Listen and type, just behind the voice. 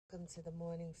Welcome to the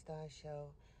Morning Star Show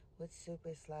with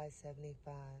Super Sly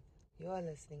 75. You're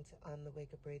listening to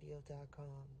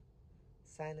OnTheWakeUpRadio.com.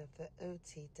 Sign up for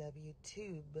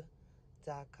OTWTube.com,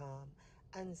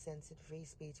 uncensored free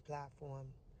speech platform.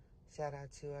 Shout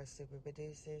out to our super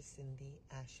producer, Cindy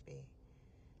Ashby.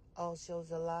 All shows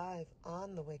are live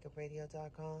on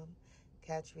TheWakeUpRadio.com.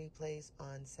 Catch replays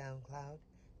on SoundCloud,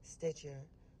 Stitcher,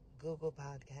 Google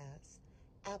Podcasts,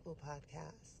 Apple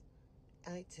Podcasts,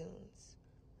 iTunes,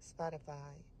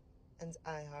 Spotify, and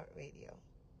iHeartRadio,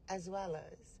 as well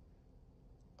as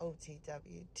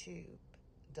OTWTube.com.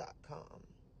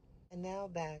 And now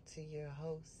back to your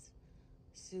host,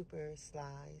 Super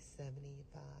Sly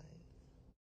 75.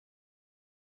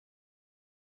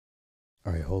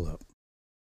 All right, hold up.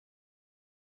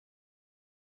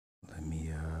 Let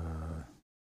me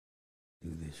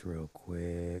do this real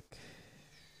quick.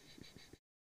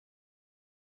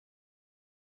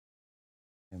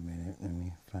 A minute, let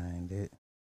me find it.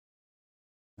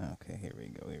 Okay, here we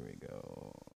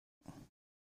go.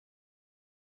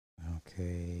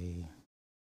 Okay.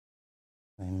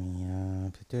 Let me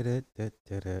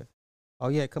Oh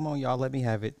yeah, come on y'all, let me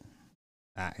have it.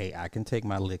 I can take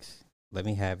my licks. Let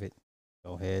me have it.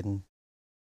 Go ahead and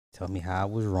tell me how I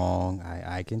was wrong.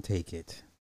 I can take it.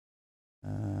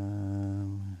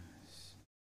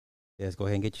 Yes, go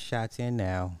ahead and get your shots in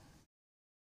now.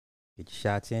 Get your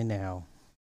shots in now.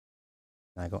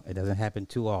 It doesn't happen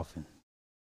too often.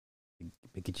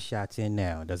 Get your shots in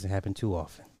now. It doesn't happen too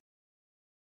often.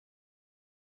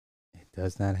 It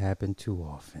does not happen too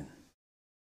often.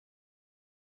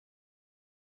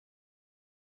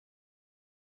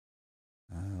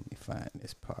 Let me find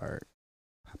this part.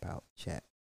 Pop out chat.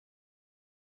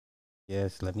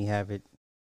 Yes, let me have it.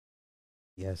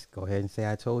 Yes, go ahead and say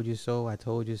I told you so. I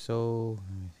told you so.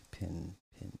 Pin.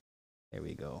 There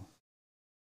we go.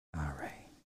 All right.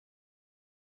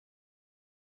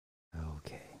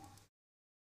 Okay.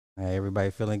 All right,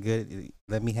 everybody feeling good?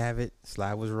 Let me have it.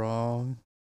 Sly was wrong.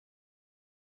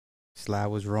 Sly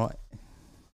was wrong.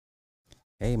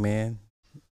 Hey, man.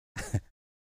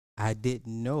 I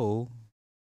didn't know.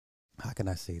 How can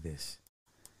I say this?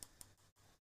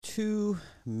 Two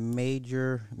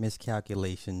major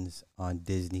miscalculations on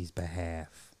Disney's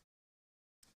behalf.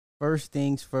 First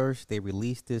things first, they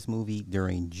released this movie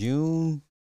during June.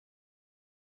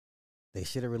 They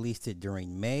should have released it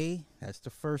during May. That's the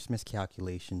first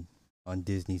miscalculation on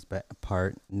Disney's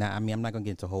part. Now, I mean, I'm not gonna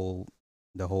get into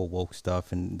the whole woke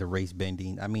stuff and the race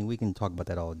bending. I mean, we can talk about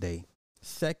that all day.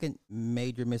 Second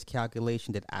major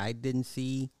miscalculation that I didn't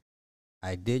see,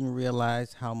 I didn't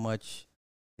realize how much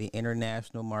the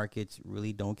international markets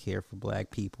really don't care for black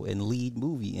people in lead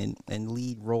movie and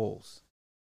lead roles.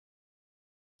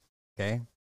 Okay?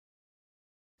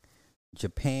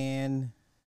 Japan,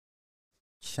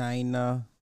 China,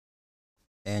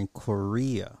 and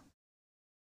Korea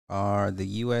are the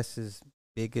US's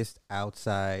biggest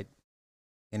outside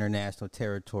international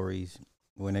territories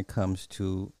when it comes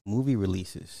to movie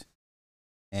releases.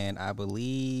 And I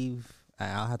believe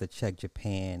I'll have to check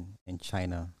Japan and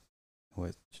China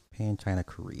with Japan, China,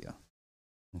 Korea.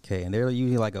 Okay, and they're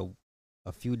usually like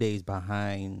a few days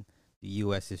behind the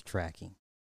US's tracking.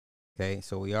 Okay,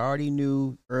 so we already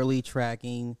knew early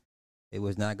tracking it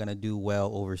was not gonna do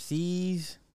well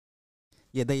overseas.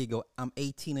 Yeah, there you go. I'm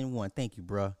 18-1. Thank you,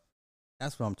 bruh.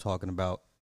 That's what I'm talking about.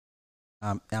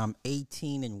 I'm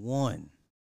 18-1.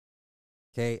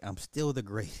 Okay, I'm still the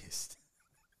greatest.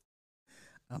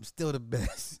 I'm still the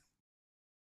best.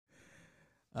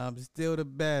 I'm still the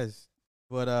best.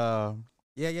 But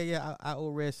yeah. I owe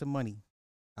Red some money.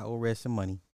 I owe Red some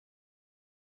money.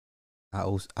 I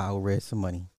owe Red some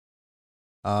money.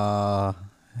 Uh,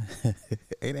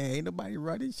 ain't nobody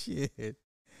running shit.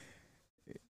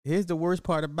 Here's the worst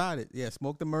part about it. Yeah,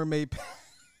 smoke the mermaid.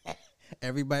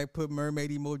 Everybody put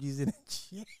mermaid emojis in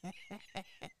the chat.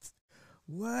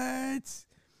 What?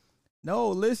 No,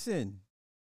 listen.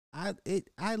 I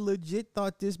legit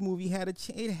thought this movie had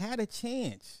it had a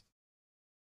chance.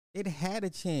 It had a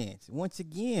chance. Once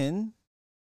again,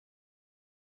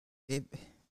 it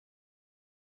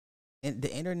in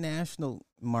the international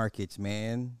markets,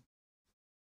 man,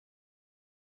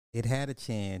 it had a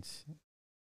chance,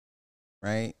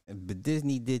 right? But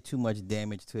Disney did too much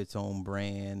damage to its own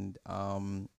brand.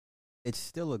 It's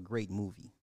still a great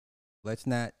movie. Let's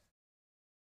not.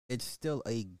 It's still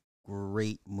a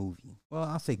great movie. Well,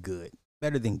 I'll say good,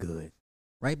 better than good,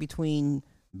 right between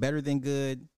better than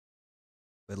good,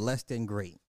 but less than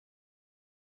great.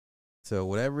 So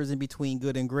whatever is in between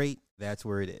good and great, that's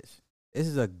where it is. This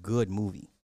is a good movie.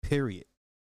 Period.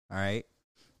 All right.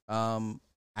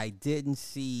 I didn't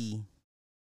see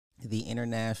the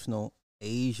international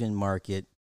Asian market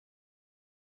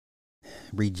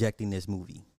rejecting this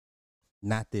movie.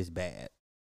 Not this bad.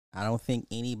 I don't think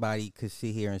anybody could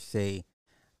sit here and say,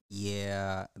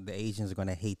 yeah, the Asians are going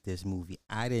to hate this movie.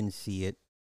 I didn't see it.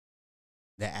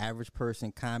 The average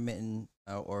person commenting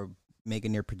or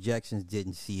making their projections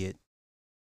didn't see it,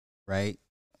 right?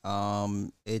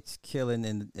 It's killing,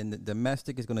 and the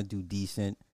domestic is going to do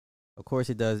decent. Of course,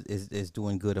 it does is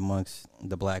doing good amongst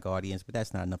the black audience, but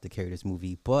that's not enough to carry this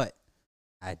movie. But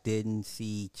I didn't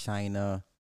see China,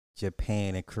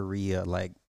 Japan, and Korea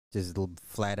like just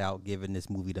flat out giving this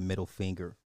movie the middle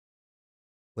finger.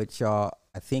 Which y'all,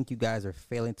 I think you guys are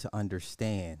failing to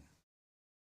understand.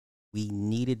 We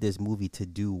needed this movie to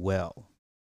do well.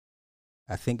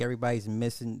 I think everybody's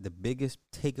missing the biggest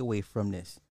takeaway from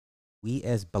this. We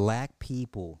as black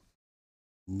people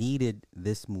needed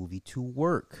this movie to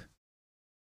work.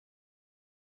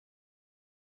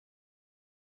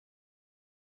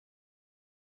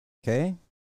 Okay?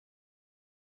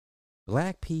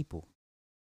 Black people.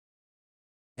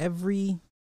 Every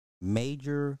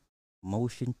major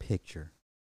motion picture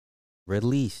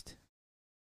released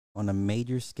on a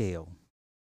major scale,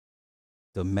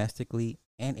 domestically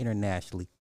and internationally,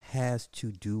 has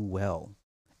to do well,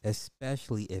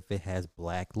 especially if it has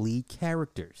black lead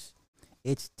characters.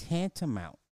 It's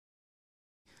tantamount.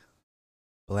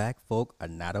 Black folk are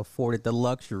not afforded the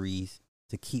luxuries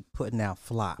to keep putting out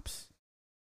flops.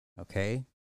 Okay?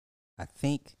 I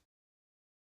think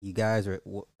you guys are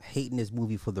hating this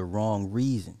movie for the wrong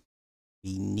reason.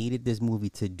 We needed this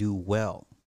movie to do well,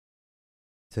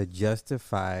 to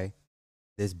justify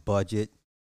this budget,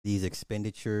 these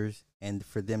expenditures, and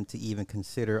for them to even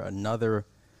consider another,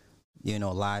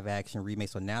 live action remake.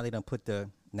 So now they don't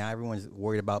now everyone's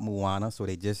worried about Moana, so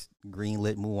they just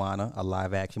greenlit Moana, a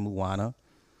live action Moana.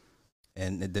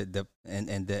 And the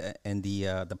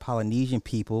Polynesian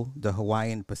people, the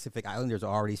Hawaiian Pacific Islanders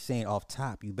are already saying off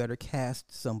top, you better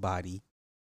cast somebody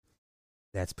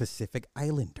that's Pacific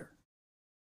Islander.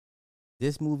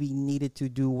 This movie needed to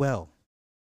do well.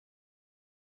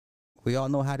 We all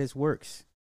know how this works.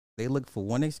 They look for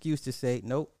one excuse to say,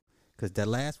 nope, because the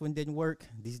last one didn't work.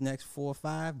 These next 4 or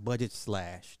 5, budget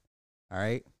slashed. All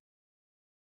right?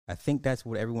 I think that's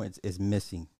what everyone is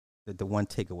missing, the one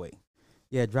takeaway.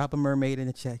 Yeah, drop a Mermaid in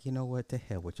the chat. You know what? The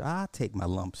hell with you. I'll take my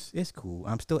lumps. It's cool.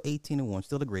 I'm still 18-1,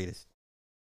 still the greatest.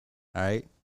 All right?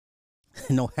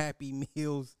 No Happy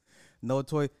Meals, no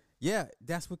toy. Yeah,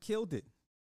 that's what killed it.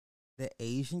 The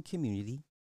Asian community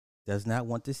does not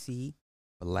want to see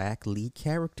black lead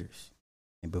characters.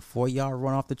 And before y'all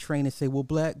run off the train and say, well,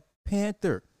 Black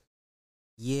Panther.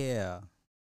 Yeah,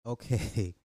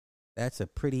 okay. That's a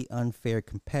pretty unfair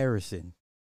comparison.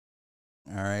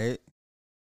 All right?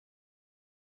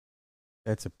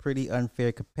 That's a pretty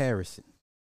unfair comparison.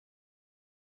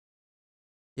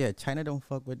 Yeah, China don't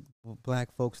fuck with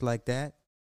black folks like that.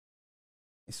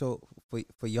 So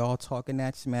for y'all talking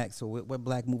that smack, so what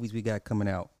black movies we got coming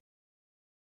out?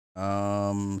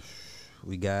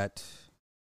 We got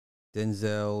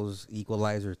Denzel's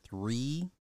Equalizer 3,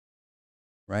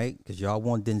 right? Because y'all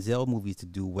want Denzel movies to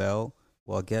do well.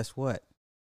 Well, guess what?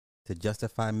 To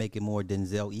justify making more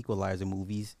Denzel Equalizer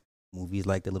movies, movies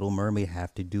like The Little Mermaid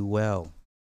have to do well.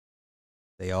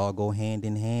 They all go hand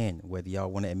in hand, whether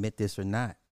y'all want to admit this or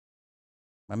not.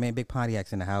 My man Big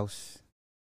Pontiac's in the house.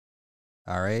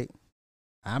 All right?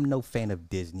 I'm no fan of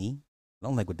Disney. I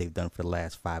don't like what they've done for the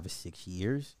last 5 or 6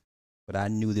 years. But I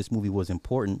knew this movie was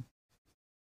important.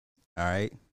 All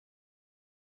right?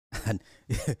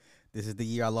 This is the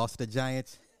year I lost to the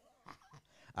Giants.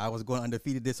 I was going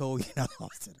undefeated this whole year. I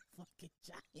lost to the fucking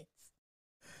Giants.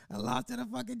 I lost to the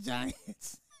fucking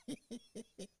Giants.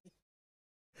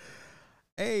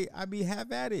 Hey, I mean,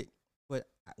 have at it. But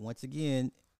once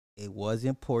again, it was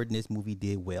important. This movie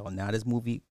did well. Now this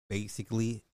movie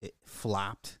basically it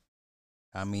flopped.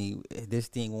 I mean, this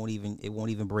thing won't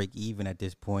even break even at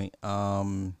this point.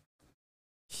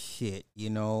 Shit, they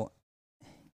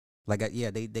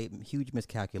huge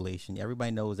miscalculation.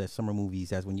 Everybody knows that summer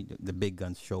movies, that's when the big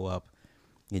guns show up.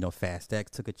 Fast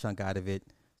X took a chunk out of it.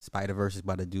 Spider-Verse is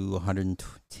about to do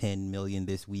 110 million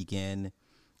this weekend.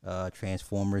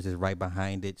 Transformers is right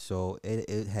behind it. So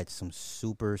it had some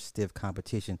super stiff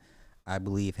competition. I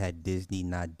believe had Disney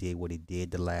not did what it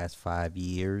did the last 5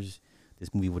 years,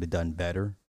 this movie would have done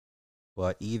better.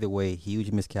 But either way,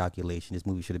 huge miscalculation. This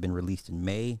movie should have been released in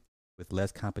May with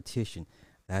less competition.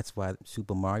 That's why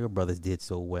Super Mario Brothers did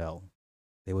so well.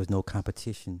 There was no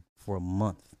competition for a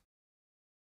month.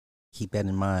 Keep that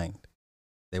in mind.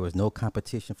 There was no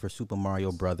competition for Super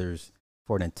Mario Brothers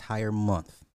for an entire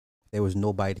month. There was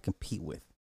nobody to compete with.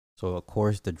 So of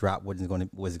course the drop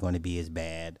was going to be as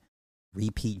bad.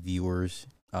 repeat viewers.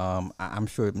 I'm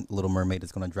sure Little Mermaid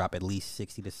is going to drop at least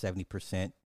 60 to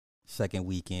 70% second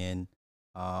weekend.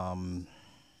 Um,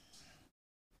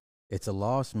 it's a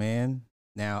loss, man.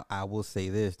 Now, I will say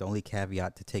this: the only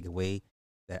caveat to take away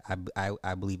that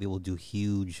I believe it will do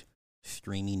huge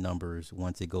streaming numbers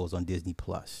once it goes on Disney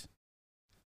Plus.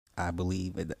 I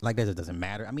believe, like that, it doesn't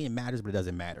matter. I mean, it matters, but it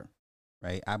doesn't matter,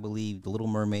 right? I believe The Little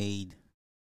Mermaid,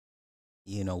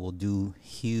 will do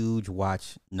huge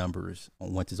watch numbers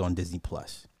once it's on Disney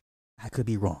Plus. I could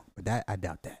be wrong, but that I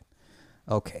doubt that.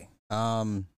 Okay.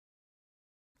 I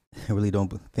really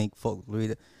don't think folks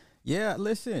really. Yeah,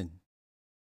 listen.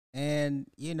 And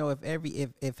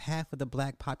if half of the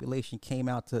black population came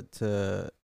out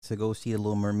to go see The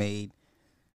Little Mermaid,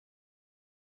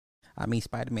 I mean,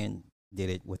 Spider-Man did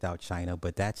it without China,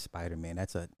 but that's Spider-Man.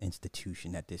 That's an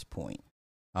institution at this point.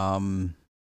 Um,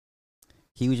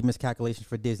 Huge miscalculations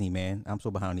for Disney, man. I'm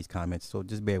so behind on these comments, so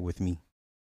just bear with me.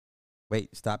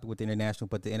 Wait, stop it with the international,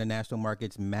 but the international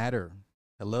markets matter.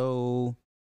 Hello,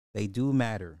 they do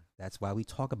matter. That's why we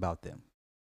talk about them.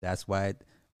 That's why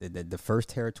the first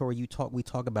territory we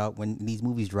talk about when these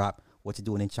movies drop. What's it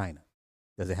doing in China?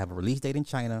 Does it have a release date in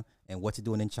China? And what's it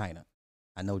doing in China?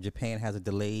 I know Japan has a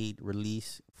delayed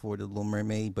release for The Little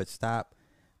Mermaid, but stop.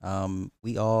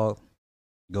 We all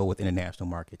go with international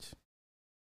markets.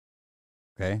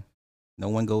 Okay, no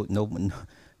one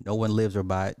no one lives or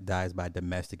dies by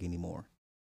domestic anymore.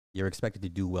 You're expected to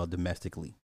do well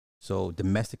domestically. So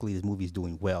domestically, this movie is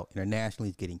doing well. Internationally,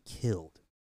 it's getting killed,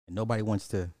 and nobody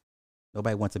wants a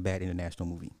bad international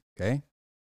movie. Okay,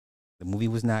 the movie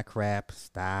was not crap.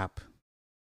 Stop.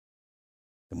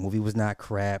 The movie was not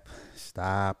crap.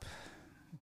 Stop.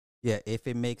 Yeah, if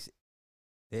it makes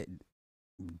it,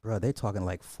 bro, they're talking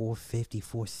like 450,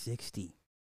 460.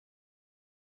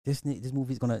 This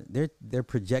movie's gonna they're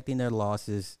projecting their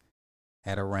losses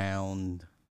at around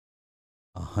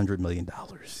 $100 million.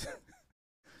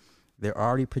 They're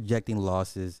already projecting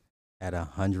losses at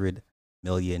 $100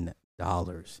 million.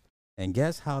 And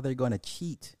guess how they're gonna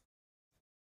cheat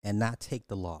and not take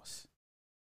the loss?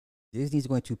 Disney's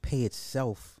going to pay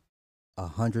itself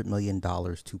 $100 million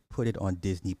to put it on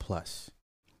Disney Plus.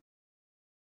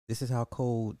 This is how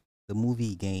cold the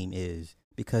movie game is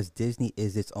because Disney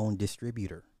is its own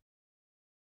distributor.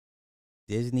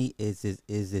 Disney is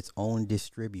its own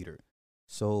distributor.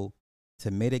 So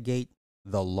to mitigate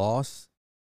the loss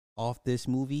off this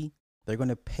movie, they're going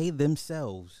to pay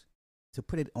themselves to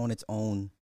put it on its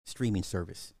own streaming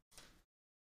service.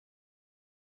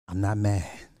 I'm not mad.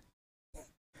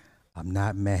 I'm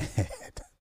not mad.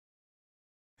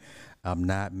 I'm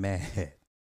not mad.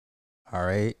 All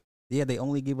right. Yeah, they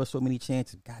only give us so many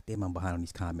chances. God damn, I'm behind on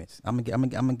these comments. I'm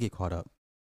gonna get caught up.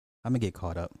 I'm gonna get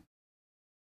caught up.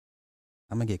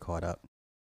 I'm gonna get caught up.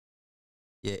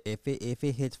 Yeah, if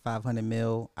it hits 500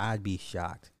 mil, I'd be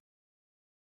shocked.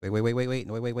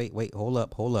 Wait. Hold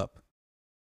up.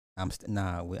 I'm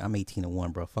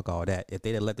 18-1, bro. Fuck all that. If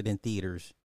they'd have left it in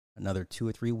theaters another 2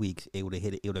 or 3 weeks, it would have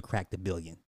hit it. It would have cracked $1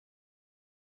 billion.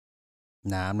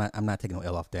 Nah, I'm not taking no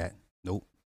L off that. Nope.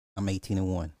 I'm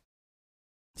 18-1.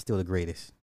 Still the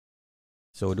greatest.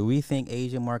 So do we think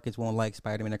Asian markets won't like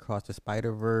Spider-Man Across the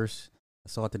Spider-Verse? I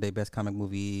saw it today, best comic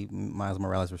movie. Miles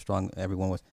Morales was strong. Everyone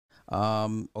was.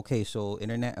 Okay, so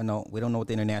internet. No, we don't know what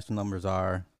the international numbers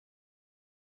are.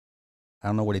 I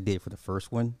don't know what it did for the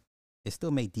first one. It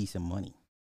still made decent money.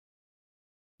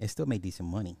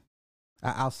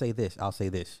 I'll say this.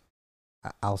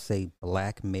 I'll say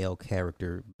black male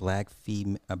character, black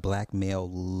male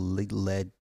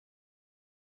led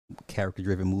character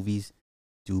driven movies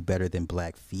do better than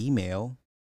black female.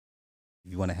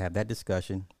 If you want to have that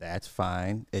discussion, that's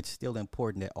fine. It's still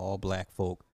important that all black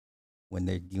folk, when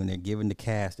they're given the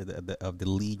cast of the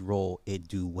lead role, it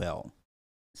do well.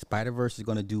 Spider-Verse is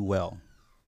going to do well.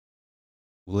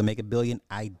 Will it make $1 billion?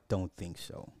 I don't think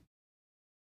so.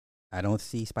 I don't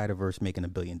see Spider-Verse making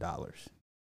 $1 billion.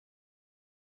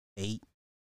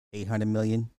 800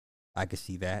 million, I could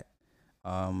see that.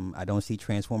 I don't see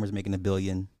Transformers making $1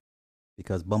 billion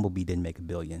because Bumblebee didn't make $1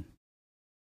 billion.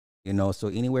 So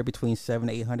anywhere between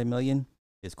 700 to 800 million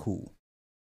is cool.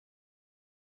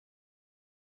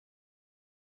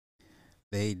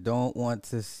 They don't want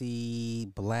to see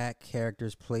black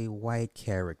characters play white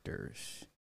characters.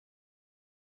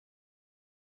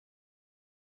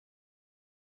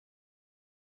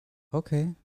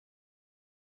 Okay.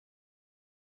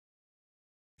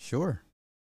 Sure.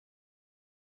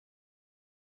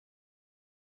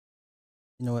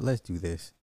 You know what? Let's do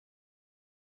this.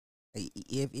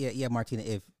 If Martina,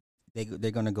 if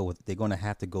they're gonna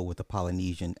have to go with the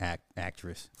Polynesian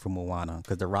actress from Moana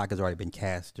because The Rock has already been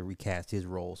cast to recast his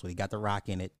role, so he got The Rock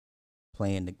in it,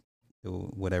 playing the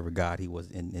whatever god he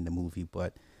was in the movie.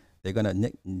 But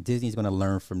Disney's gonna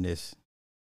learn from this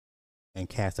and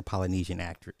cast a Polynesian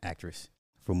actress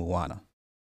from Moana.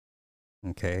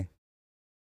 Okay.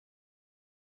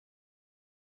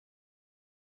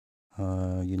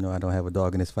 I don't have a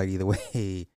dog in this fight either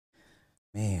way.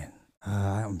 Man,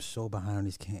 I'm so behind on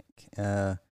these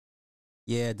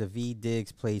yeah, David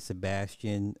Diggs played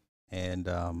Sebastian, and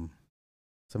some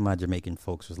of my Jamaican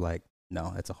folks was like,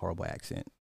 "No, that's a horrible accent.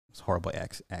 It's a horrible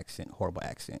accent, horrible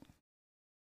accent."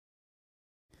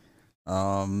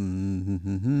 Don't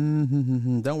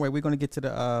worry, we're gonna get to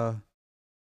the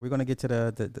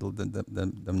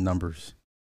numbers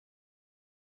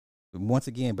once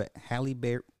again. But Halle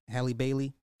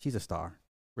Bailey, she's a star,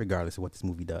 regardless of what this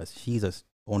movie does. She's a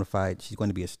bona fide. She's going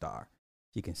to be a star.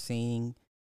 She can sing.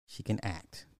 She can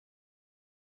act.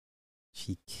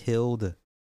 She killed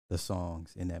the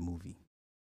songs in that movie.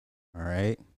 All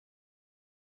right.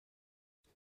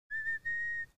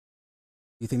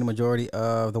 You think the majority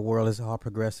of the world is all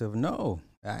progressive? No,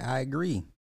 I agree.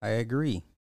 I agree.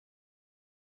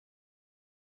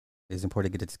 It's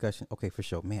important to get the discussion. Okay, for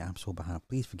sure. Man, I'm so behind.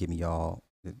 Please forgive me, y'all.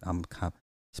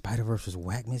 Spider-Verse was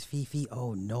whack, Miss Fifi.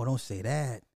 Oh, no, don't say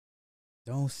that.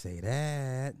 Don't say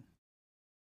that.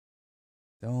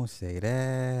 Don't say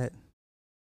that.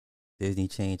 Disney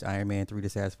changed Iron Man 3 to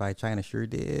satisfy China. Sure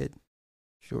did.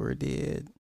 Sure did.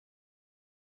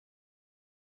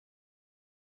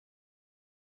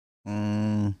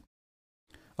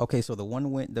 Okay, so the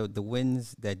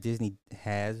wins that Disney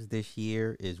has this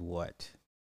year is what?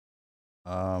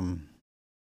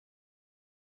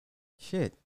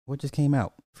 Shit. What just came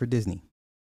out for Disney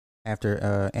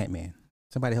after Ant-Man?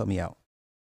 Somebody help me out.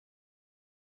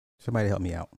 Somebody help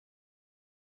me out.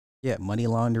 Yeah, money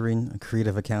laundering,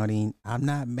 creative accounting. I'm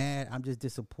not mad. I'm just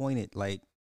disappointed, like,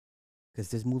 because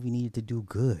this movie needed to do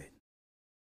good.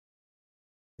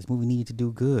 This movie needed to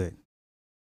do good.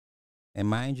 And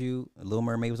mind you, Little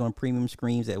Mermaid was on premium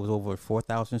screens. That was over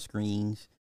 4,000 screens.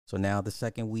 So now the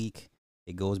second week,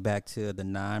 it goes back to the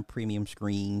non-premium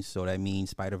screens. So that means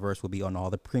Spider-Verse will be on all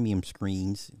the premium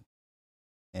screens.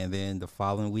 And then the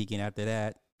following weekend after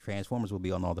that, Transformers will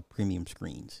be on all the premium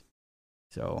screens.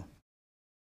 So,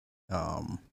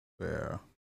 yeah.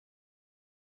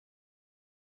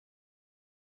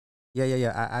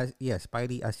 Yeah,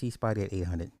 Spidey. I see Spidey at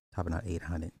 800, topping out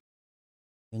 800.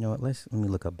 You know what? Let me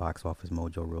look up Box Office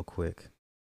Mojo real quick.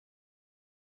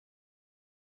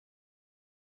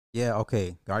 Yeah,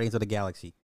 okay. Guardians of the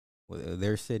Galaxy. Well,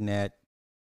 they're sitting at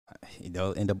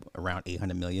they'll end up around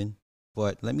 800 million.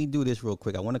 But let me do this real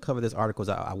quick. I want to cover this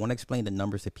article. I want to explain the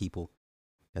numbers to people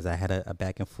because I had a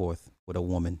back and forth with a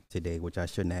woman today, which I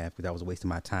shouldn't have because I was wasting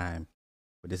my time.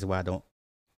 But this is why I don't.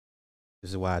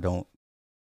 This is why I don't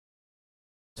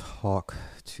talk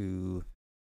to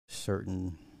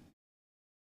certain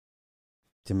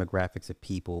demographics of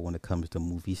people when it comes to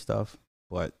movie stuff.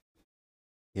 But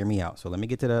hear me out. So let me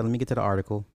get to the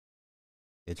article.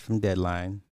 It's from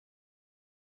Deadline,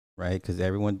 right? Because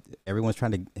everyone's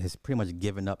has pretty much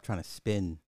given up trying to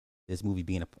spin this movie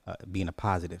being a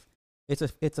positive. It's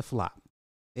a flop.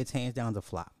 It's hands down a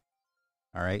flop.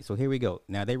 All right. So here we go.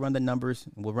 Now they run the numbers.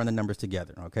 And we'll run the numbers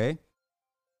together. Okay.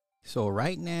 So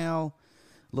right now,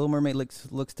 Little Mermaid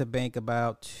looks to bank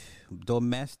about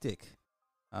domestic.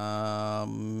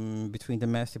 Between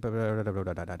domestic.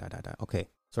 Okay.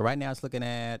 So right now it's looking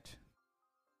at.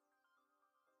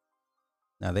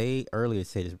 Now they earlier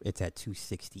said it's at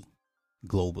 260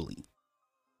 globally,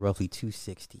 roughly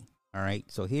 260. All right.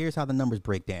 So here's how the numbers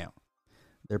break down.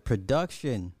 Their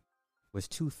production was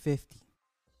 250.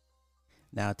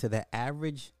 Now to the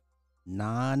average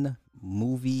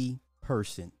non-movie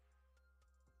person,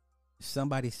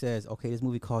 somebody says, okay, this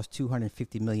movie cost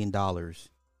 $250 million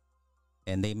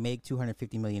and they make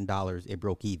 $250 million, it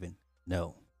broke even.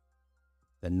 No.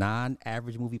 The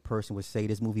non-average movie person would say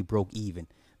this movie broke even.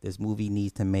 This movie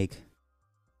needs to make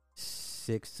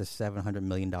 $600 to $700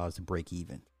 million to break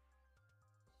even.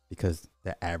 Because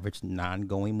the average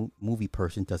non-going movie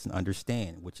person doesn't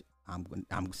understand, which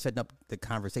I'm setting up the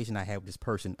conversation I had with this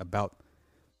person about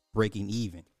breaking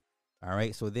even. All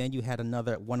right. So then you had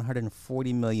another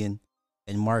 140 million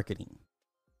in marketing.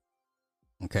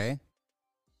 Okay.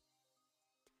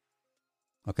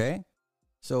 Okay.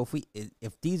 So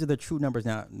if these are the true numbers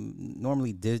now,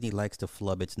 normally Disney likes to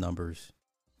flub its numbers.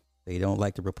 They don't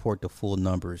like to report the full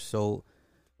numbers. So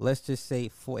let's just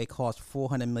say it cost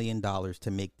 $400 million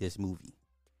to make this movie.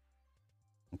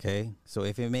 Okay. So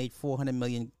if it made $400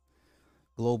 million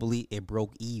globally, it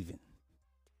broke even.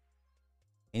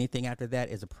 Anything after that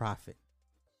is a profit.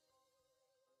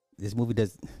 This movie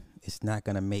it's not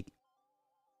gonna make,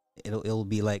 it'll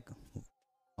be like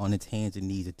on its hands and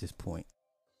knees at this point.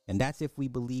 And that's if we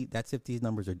believe, that's if these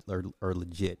numbers are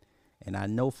legit. And I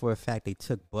know for a fact they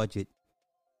took budget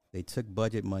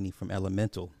money from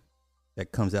Elemental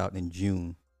that comes out in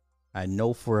June. I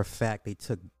know for a fact they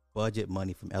took budget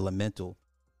money from Elemental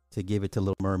to give it to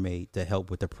Little Mermaid to help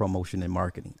with the promotion and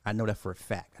marketing. I know that for a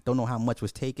fact. I don't know how much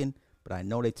was taken, but I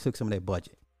know they took some of their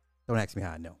budget. Don't ask me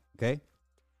how I know, okay?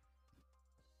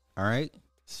 All right.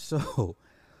 So,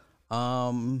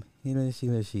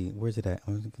 let's see. Where's it at?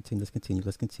 Let's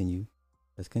continue.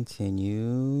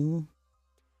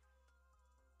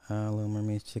 Little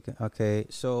Mermaid's chicken. Okay,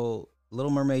 so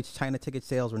Little Mermaid's China ticket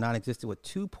sales were non-existent with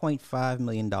 $2.5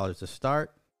 million to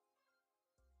start.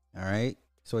 All right,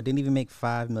 so it didn't even make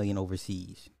 $5 million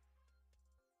overseas.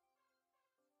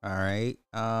 All right,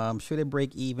 should it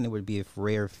break even, it would be a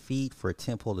rare feat for a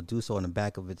tentpole to do so on the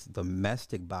back of its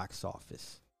domestic box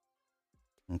office.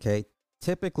 Okay,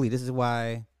 typically this is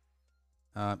why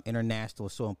international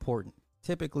is so important.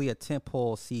 Typically, a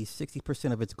tentpole sees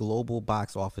 60% of its global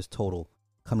box office total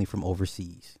coming from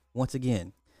overseas. Once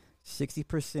again,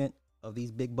 60% of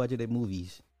these big budgeted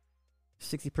movies,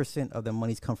 60% of the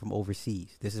monies come from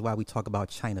overseas. This is why we talk about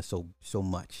China so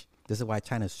much. This is why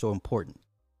China is so important.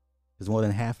 Because more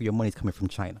than half of your money is coming from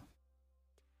China.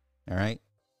 All right?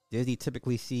 Disney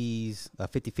typically sees a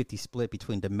 50-50 split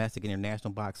between domestic and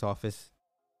international box office.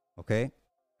 Okay?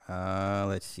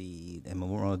 Let's see. The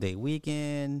Memorial Day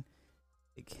weekend.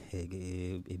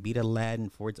 It beat Aladdin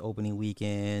for its opening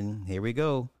weekend. Here we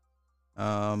go.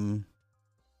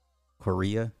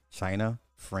 Korea, China,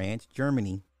 France,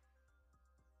 Germany.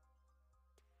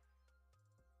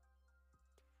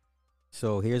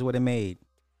 So here's what it made.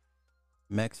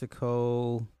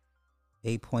 Mexico,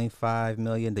 8.5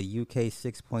 million. The UK,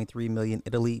 6.3 million.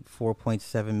 Italy,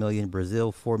 4.7 million.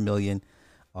 Brazil, 4 million.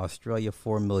 Australia,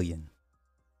 4 million.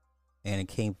 And it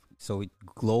came, so it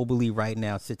globally right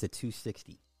now sits at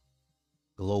 260.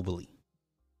 Globally.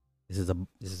 This is a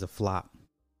flop.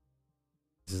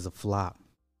 This is a flop.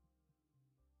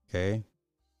 Okay?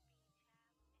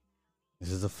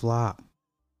 This is a flop.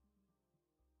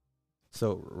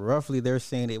 So roughly they're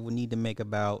saying it would need to make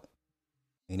about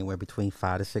anywhere between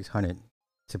 500 to 600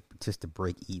 to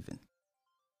break even.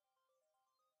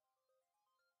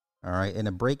 All right, in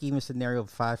a break-even scenario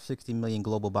of 560 million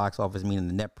global box office, meaning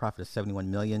the net profit of 71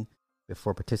 million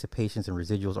before participations and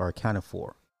residuals are accounted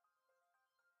for.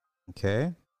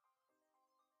 Okay,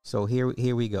 so here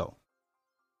we go.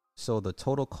 So the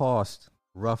total cost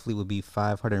roughly would be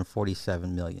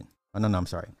 547 million. Oh no, I'm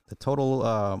sorry. The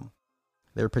total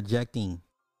they're projecting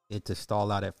it to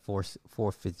stall out at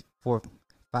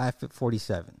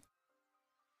 547.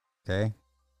 Okay.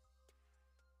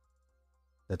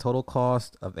 The total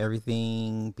cost of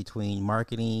everything between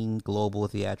marketing, global,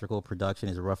 theatrical, production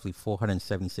is roughly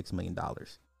 $476 million.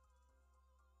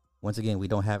 Once again, we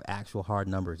don't have actual hard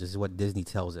numbers. This is what Disney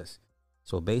tells us.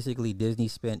 So basically, Disney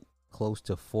spent close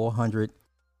to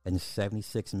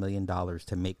 $476 million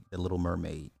to make The Little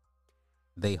Mermaid.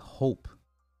 They hope,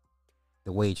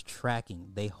 the way it's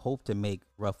tracking, they hope to make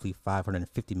roughly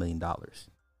 $550 million.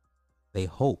 They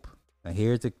hope. Now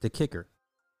here's the kicker.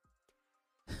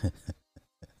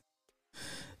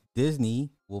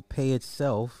 Disney will pay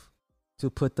itself to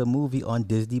put the movie on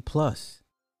Disney Plus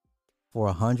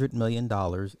for $100 million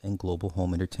in global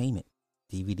home entertainment,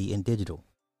 DVD and digital,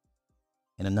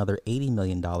 and another $80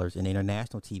 million in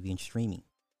international TV and streaming.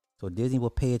 So Disney will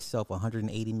pay itself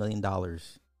 $180 million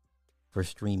for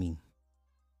streaming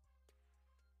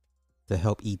to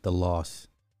help eat the loss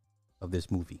of this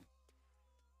movie.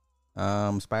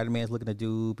 Spider-Man is looking to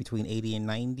do between 80 and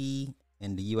 90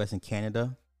 in the US and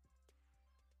Canada.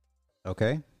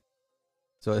 Okay,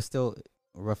 so it's still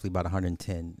roughly about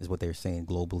 110 is what they're saying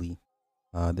globally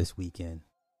this weekend.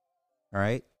 All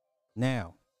right,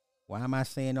 now, why am I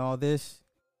saying all this?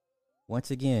 Once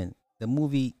again, the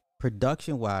movie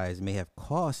production-wise may have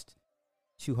cost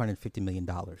 $250 million,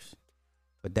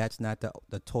 but that's not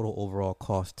the total overall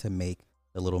cost to make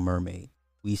The Little Mermaid.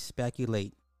 We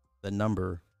speculate the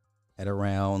number at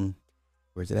around,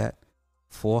 where's it at?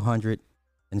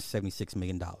 $476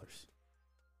 million.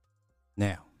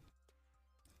 Now,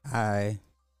 I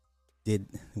did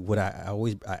what I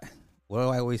always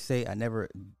say. I never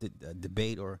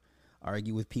debate or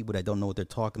argue with people that don't know what they're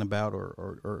talking about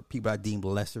or people I deem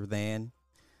lesser than.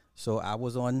 So I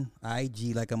was on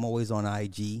IG like I'm always on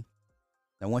IG.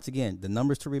 Now, once again, the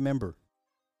numbers to remember.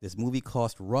 This movie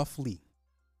cost roughly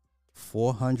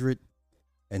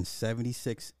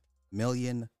 $476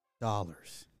 million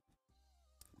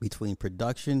between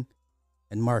production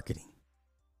and marketing.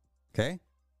 Okay?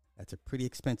 That's a pretty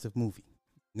expensive movie.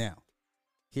 Now,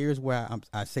 here's where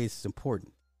I say this is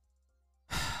important.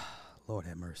 Lord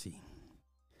have mercy.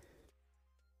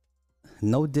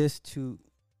 No diss to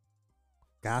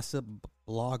gossip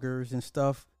bloggers and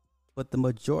stuff, but the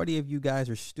majority of you guys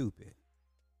are stupid.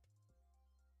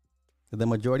 The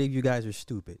majority of you guys are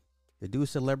stupid. To do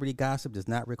celebrity gossip does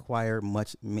not require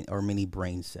much or many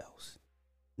brain cells.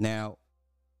 Now,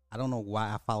 I don't know why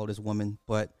I follow this woman,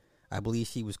 but I believe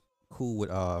she was cool with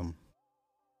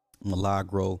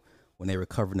Milagro when they were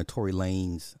covering the Tory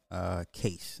Lanez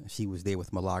case. She was there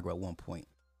with Milagro at one point.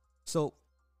 So,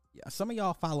 yeah, some of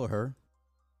y'all follow her.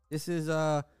 This is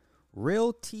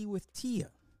Real Tea with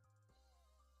Tia.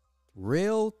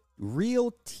 Real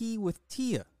Tea with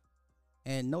Tia.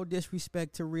 And no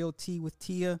disrespect to Real Tea with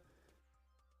Tia,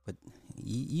 but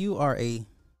you are a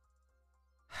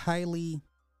highly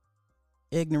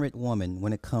ignorant woman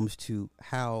when it comes to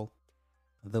how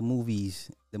the movie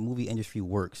industry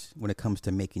works when it comes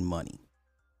to making money.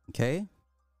 Okay?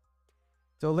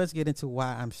 So let's get into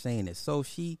why I'm saying this. So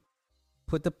she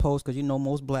put the post, because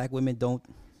most black women don't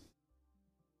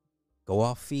go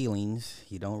off feelings.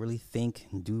 You don't really think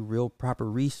and do real proper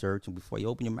research. And before you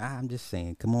open your mouth, I'm just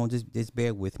saying, come on, just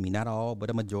bear with me. Not all, but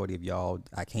a majority of y'all.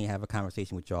 I can't have a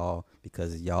conversation with y'all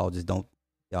because y'all just don't.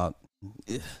 Y'all.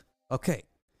 Ugh. Okay.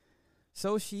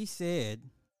 So she said,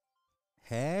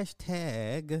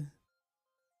 hashtag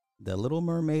The Little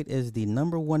Mermaid is the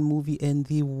 #1 movie in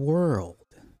the world.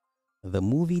 The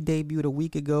movie debuted a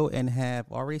week ago and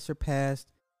have already surpassed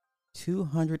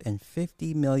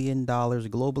 $250 million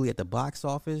globally at the box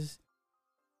office.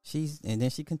 And then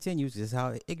she continues, this is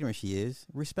how ignorant she is,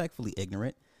 respectfully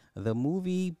ignorant. The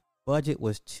movie budget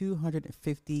was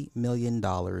 $250 million.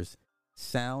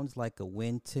 Sounds like a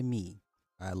win to me.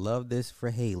 I love this for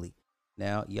Haley.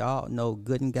 Now, y'all know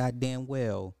good and goddamn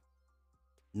well,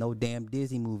 no damn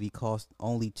Disney movie cost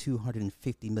only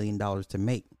 $250 million to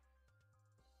make.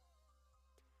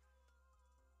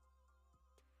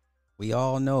 We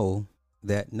all know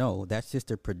that that's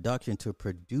just a production to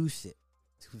produce it,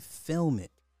 to film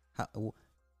it.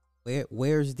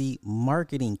 Where's the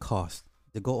marketing cost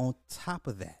to go on top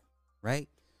of that, right?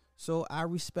 So I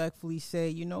respectfully say,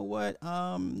 you know what?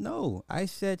 No, I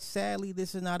said, sadly,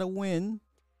 this is not a win.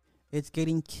 It's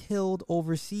getting killed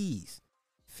overseas.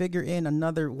 Figure in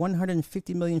another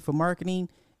 $150 million for marketing.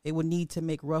 It would need to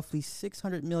make roughly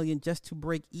 $600 million just to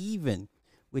break even,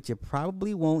 which it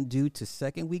probably won't due to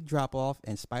second week drop off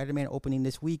and Spider-Man opening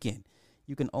this weekend.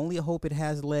 You can only hope it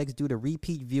has legs due to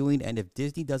repeat viewing and if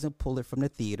Disney doesn't pull it from the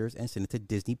theaters and send it to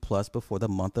Disney Plus before the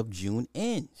month of June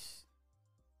ends.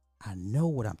 I know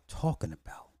what I'm talking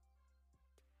about.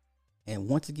 And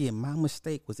once again, my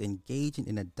mistake was engaging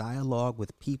in a dialogue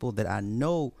with people that I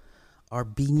know are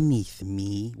beneath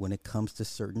me when it comes to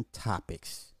certain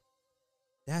topics.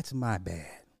 That's my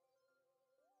bad.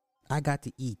 I got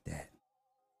to eat that.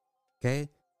 Okay?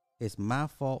 It's my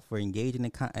fault for engaging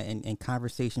in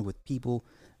conversation with people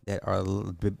that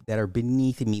are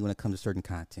beneath me when it comes to certain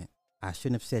content. I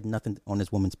shouldn't have said nothing on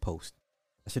this woman's post.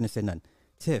 I shouldn't have said nothing.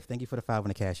 Tiff, thank you for the 5 on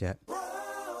the Cash App.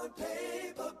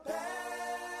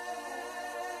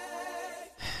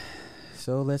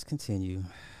 So let's continue.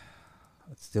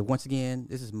 So once again,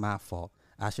 this is my fault.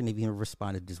 I shouldn't have even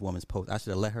responded to this woman's post. I should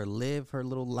have let her live her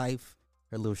little life,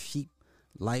 her little sheep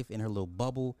life in her little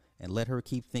bubble, and let her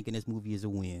keep thinking this movie is a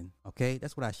win. Okay?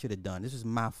 That's what I should have done. This is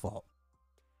my fault.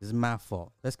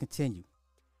 Let's continue.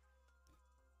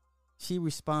 She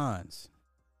responds,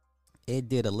 it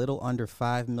did a little under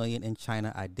 5 million in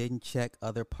China. I didn't check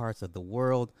other parts of the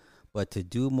world, but to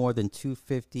do more than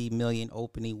 250 million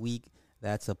opening week,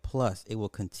 that's a plus. It will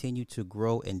continue to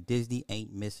grow, and Disney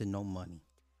ain't missing no money.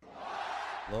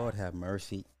 Lord have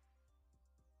mercy.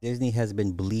 Disney has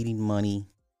been bleeding money.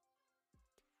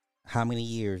 How many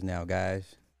years now,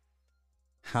 guys?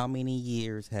 How many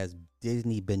years has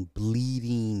Disney been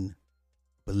bleeding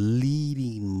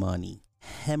money,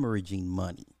 hemorrhaging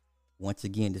money? Once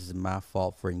again, this is my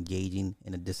fault for engaging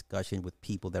in a discussion with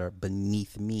people that are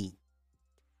beneath me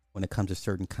when it comes to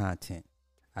certain content.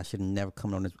 I should have never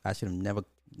come on this. I should have never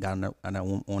gotten on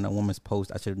a woman's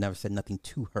post. I should have never said nothing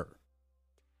to her.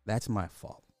 That's my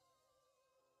fault.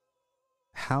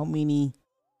 How many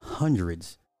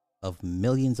hundreds of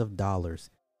millions of dollars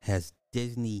has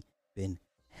Disney been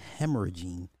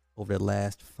hemorrhaging over the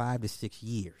last 5 to 6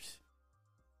 years?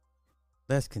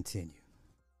 Let's continue.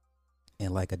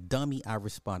 And like a dummy, I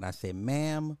respond. I say,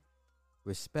 ma'am,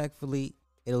 respectfully,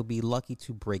 it'll be lucky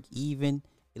to break even.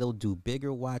 It'll do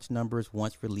bigger watch numbers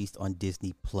once released on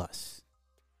Disney Plus.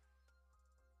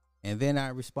 And then I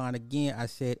respond again. I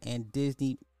said, and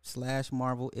Disney slash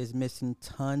Marvel is missing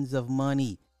tons of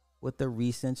money with the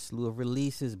recent slew of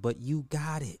releases, but you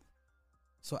got it.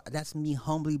 So that's me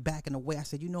humbly backing away. I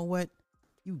said, you know what?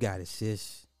 You got it,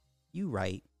 sis. You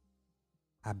right.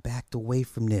 I backed away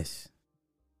from this.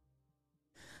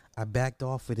 I backed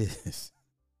off of this.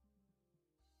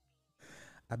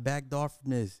 I backed off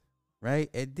from this. Right?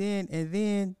 And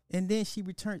then she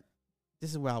returned.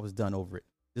 This is where I was done over it.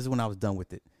 This is when I was done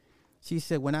with it. She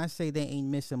said, when I say they ain't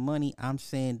missing money, I'm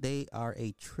saying they are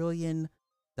 $1 trillion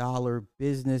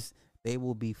business. They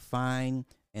will be fine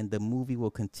and the movie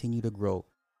will continue to grow.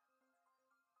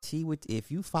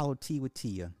 If you follow T with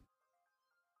Tia.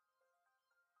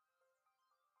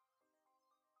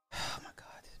 Oh my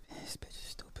God, this bitch is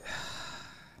stupid.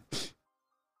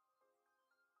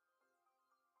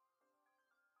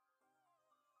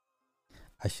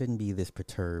 I shouldn't be this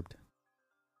perturbed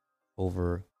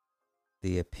over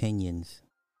the opinions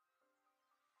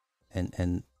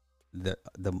and the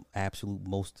absolute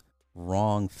most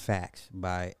wrong facts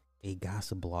by a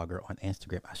gossip blogger on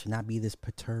Instagram. I should not be this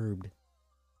perturbed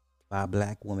by a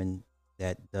black woman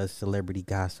that does celebrity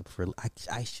gossip for.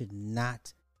 I should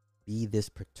not be this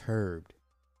perturbed.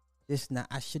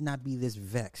 I should not be this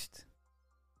vexed.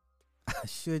 I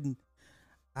shouldn't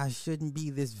be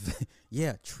this.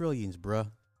 Yeah, trillions,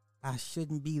 bruh. I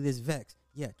shouldn't be this vexed.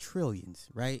 Yeah, trillions,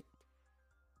 right?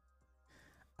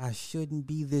 I shouldn't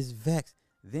be this vexed.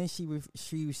 Then she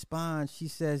responds. She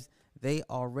says they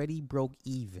already broke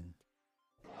even.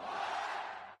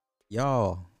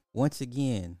 Y'all, once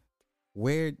again,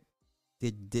 where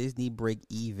did Disney break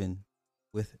even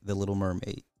with The Little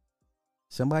Mermaid?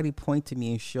 Somebody point to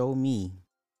me and show me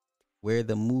where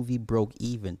the movie broke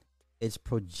even. It's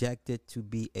projected to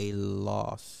be a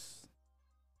loss.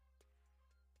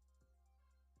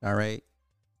 All right.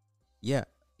 Yeah.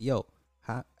 Yo,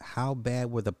 how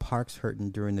bad were the parks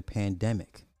hurting during the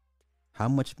pandemic? How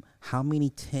many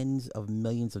tens of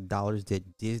millions of dollars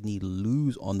did Disney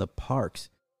lose on the parks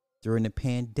during the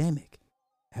pandemic?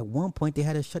 At one point they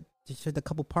had to shut a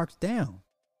couple parks down.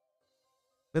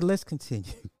 But let's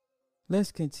continue.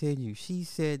 Let's continue. She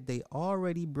said they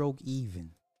already broke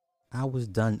even. I was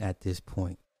done at this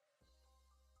point.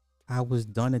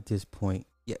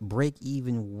 Yet break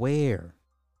even where?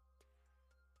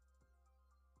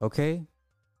 Okay?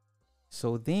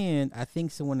 So then I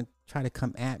think someone tried to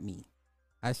come at me.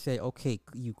 I said, okay,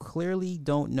 you clearly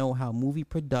don't know how movie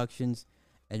productions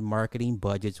and marketing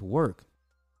budgets work.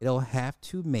 It'll have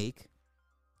to make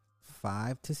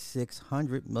 $500 to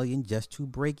 $600 million just to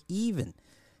break even.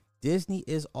 Disney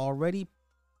is already,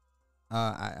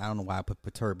 I don't know why I put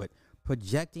perturbed, but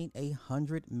projecting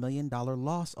 $100 million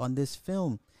loss on this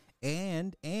film.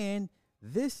 And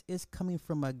this is coming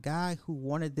from a guy who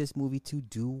wanted this movie to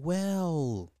do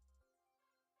well.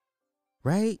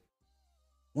 Right?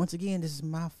 Once again, this is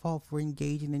my fault for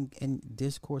engaging in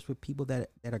discourse with people that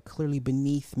are clearly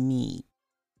beneath me.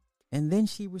 And then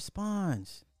she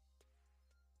responds.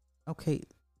 Okay,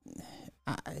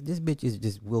 this bitch is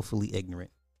just willfully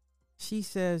ignorant. She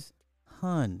says,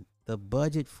 hun, the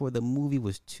budget for the movie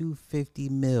was $250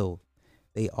 million.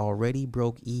 They already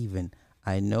broke even.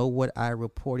 I know what I'm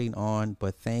reporting on,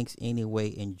 but thanks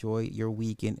anyway. Enjoy your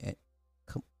weekend.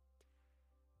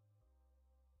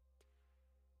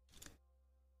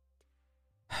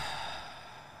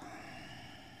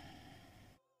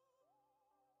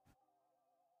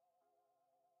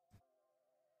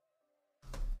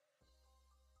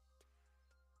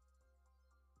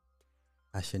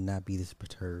 I should not be this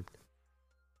perturbed.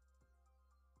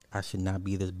 I should not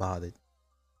be this bothered.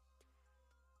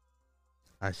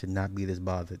 I should not be this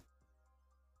bothered.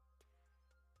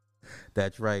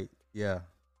 That's right. Yeah.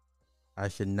 I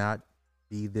should not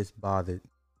be this bothered.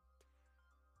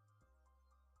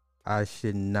 I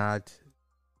should not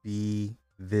be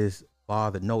this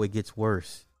bothered. No, it gets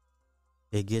worse.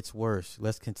 It gets worse.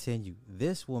 Let's continue.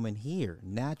 This woman here,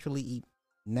 naturally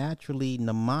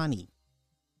Namani.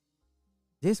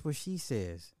 This what she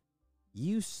says.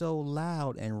 You so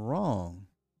loud and wrong.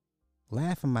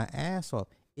 Laughing my ass off.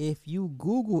 If you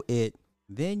Google it,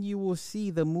 then you will see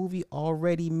the movie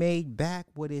already made back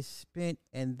what is spent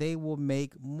and they will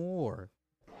make more.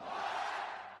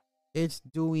 It's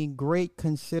doing great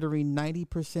considering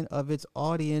 90% of its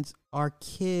audience are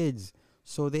kids,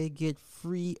 so they get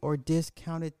free or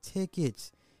discounted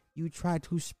tickets. You tried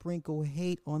to sprinkle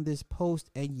hate on this post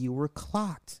and you were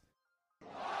clocked.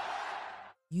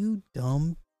 You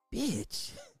dumb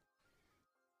bitch.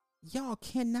 Y'all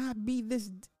cannot be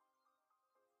this.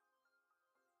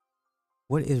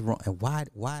 What is wrong? And why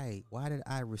did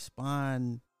I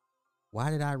respond?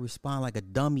 Why did I respond like a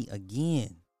dummy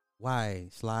again? Why,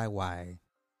 Sly? Why?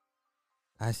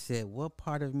 I said, what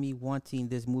part of me wanting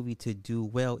this movie to do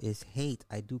well is hate?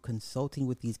 I do consulting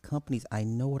with these companies. I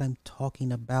know what I'm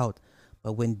talking about.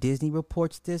 But when Disney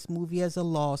reports this movie as a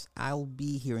loss, I'll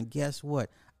be here. And guess what?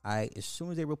 As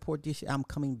soon as they report this shit, I'm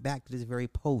coming back to this very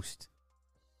post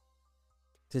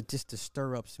to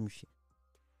stir up some shit.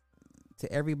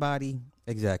 To everybody,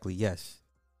 exactly, yes.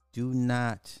 Do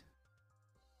not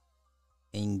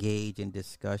engage in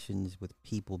discussions with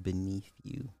people beneath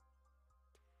you.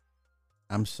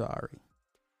 I'm sorry.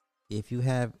 If you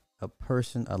have a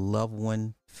person, a loved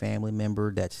one, family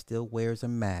member that still wears a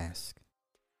mask,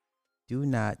 do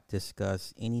not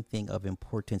discuss anything of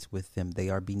importance with them. They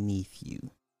are beneath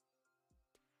you.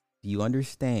 Do you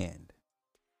understand?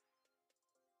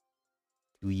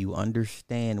 Do you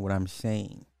understand what I'm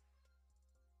saying?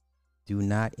 Do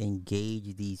not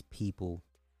engage these people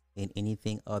in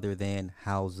anything other than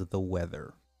how's the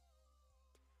weather.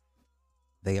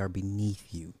 They are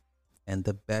beneath you. And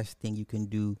the best thing you can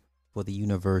do for the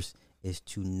universe is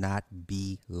to not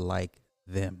be like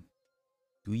them.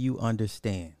 Do you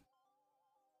understand?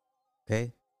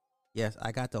 Okay? Yes,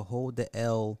 I got to hold the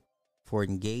L for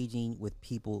engaging with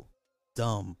people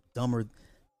dumber,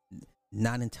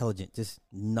 not intelligent, just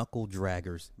knuckle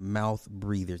draggers, mouth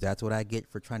breathers. That's what I get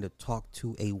for trying to talk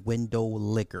to a window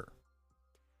licker.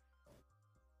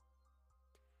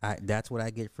 That's what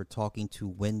I get for talking to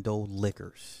window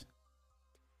lickers.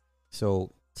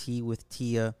 So, T with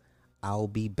Tia, I'll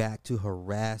be back to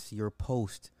harass your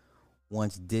post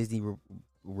once Disney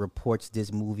reports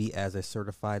this movie as a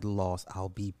certified loss. I'll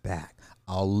be back.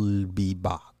 I'll be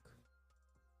back.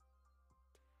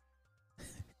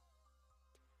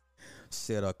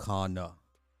 Sarah Connor.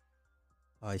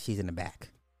 Oh, she's in the back.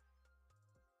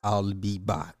 I'll be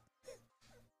back.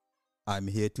 I'm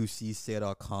here to see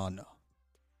Sarah Connor.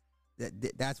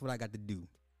 That's what I got to do.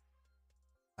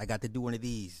 I got to do one of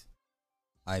these.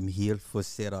 I'm here for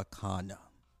Sarah Connor.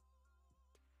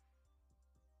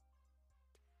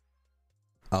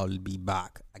 I'll be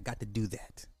back. I got to do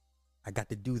that. I got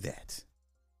to do that.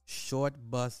 Short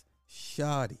bus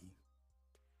shoddy.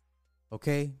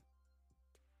 Okay?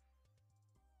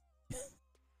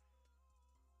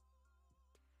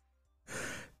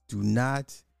 Do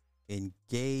not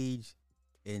engage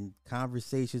in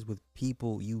conversations with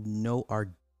people you know are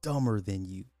dumber than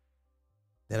you.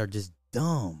 That are just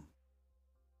dumb.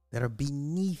 That are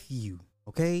beneath you.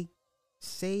 Okay?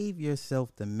 Save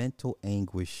yourself the mental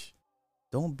anguish.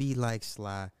 Don't be like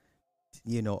Sly,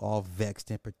 all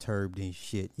vexed and perturbed and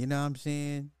shit. You know what I'm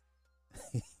saying?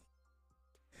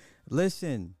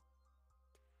 Listen,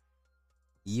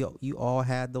 you all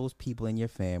had those people in your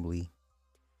family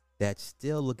that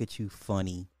still look at you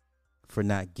funny for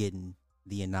not getting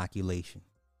the inoculation.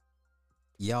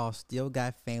 Y'all still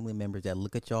got family members that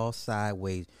look at y'all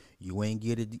sideways. You ain't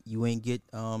get it. You ain't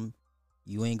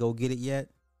go get it yet.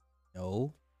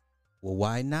 No. Well,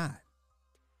 why not?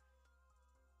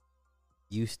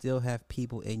 You still have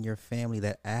people in your family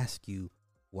that ask you,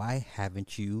 why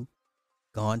haven't you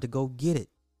gone to go get it?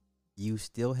 You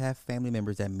still have family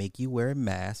members that make you wear a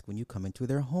mask when you come into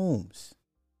their homes.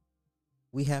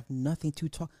 We have nothing to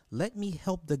talk. Let me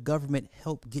help the government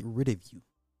help get rid of you.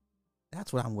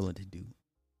 That's what I'm willing to do.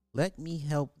 Let me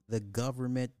help the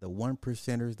government, the one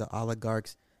percenters, the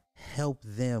oligarchs, help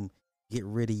them get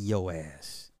rid of your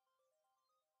ass.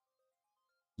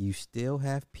 You still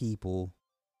have people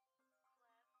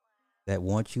that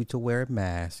want you to wear a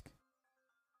mask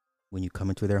when you come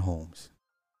into their homes.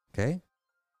 Okay?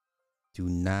 Do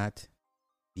not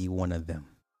be one of them.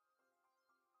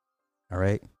 All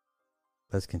right?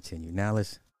 Let's continue. Now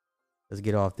let's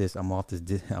get off this. I'm off the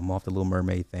Little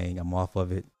Mermaid thing. I'm off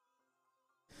of it.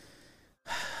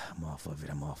 I'm off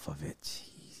of it.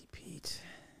 Jeez, Pete.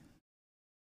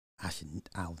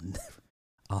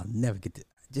 I'll never get to.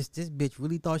 Just this bitch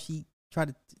really thought she tried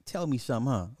to tell me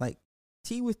something, huh? Like,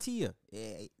 T with Tia.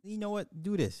 Hey, you know what?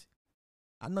 Do this.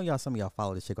 I know some of y'all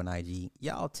follow this chick on IG.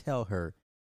 Y'all tell her,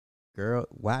 girl,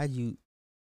 why'd you?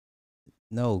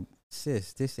 No,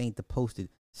 sis, this ain't the posted.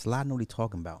 Sly know what he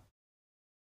talking about.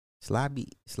 Sly be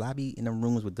in the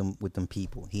rooms with them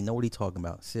people. He know what he talking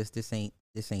about. Sis, this ain't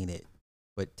it.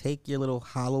 But take your little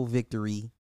hollow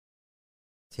victory.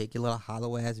 Take your little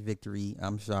hollow ass victory.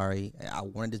 I'm sorry. I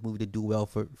wanted this movie to do well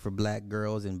for black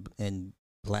girls and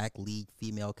black lead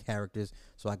female characters,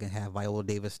 so I can have Viola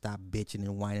Davis stop bitching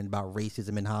and whining about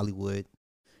racism in Hollywood,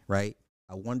 right?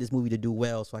 I wanted this movie to do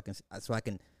well, so I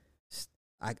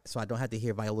don't have to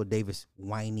hear Viola Davis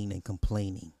whining and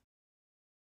complaining.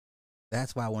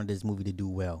 That's why I wanted this movie to do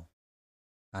well.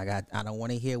 I don't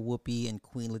want to hear Whoopi and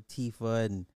Queen Latifah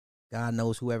and God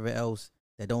knows whoever else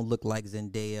that don't look like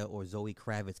Zendaya or Zoe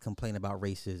Kravitz complain about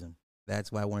racism.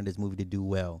 That's why I wanted this movie to do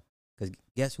well. Because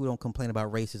guess who don't complain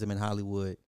about racism in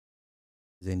Hollywood?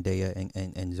 Zendaya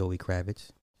and Zoe Kravitz.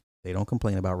 They don't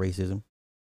complain about racism.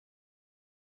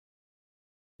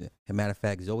 As a matter of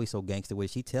fact, Zoe's so gangster with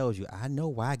it, she tells you, I know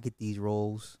why I get these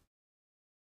roles.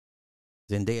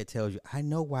 Zendaya tells you, I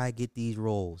know why I get these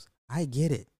roles. I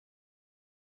get it.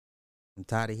 I'm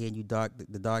tired of hearing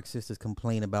the Dark Sisters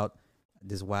complain about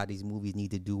this, why these movies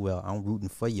need to do well. I'm rooting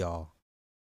for y'all.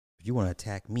 But you want to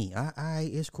attack me.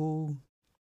 It's cool.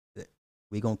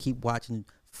 We're going to keep watching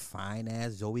fine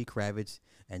ass Zoe Kravitz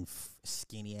and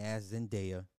skinny ass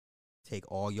Zendaya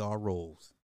take all y'all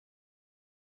roles.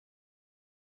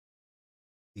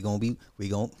 We come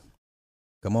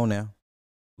on now.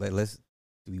 Let's,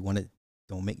 do we want to,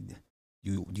 don't make,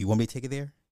 do you want me to take it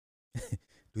there?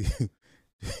 do you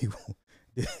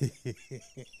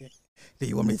do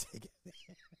you want me to take it there?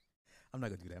 I'm not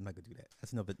gonna do that.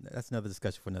 That's another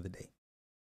discussion for another day.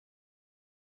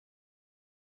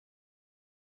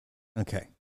 Okay.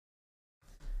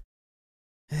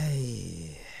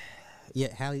 Hey.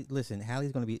 Yeah, Halle, listen,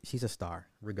 Halle's gonna be, she's a star,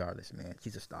 regardless, man.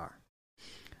 She's a star.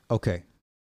 Okay.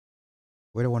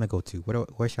 Where do I want to go to?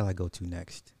 Where shall I go to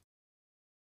next?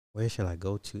 Where shall I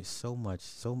go to? So much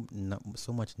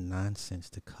nonsense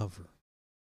to cover.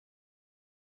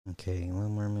 Okay,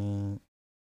 one more minute.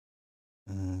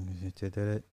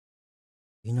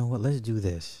 You know what? Let's do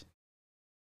this.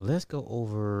 Let's go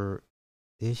over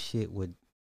this shit with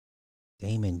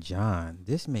Daymond John.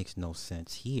 This makes no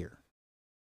sense here.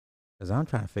 Because I'm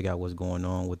trying to figure out what's going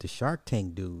on with the Shark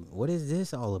Tank dude. What is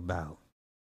this all about?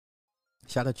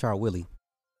 Shout out to Char Willie.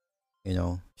 You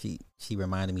know, she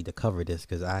reminded me to cover this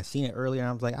because I seen it earlier and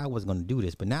I was like, I wasn't going to do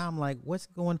this. But now I'm like,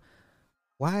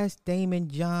 why is Daymond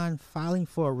John filing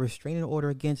for a restraining order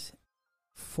against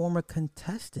former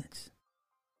contestants?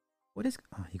 What is,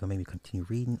 oh, you going to make me continue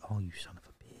reading? Oh, you son of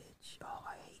a bitch. Oh,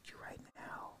 I hate you right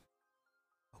now.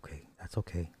 Okay, that's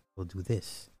okay. We'll do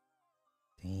this.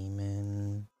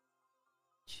 Daymond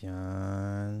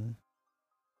John.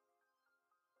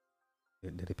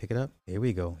 Did they pick it up? Here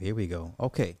we go.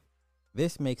 Okay.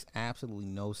 This makes absolutely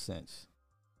no sense.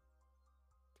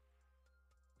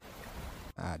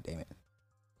 Ah, damn it.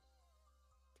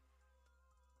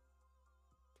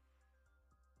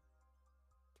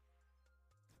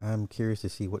 I'm curious to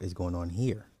see what is going on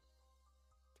here.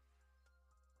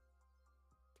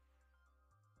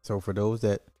 So for those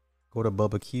that go to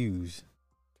Bubba Q's,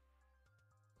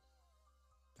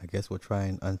 I guess we'll try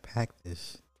and unpack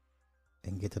this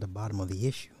and get to the bottom of the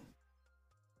issue.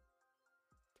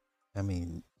 I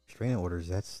mean, restraining orders,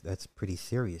 that's pretty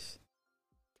serious.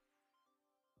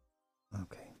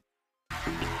 Okay.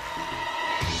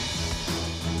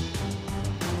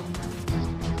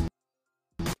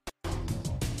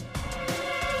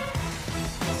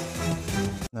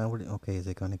 Now, okay, is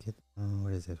it gonna get?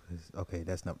 What is this? Okay,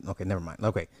 that's not. Okay, never mind.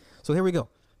 Okay, so here we go.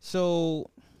 So,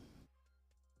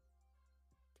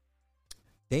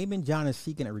 Daymond John is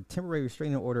seeking a temporary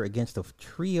restraining order against a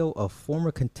trio of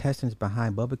former contestants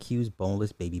behind Bubba Q's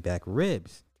boneless baby back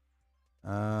ribs.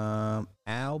 Al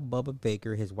Bubba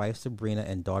Baker, his wife Sabrina,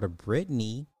 and daughter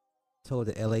Brittany told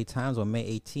the LA Times on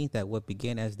May 18th that what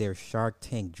began as their Shark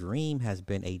Tank dream has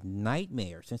been a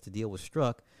nightmare since the deal was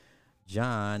struck.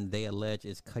 John, they allege,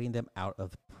 is cutting them out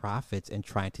of profits and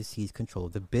trying to seize control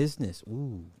of the business.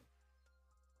 Ooh.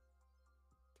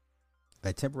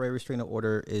 A temporary restraining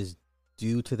order is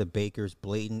due to the Bakers'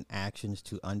 blatant actions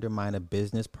to undermine a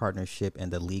business partnership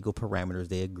and the legal parameters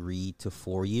they agreed to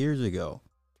 4 years ago.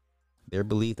 Their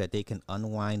belief that they can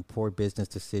unwind poor business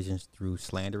decisions through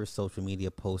slanderous social media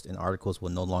posts and articles will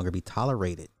no longer be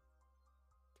tolerated.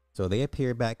 So they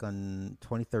appeared back on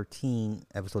 2013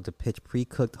 episode to pitch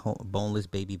pre-cooked boneless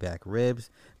baby back ribs.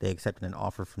 They accepted an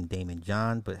offer from Daymond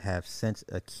John, but have since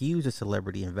accused a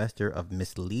celebrity investor of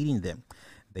misleading them.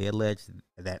 They allege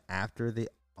that after the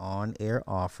on-air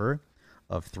offer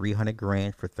of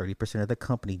 $300,000 for 30% of the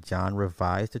company, John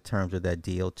revised the terms of that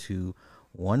deal to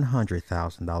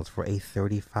 $100,000 for a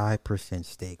 35%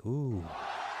 stake. Ooh,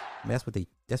 I mean,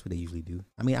 that's what they usually do.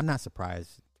 I mean, I'm not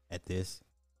surprised at this.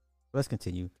 Let's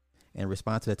continue. In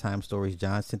response to the Times stories,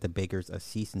 John sent the Bakers a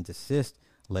cease and desist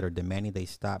letter demanding they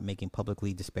stop making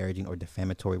publicly disparaging or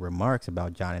defamatory remarks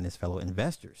about John and his fellow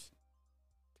investors.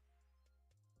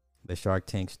 The Shark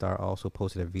Tank star also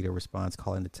posted a video response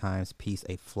calling the Times piece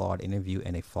a flawed interview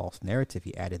and a false narrative.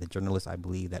 He added, "The journalist, I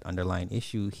believe that underlying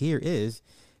issue here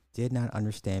did not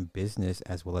understand business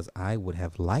as well as I would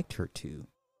have liked her to."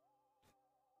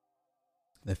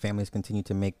 The families continue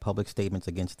to make public statements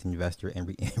against the investor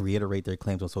and reiterate their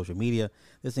claims on social media.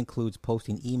 This includes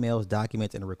posting emails,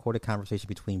 documents, and a recorded conversation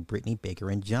between Brittany Baker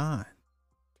and John.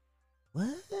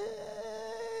 What?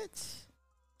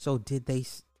 So did they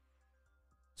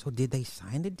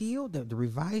sign the deal? The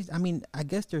revised? I mean, I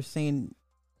guess they're saying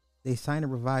they signed a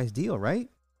revised deal, right?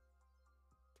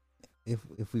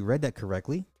 If we read that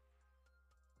correctly.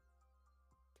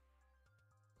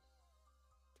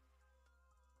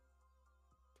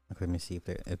 Okay, let me see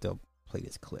if they'll play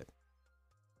this clip.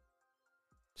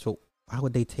 So why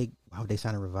would they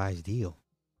sign a revised deal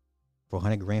for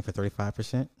 $100,000 for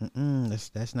 35%?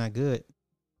 That's not good.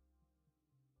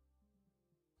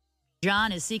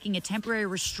 John is seeking a temporary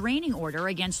restraining order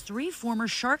against 3 former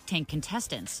Shark Tank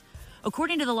contestants.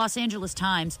 According to the Los Angeles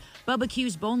Times, Bubba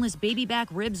Q's boneless baby back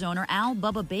ribs owner Al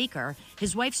Bubba Baker,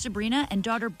 his wife Sabrina, and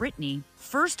daughter Brittany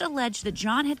first alleged that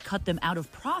John had cut them out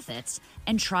of profits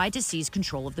and tried to seize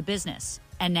control of the business.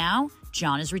 And now,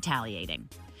 John is retaliating.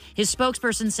 His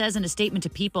spokesperson says in a statement to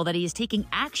People that he is taking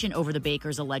action over the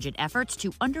Bakers' alleged efforts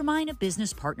to undermine a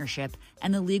business partnership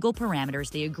and the legal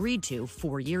parameters they agreed to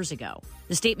 4 years ago.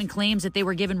 The statement claims that they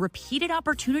were given repeated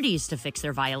opportunities to fix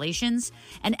their violations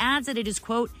and adds that it is,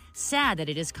 quote, sad that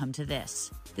it has come to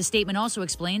this. The statement also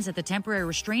explains that the temporary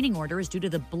restraining order is due to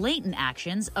the blatant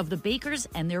actions of the Bakers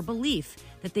and their belief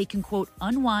that they can, quote,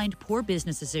 unwind poor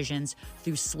business decisions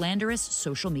through slanderous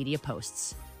social media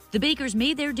posts. The Bakers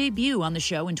made their debut on the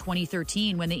show in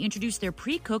 2013 when they introduced their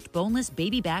pre-cooked boneless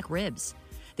baby back ribs.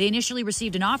 They initially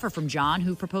received an offer from John,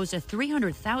 who proposed a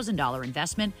 $300,000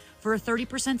 investment for a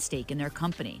 30% stake in their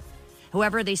company.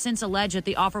 However, they since allege that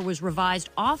the offer was revised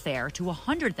off-air to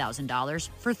 $100,000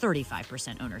 for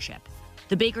 35% ownership.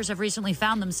 The Bakers have recently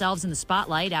found themselves in the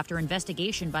spotlight after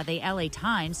investigation by the LA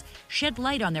Times shed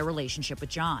light on their relationship with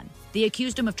John. They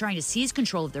accused him of trying to seize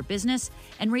control of their business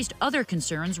and raised other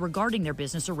concerns regarding their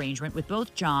business arrangement with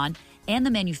both John and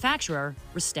the manufacturer,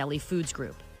 Rastelli Foods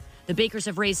Group. The Bakers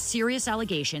have raised serious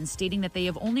allegations stating that they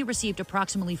have only received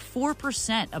approximately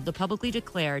 4% of the publicly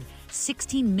declared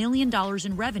 $16 million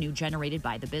in revenue generated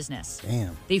by the business.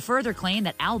 Damn. They further claim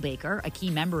that Al Baker, a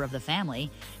key member of the family,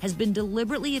 has been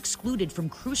deliberately excluded from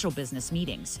crucial business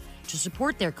meetings. To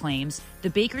support their claims,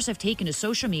 the Bakers have taken to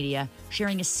social media,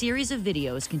 sharing a series of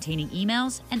videos containing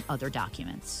emails and other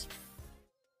documents.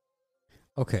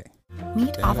 Okay.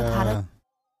 Meat avocado.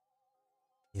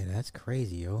 Yeah, that's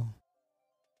crazy, yo.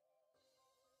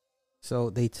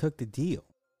 So they took the deal.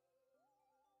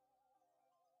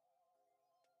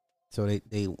 So they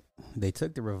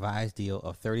took the revised deal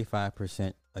of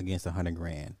 35% against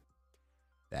 $100,000.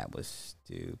 That was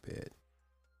stupid.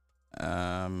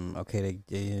 Okay.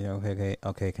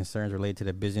 Concerns related to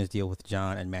the business deal with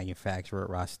John and manufacturer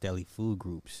Rastelli Food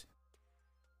Groups.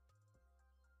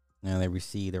 Now they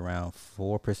received around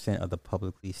 4% of the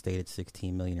publicly stated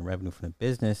 $16 million in revenue from the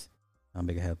business.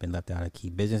 Baker have been left out of key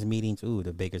business meetings.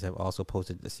 The Bakers have also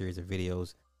posted a series of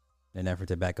videos in an effort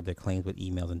to back up their claims with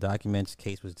emails and documents.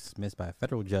 Case was dismissed by a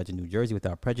federal judge in New Jersey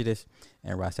without prejudice.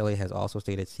 And Rastelli has also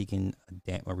stated seeking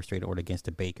a restraining order against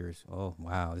the Bakers. Oh,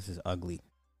 wow. This is ugly.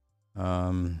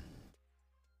 In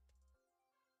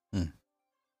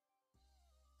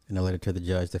a letter to the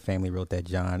judge, the family wrote that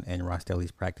John and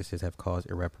Rastelli's practices have caused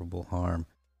irreparable harm,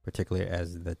 particularly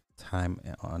as the time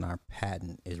on our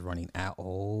patent is running out.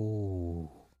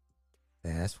 Oh,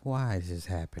 that's why this is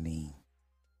happening.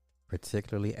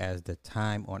 Particularly as the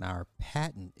time on our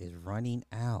patent is running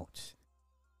out.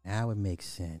 Now it makes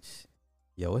sense.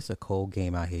 Yo, it's a cold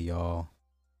game out here, y'all.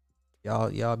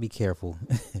 Y'all be careful.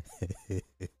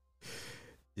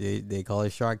 They call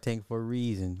it Shark Tank for a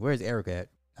reason. Where's Erica at?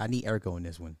 I need Erica on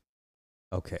this one.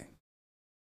 Okay.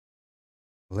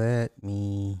 Let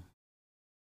me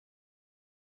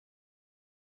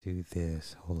do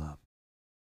this. Hold up.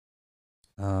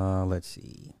 Let's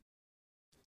see.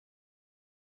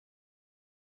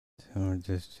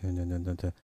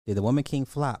 Did the Woman King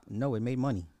flop? No, it made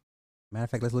money. Matter of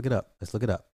fact, let's look it up.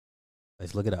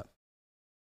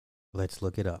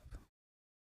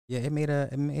 Yeah, it made a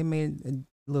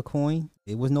little coin.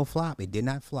 It was no flop. It did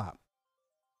not flop.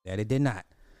 That it did not.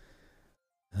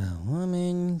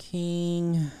 Woman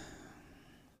King.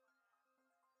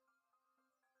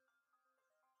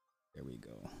 There we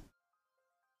go.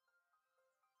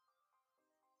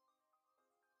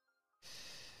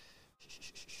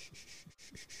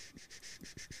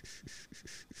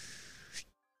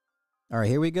 All right,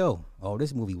 here we go. Oh,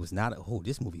 this movie was not.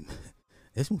 This movie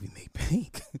made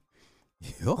bank.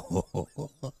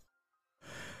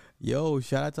 Yo,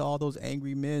 shout out to all those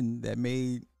angry men that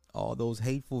made all those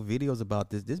hateful videos about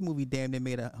this. This movie damn near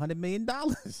made $100 million.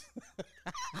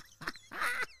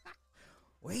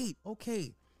 Wait,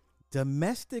 okay.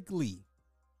 Domestically,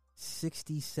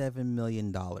 $67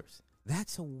 million.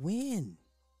 That's a win.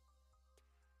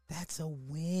 That's a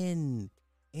win.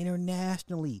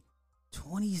 Internationally,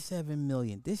 $27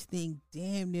 million. This thing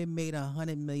damn near made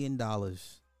 $100 million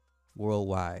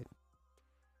worldwide.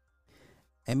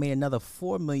 And made another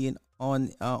 $4 million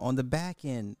on the back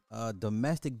end.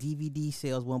 Domestic DVD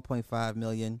sales, 1.5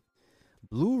 million.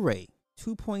 Blu-ray,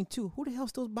 2.2. Who the hell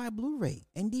still buy Blu-ray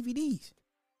and DVDs?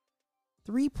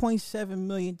 3.7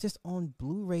 million just on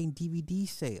Blu-ray and DVD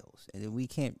sales, and we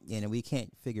can't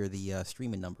figure the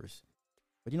streaming numbers.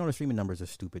 But you know the streaming numbers are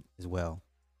stupid as well.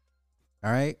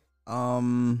 All right,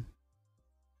 50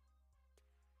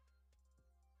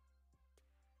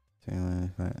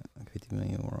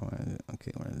 million worldwide.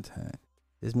 Okay, we're in time.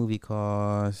 This movie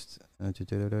cost. What was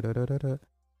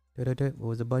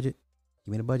the budget?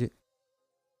 Give me the budget.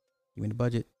 Give me the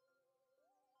budget.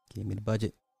 Give me the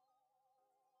budget.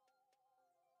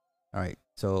 All right,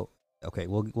 so okay,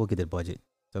 we'll get the budget.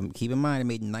 So keep in mind, it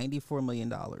made $94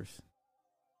 million.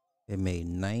 It made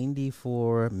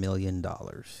 $94 million.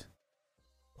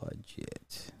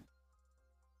 Budget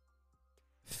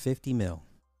 50 mil.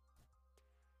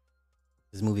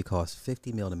 This movie cost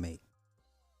 50 mil to make.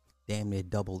 Damn near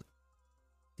double.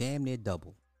 Damn near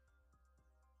double.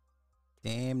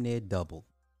 Damn near double.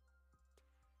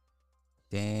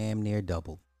 Damn near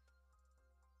double.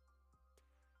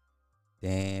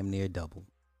 Damn near double.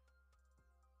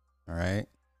 All right.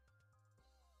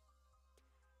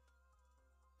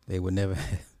 They would never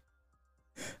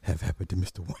have happened to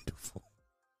Mr. Wonderful.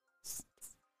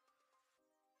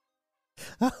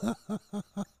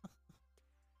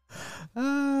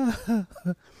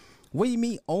 What do you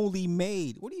mean only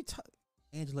made? What are you talking,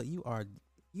 Angela? You're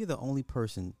the only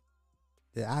person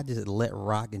that I just let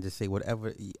rock and just say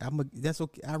whatever. That's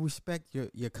okay. I respect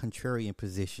your contrarian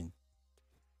position.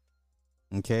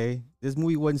 Okay, this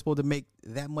movie wasn't supposed to make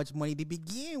that much money to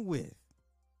begin with.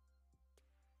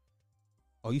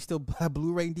 Oh, you still buy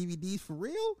Blu-ray and DVDs for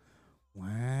real?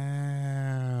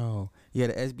 Wow. Yeah,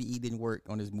 the SBE didn't work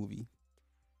on this movie.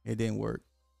 It didn't work.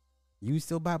 You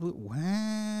still buy Blu?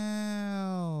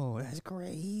 Wow, that's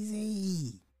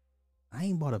crazy. I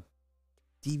ain't bought a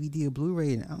DVD or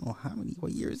Blu-ray in I don't know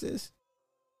what year is this?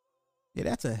 Yeah,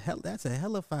 that's a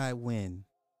hellified win.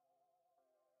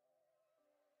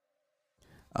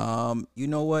 You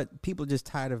know what? People are just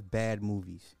tired of bad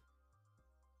movies.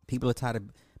 People are tired of.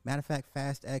 Matter of fact,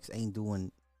 Fast X ain't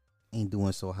doing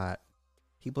so hot.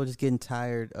 People are just getting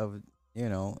tired of.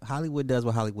 Hollywood does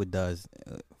what Hollywood does.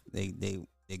 They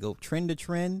go trend to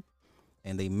trend,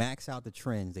 and they max out the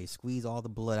trends. They squeeze all the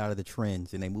blood out of the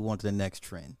trends, and they move on to the next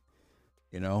trend.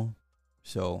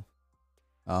 So,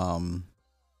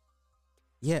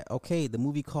 yeah, okay. The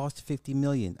movie cost $50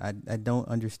 million. I don't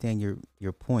understand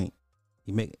your point.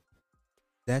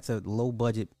 That's a low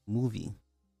budget movie.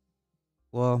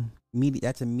 Well,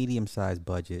 that's a medium sized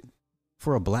budget.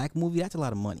 For a black movie, that's a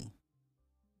lot of money.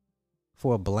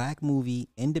 For a black movie,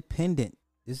 independent.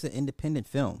 This is an independent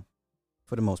film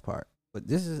for the most part. But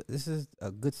this is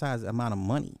a good sized amount of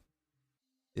money.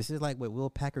 This is like what Will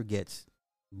Packer gets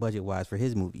budget wise for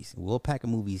his movies. Will Packer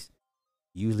movies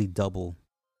usually double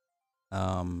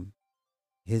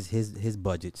his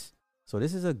budgets. So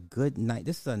this is a good night.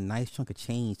 This is a nice chunk of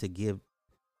change to give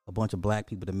a bunch of black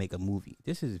people to make a movie.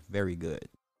 This is very good.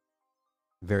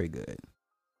 Very good.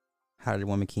 How did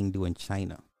Woman King do in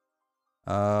China?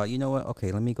 You know what?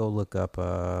 Okay, let me go look up.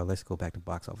 Let's go back to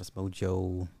Box Office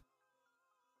Mojo.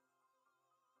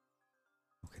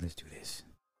 Okay, let's do this.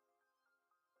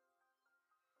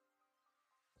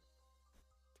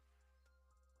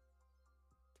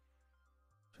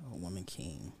 Oh, Woman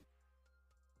King.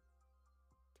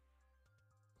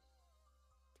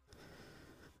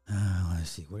 Let's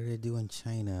see. What did they do in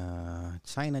China?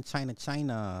 China.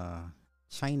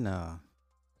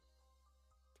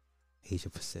 Asia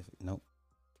Pacific. Nope.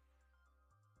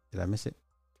 Did I miss it?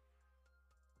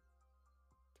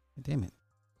 Damn it.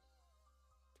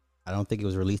 I don't think it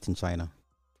was released in China.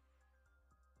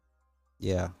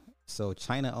 Yeah. So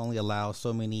China only allows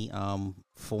so many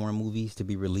foreign movies to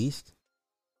be released.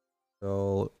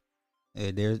 So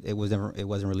it wasn't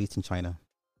released in China.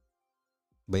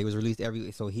 But it was released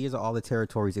so here's all the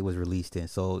territories it was released in.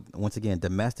 So once again,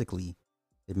 domestically,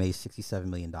 it made $67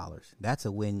 million. That's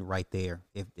a win right there.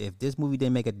 If this movie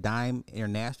didn't make a dime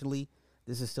internationally,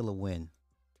 this is still a win.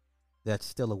 That's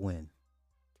still a win.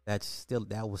 That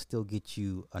will still get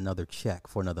you another check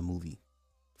for another movie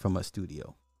from a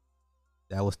studio.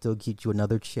 That will still get you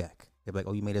another check. They're like,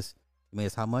 oh, you made us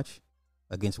how much?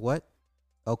 Against what?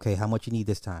 Okay, how much you need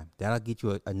this time? That'll get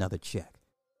you another check.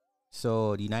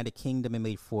 So the United Kingdom, it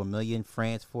made 4 million.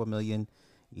 France, 4 million.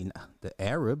 The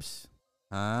Arabs,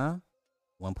 huh?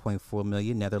 1.4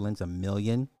 million. Netherlands, a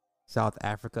million. South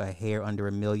Africa, a hair under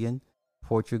a million.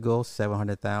 Portugal,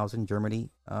 700,000. Germany,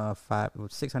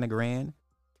 600 grand.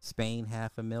 Spain,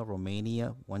 half a mil.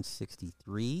 Romania,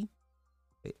 163.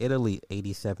 Italy,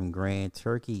 87 grand.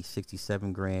 Turkey,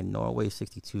 67 grand. Norway,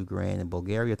 62 grand. And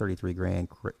Bulgaria, 33 grand.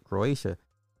 Croatia,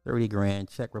 30 grand.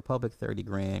 Czech Republic, 30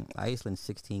 grand. Iceland,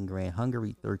 16 grand.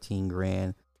 Hungary, 13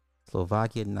 grand.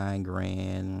 Slovakia, 9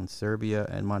 grand. Serbia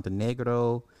and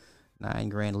Montenegro, 9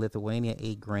 grand. Lithuania,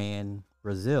 8 grand.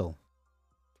 Brazil,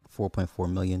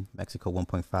 4.4 million. Mexico,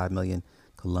 1.5 million.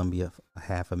 Colombia, a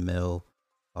half a mil.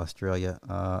 Australia,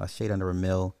 a shade under a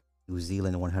mil. New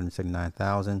Zealand,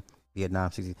 179,000.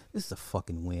 Vietnam, 60. This is a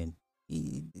fucking win.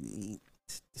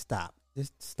 Stop.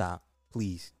 Just stop.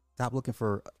 Please. Stop looking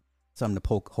for something to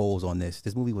poke holes on this.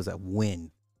 This movie was a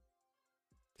win.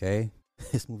 Okay?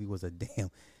 This movie was a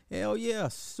damn. Hell yeah.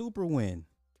 Super win.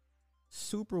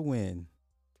 Super win.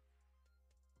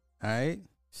 All right?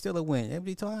 Still a win.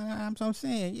 Everybody talking. I'm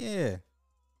saying, yeah.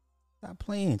 Stop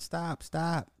playing. Stop.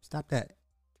 Stop that.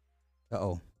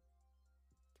 Uh-oh.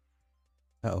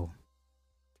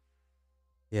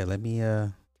 Yeah, let me,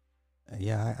 I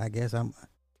guess I'm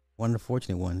one of the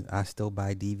fortunate ones. I still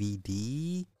buy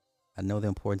DVD. I know the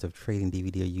importance of trading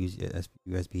DVD or use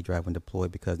USB drive when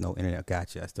deployed because no internet.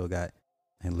 Gotcha. I still got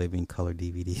and living color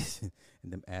DVDs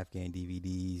and them Afghan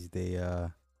DVDs.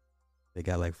 They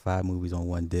got like 5 movies on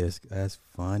one disc. That's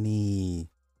funny.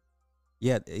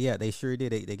 Yeah, they sure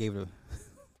did. They gave it a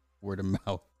word of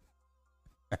mouth.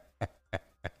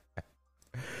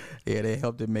 Yeah, they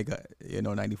helped him make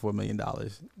 $94 million.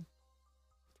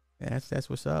 That's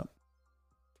what's up.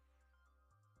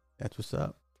 That's what's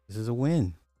up. This is a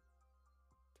win.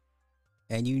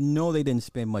 And they didn't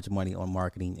spend much money on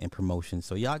marketing and promotion.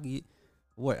 So y'all get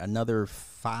another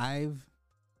 5-10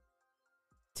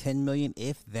 million,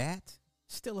 if that.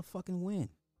 Still a fucking win.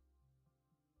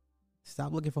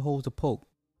 Stop looking for holes to poke.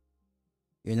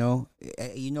 You know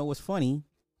what's funny?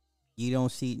 You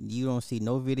don't see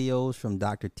no videos from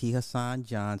Dr. T. Hassan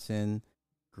Johnson,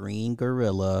 Green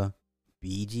Gorilla,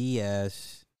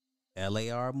 BGS,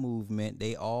 LAR Movement.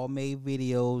 They all made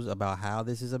videos about how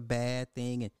this is a bad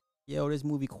thing. And this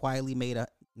movie quietly made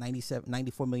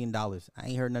 $94 million. I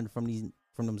ain't heard nothing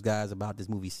from those guys about this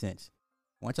movie since.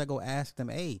 Once I go ask them,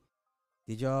 hey,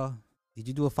 did you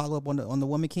do a follow up on the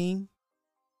Woman King?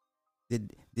 Did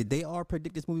they all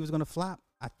predict this movie was gonna flop?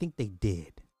 I think they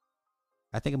did.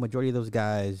 I think a majority of those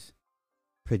guys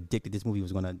predicted this movie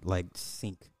was going to like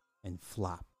sink and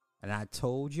flop. And I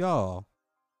told y'all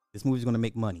this movie's going to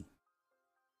make money.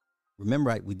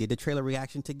 Remember, we did the trailer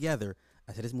reaction together.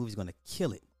 I said this movie's going to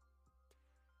kill it.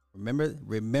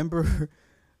 Remember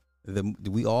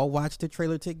we all watched the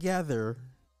trailer together.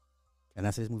 And I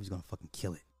said this movie's going to fucking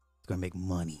kill it. It's going to make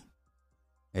money.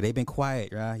 And they've been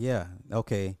quiet, right? Yeah.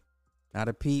 Okay. Not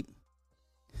a peep.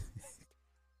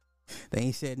 They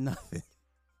ain't said nothing.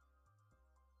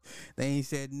 They ain't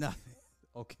said nothing.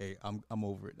 Okay, I'm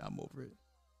over it.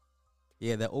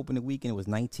 Yeah, that opening weekend was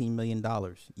 $19 million.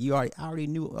 I already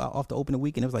knew off the opening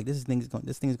weekend. It was like this thing's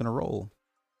gonna roll.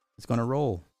 It's gonna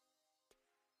roll.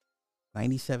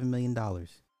 $97 million.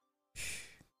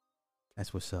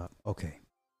 That's what's up. Okay.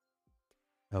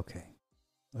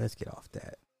 Let's get off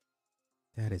that.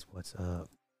 That is what's up.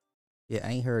 Yeah,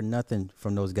 I ain't heard nothing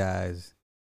from those guys,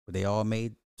 but they all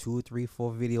made 2, 3,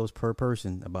 4 videos per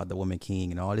person about the Woman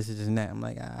King and all this and that. I'm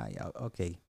like, yeah,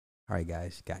 okay. All right,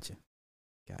 guys. Gotcha.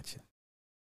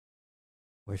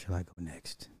 Where shall I go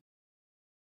next?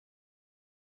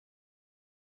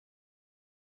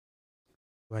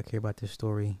 Do I care about this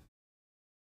story?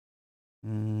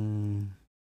 Do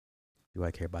I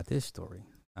care about this story?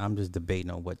 I'm just debating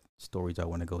on what stories I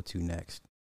want to go to next.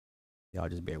 Y'all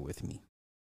just bear with me.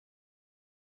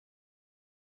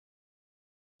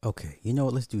 Okay, you know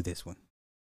what? Let's do this one.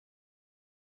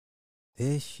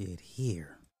 This shit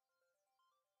here.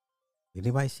 Did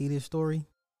anybody see this story?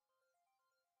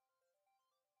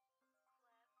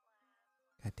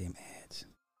 Goddamn ads.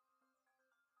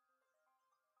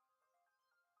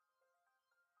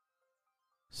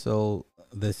 So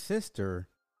the sister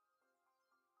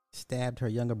stabbed her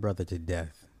younger brother to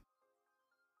death.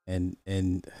 And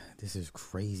this is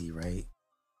crazy, right?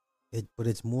 But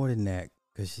it's more than that,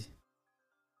 because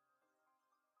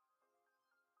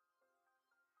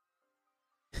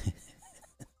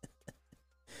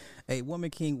hey, Woman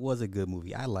King was a good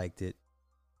movie. I liked it.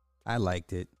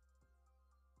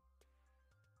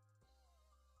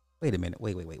 Wait a minute.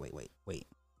 Wait.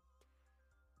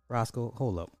 Roscoe,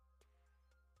 hold up.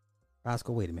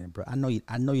 Roscoe, wait a minute, bro. I know you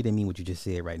didn't mean what you just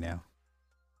said right now.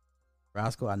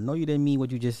 Roscoe, I know you didn't mean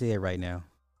what you just said right now.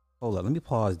 Hold up, let me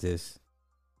pause this.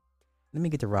 Let me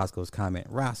get to Roscoe's comment.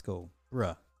 Roscoe,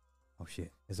 bruh. Oh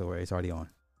shit, it's over. It's already on.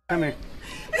 Come here.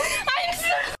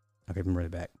 Okay, I'm ready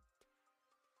back.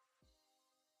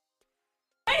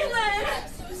 I'm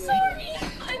so sorry.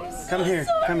 Come here.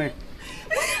 Come here.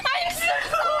 I'm so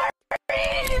sorry.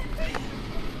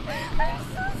 I'm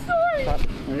so sorry.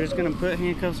 We're just gonna put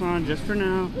handcuffs on just for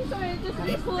now. I'm sorry. Just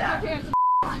please pull up your pants.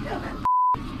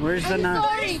 Where's the knife?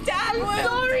 Sorry, Dad. I'm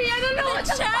sorry. I don't know what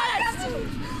the fuck.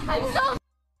 I'm so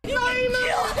sorry, Mom.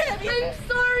 I'm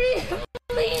sorry.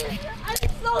 Please. I'm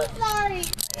so sorry.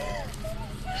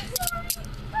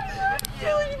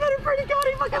 You better pray to God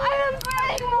he fucking I am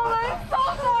sorry, Mom. I'm so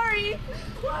sorry.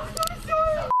 I'm so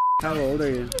sorry. How old are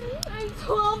you? I'm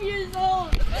 12 years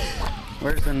old.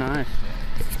 Where's the knife?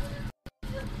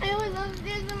 I was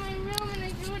upstairs in my room and I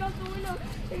threw it out the window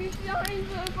and it's behind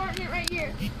the apartment right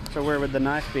here. So where would the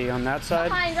knife be? On that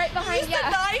side? Right behind, yeah.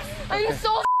 The knife? I'm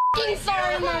so f***ing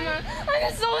sorry, Mama.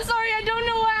 I'm so sorry. I don't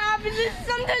know what happened. This is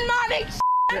some demonic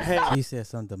shit. Hey. She said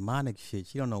some demonic shit.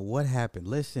 She don't know what happened.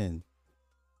 Listen,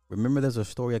 remember there's a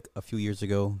story a few years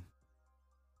ago.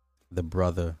 The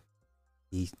brother,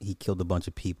 he killed a bunch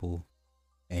of people,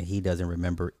 and he doesn't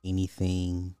remember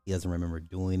anything. He doesn't remember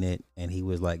doing it, and he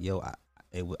was like, "Yo,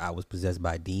 I was possessed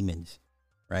by demons."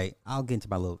 Right? I'll get into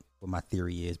what my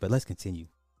theory is, but let's continue.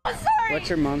 I'm sorry. What's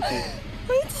your mom's name?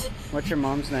 What's your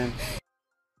mom's name?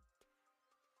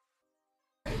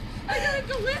 I gotta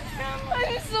go with him.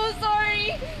 I'm so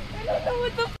sorry. I don't know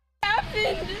what the f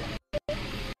happened. I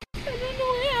don't know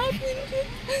what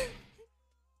happened.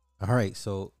 All right,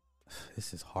 so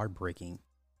this is heartbreaking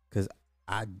because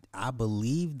I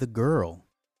believe the girl,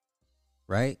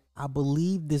 right? I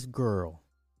believe this girl.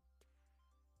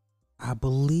 I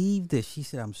believe this. She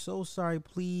said, "I'm so sorry,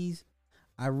 please.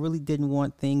 I really didn't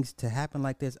want things to happen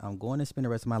like this. I'm going to spend the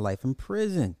rest of my life in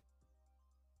prison."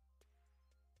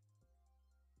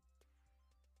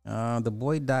 The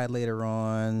boy died later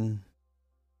on.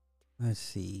 Let's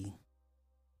see.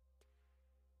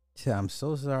 Yeah, I'm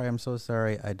so sorry. I'm so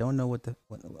sorry. I don't know what the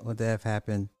F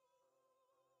happened.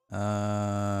 There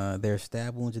are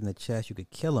stab wounds in the chest. You could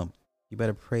kill him. You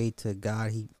better pray to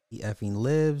God he effing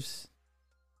lives.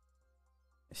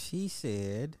 She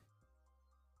said,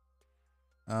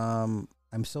 I'm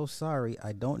so sorry.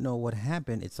 I don't know what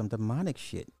happened. It's some demonic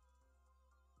shit.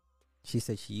 She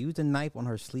said she used a knife on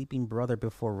her sleeping brother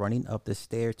before running up the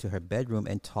stairs to her bedroom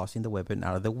and tossing the weapon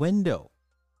out of the window.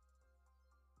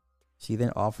 She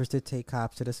then offers to take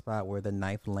cops to the spot where the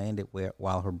knife landed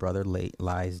while her brother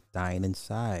lies dying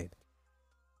inside.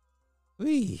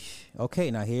 Weesh.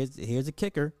 Okay, now here's a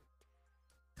kicker.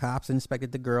 Cops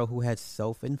inspected the girl who had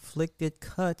self-inflicted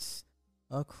cuts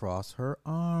across her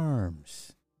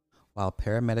arms, while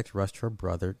paramedics rushed her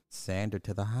brother, Sander,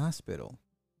 to the hospital.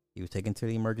 He was taken to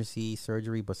the emergency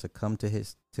surgery but succumbed to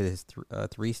his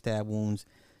 3 stab wounds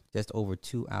just over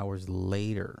 2 hours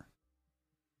later.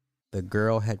 The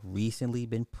girl had recently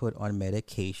been put on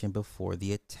medication before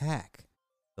the attack,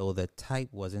 though the type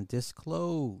wasn't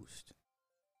disclosed.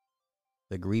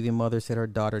 The grieving mother said her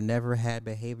daughter never had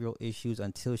behavioral issues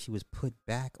until she was put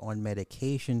back on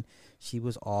medication. She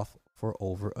was off for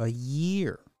over a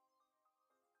year,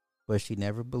 but she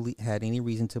never had any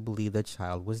reason to believe the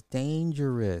child was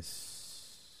dangerous.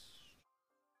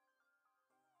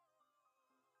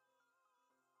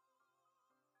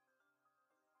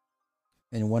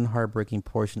 In one heartbreaking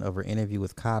portion of her interview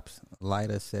with cops,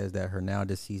 Lyda says that her now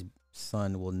deceased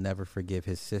son will never forgive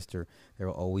his sister. There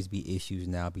will always be issues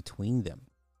now between them.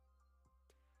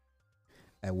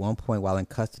 At one point while in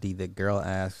custody, the girl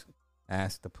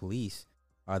asked the police,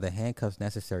 "Are the handcuffs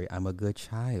necessary? I'm a good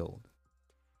child."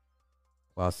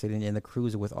 While sitting in the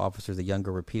cruiser with officers, the young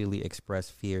girl repeatedly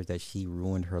expressed fears that she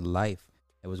ruined her life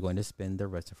and was going to spend the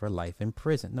rest of her life in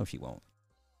prison. No, she won't.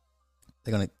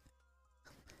 They're going to...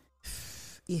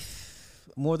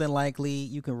 If more than likely,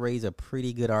 you can raise a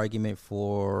pretty good argument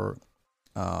for,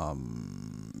 I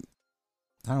don't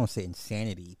want to say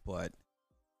insanity, but,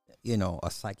 a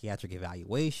psychiatric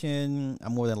evaluation.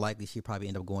 More than likely, she'd probably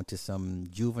end up going to some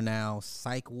juvenile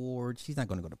psych ward. She's not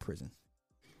going to go to prison.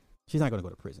 She said,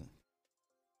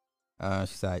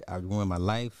 I ruined my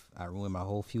life. I ruined my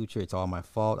whole future. It's all my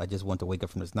fault. I just want to wake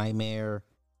up from this nightmare.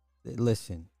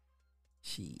 Listen,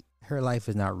 her life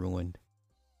is not ruined.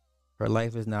 Her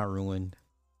life is not ruined.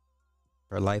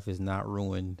 Her life is not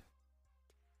ruined.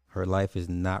 Her life is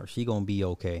not. She gonna be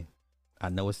okay. I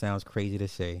know it sounds crazy to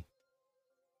say.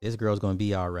 This girl's gonna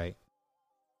be all right.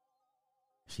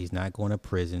 She's not going to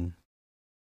prison.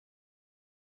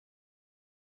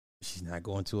 She's not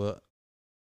going to a.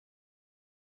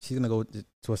 She's gonna go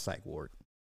to a psych ward.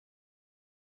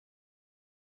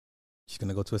 She's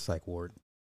gonna go to a psych ward.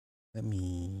 Let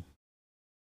me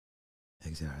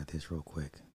exit out of this real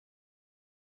quick.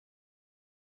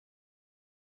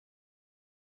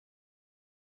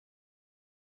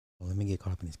 Well, let me get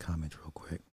caught up in these comments real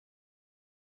quick.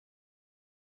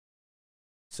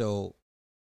 So,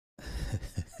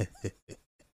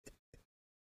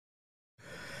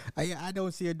 I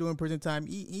don't see her doing prison time.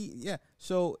 Yeah.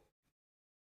 So,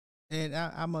 and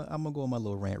I'm gonna go on my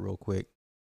little rant real quick.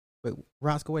 But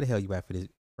Roscoe, where the hell you at for this?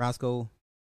 Roscoe,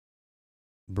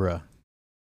 bruh.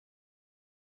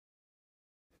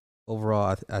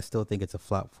 Overall, I still think it's a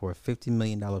flop. For a $50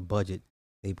 million budget,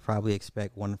 they probably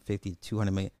expect 150 to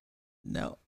 200 million.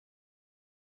 No.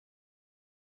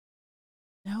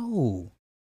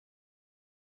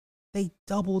 They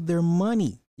doubled their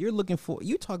money. You're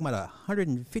talking about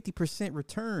 150%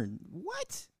 return.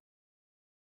 What?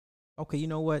 Okay, you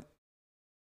know what?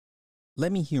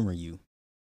 Let me humor you.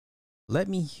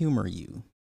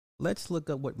 Let's look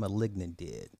up what Malignant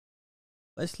did.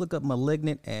 Let's look up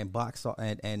Malignant and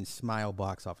and Smile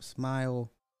box office.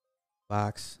 Smile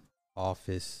box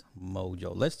office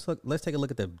mojo. Let's take a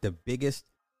look at the biggest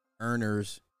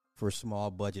earners for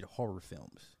small budget horror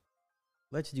films.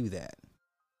 Let's do that.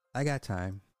 I got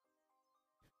time.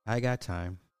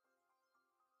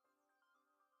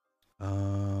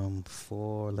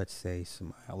 For let's say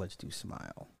Smile. Let's do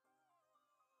Smile.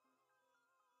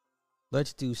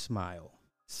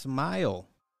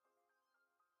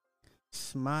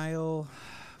 Smile.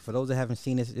 For those that haven't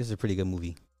seen this is a pretty good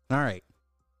movie. All right.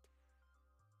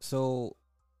 So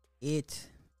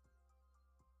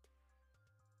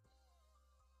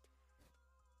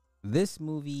this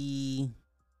movie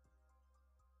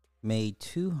made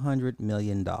 $200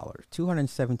 million,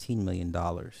 $217 million.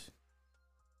 All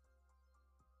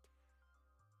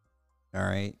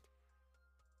right.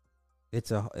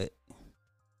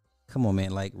 Come on,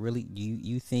 man. Like, really,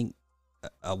 you think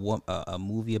a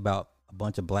movie about a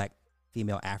bunch of black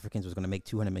female Africans was going to make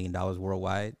 $200 million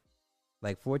worldwide?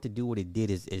 Like, for it to do what it did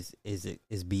is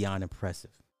beyond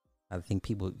impressive. I think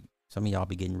some of y'all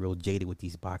be getting real jaded with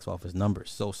these box office numbers.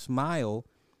 So Smile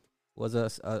was a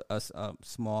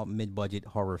small mid-budget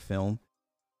horror film.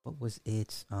 What was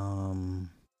its what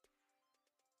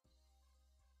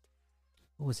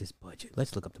was its budget?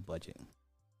 Let's look up the budget.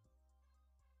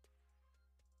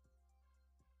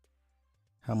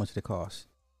 How much did it cost?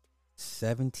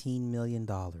 $17 million.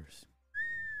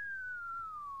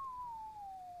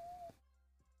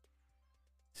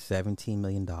 $17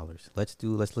 million.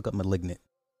 Let's look up Malignant.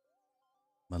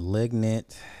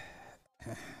 Malignant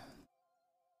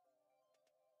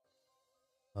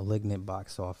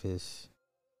box office.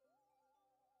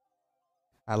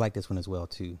 I like this one as well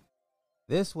too.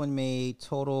 This one made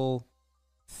total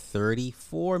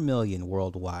 $34 million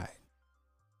worldwide.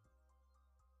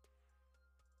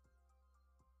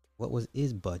 What was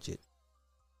his budget?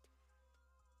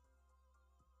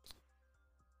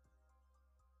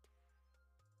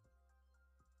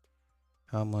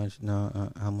 How much?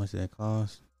 No, how much did it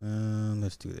cost?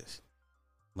 Let's do this.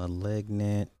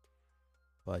 Malignant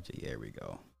budget. Here we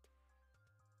go.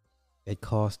 It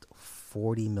cost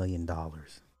 $40 million.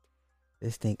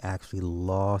 This thing actually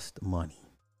lost money,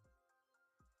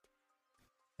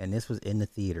 and this was in the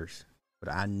theaters.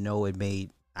 But I know it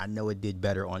did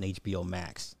better on HBO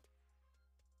Max.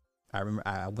 I remember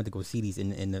I went to go see these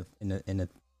in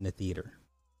the theater.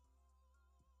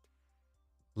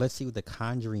 Let's see what The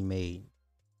Conjuring made.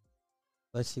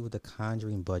 Let's see what The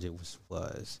Conjuring budget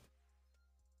was.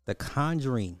 The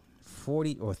Conjuring,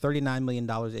 $39 million.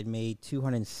 It made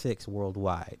 206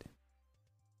 worldwide.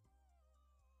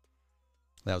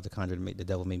 That was The Conjuring. The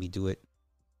Devil Made Me Do It.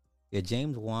 Yeah,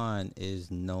 James Wan is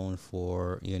known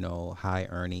for, high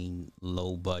earning,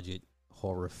 low budget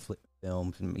horror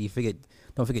films. And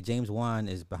don't forget, James Wan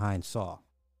is behind Saw,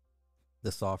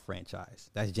 the Saw franchise.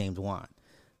 That's James Wan.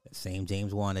 The same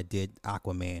James Wan that did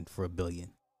Aquaman for $1 billion.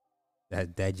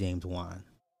 That James Wan.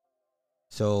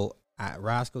 So,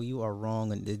 Roscoe, you are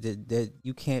wrong. And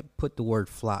you can't put the word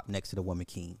flop next to the Woman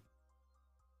King.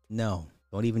 No,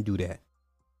 don't even do that.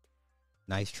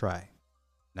 Nice try.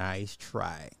 All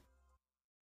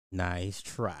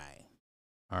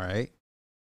right.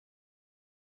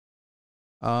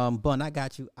 Bun, I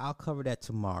got you. I'll cover that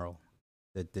tomorrow.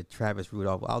 The Travis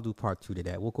Rudolph. I'll do part 2 to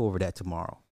that. We'll go over that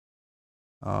tomorrow.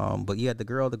 But yeah, the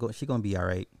girl she gonna be all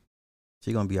right.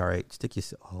 Stick your.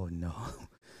 Oh no.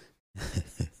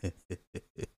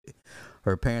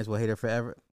 Her parents will hate her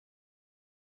forever.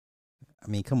 I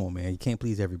mean, come on, man. You can't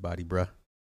please everybody, bruh.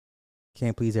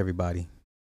 Can't please everybody.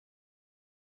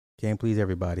 Can't please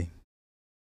everybody.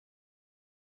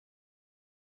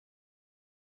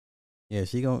 Yeah,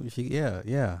 she gonna she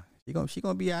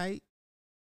gonna be alright.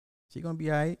 She gonna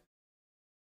be alright.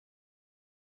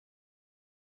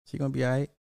 She gonna be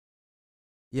alright.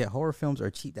 Yeah, horror films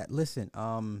are cheap. That listen,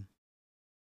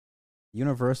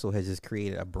 Universal has just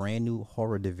created a brand new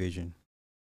horror division.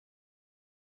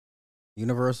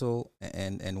 Universal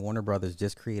and Warner Brothers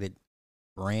just created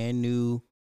brand new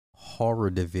horror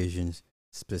divisions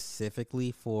specifically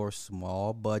for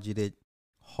small budgeted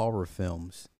horror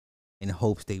films in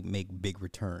hopes they make big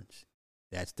returns.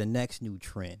 That's the next new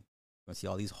trend. You're gonna see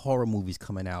all these horror movies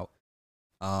coming out.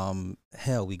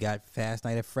 Hell, we got Fast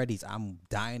Night at Freddy's. I'm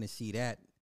dying to see that.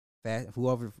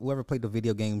 Whoever played the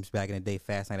video games back in the day,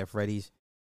 Fast Night at Freddy's,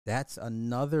 that's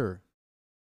another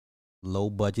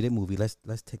low budgeted movie. Let's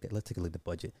take a look at the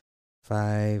budget.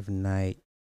 Five Night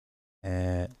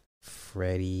at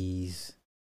Freddy's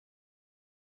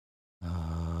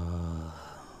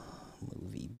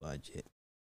movie budget.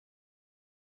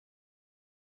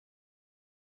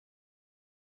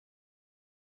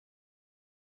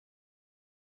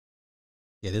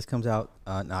 Yeah, this comes out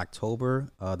in October.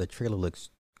 The trailer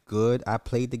looks good. I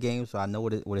played the game, so I know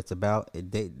what it's about.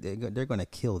 They're gonna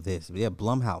kill this. Yeah,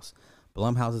 Blumhouse.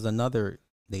 Blumhouse is another.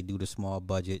 They do the small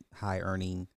budget, high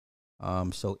earning.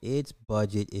 So its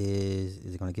budget is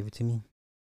it gonna give it to me?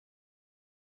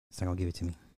 It's not gonna give it to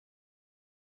me.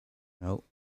 Nope.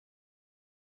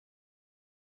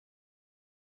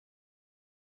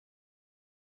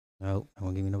 Nope. I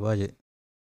won't give me the budget.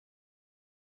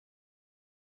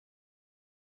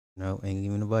 Nope. Ain't gonna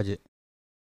give me the budget.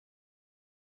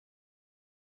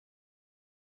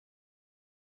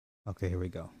 Okay, here we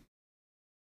go.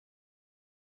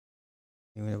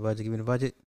 Give me the budget. Give me the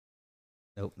budget.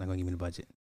 Nope. Not gonna give me the budget.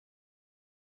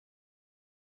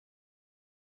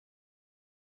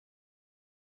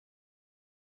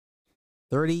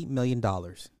 $30 million.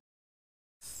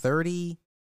 $30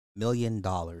 million.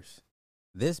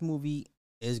 This movie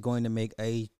is going to make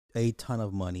a ton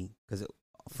of money because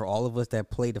for all of us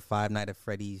that play the Five Nights at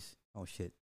Freddy's,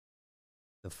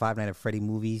 the Five Nights at Freddy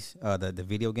movies, the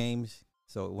video games.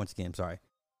 So once again, I'm sorry,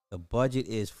 the budget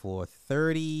is for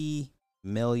 $30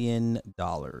 million.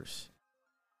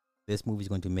 This movie is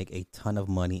going to make a ton of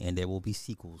money, and there will be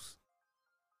sequels.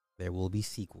 There will be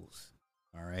sequels.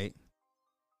 All right.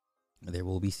 There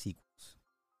will be sequels.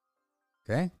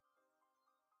 Okay.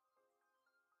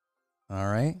 All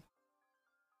right.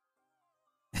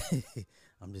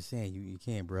 I'm just saying you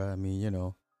can't, bro. I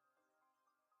mean,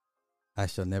 I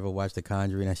shall never watch The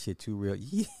Conjuring. That shit too real.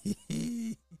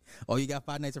 Oh, you got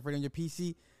Five Nights at Freddy on your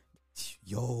PC?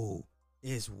 Yo,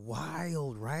 it's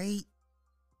wild, right?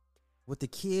 With the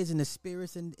kids and the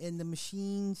spirits and the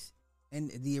machines and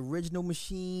the original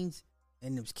machines,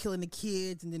 and it was killing the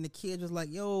kids, and then the kids was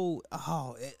like, "Yo,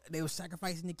 they were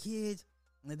sacrificing the kids,"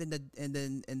 and then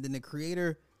the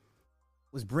creator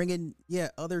was bringing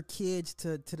other kids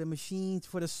to the machines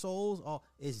for the souls. Oh,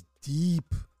 it's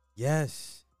deep.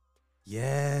 Yes.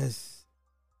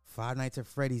 Five Nights at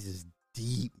Freddy's is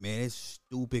deep, man. It's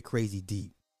stupid, crazy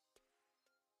deep.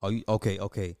 Oh,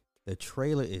 okay. The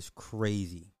trailer is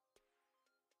crazy.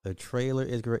 The trailer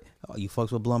is great. Oh, you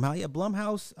fucks with Blumhouse? Yeah,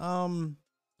 Blumhouse.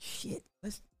 Shit.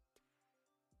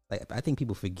 I think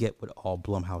people forget what all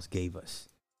Blumhouse gave us.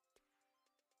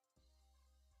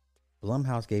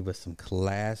 Blumhouse gave us some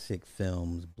classic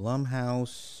films.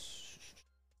 Blumhouse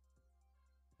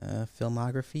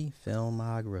filmography.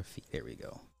 There we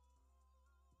go.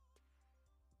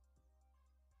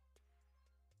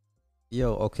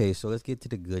 Yo, okay, so let's get to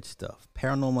the good stuff.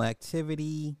 Paranormal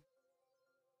Activity.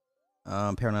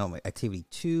 Paranormal Activity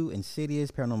 2,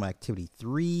 Insidious, Paranormal Activity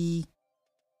 3,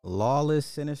 Lawless,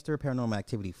 Sinister, Paranormal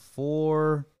Activity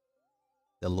 4,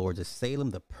 The Lords of Salem,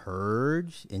 The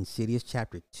Purge, Insidious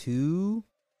Chapter 2,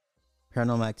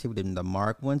 Paranormal Activity, The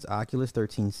Marked Ones, Oculus,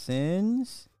 13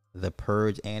 Sins, The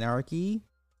Purge, Anarchy,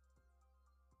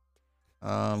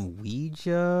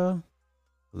 Ouija,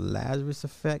 Lazarus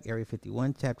Effect, Area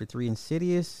 51, Chapter 3,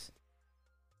 Insidious.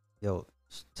 Yo,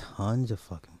 tons of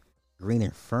fucking Green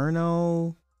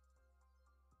Inferno.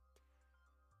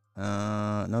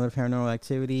 Another Paranormal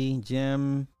Activity.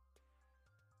 Gem.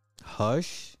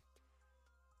 Hush.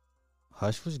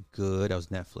 Hush was good. That was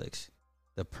Netflix.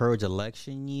 The Purge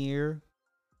Election Year.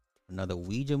 Another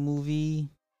Ouija movie.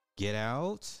 Get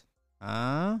Out.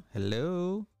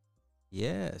 Hello.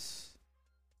 Yes.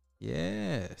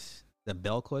 The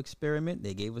Belko Experiment.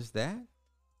 They gave us that.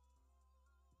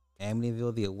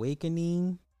 Amityville: The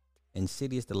Awakening.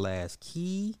 Insidious: The Last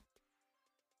Key,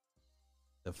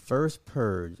 The First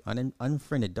Purge,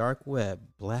 Unfriended, Dark Web,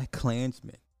 Black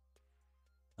Klansman,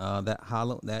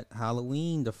 That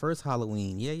Halloween, the first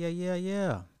Halloween.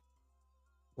 Yeah.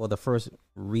 Well, the first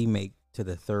remake to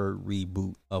the third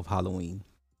reboot of Halloween.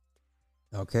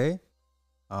 Okay.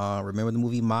 Remember the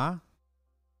movie Ma?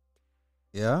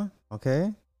 Yeah.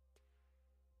 Okay.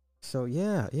 So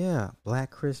yeah. Black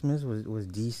Christmas was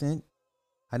decent.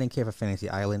 I didn't care for Fantasy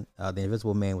Island. The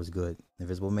Invisible Man was good. The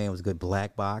Invisible Man was good.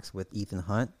 Black Box with Ethan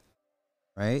Hunt.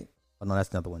 Right? Oh no,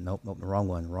 that's another one. Nope, the wrong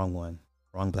one.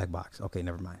 Wrong Black Box. Okay,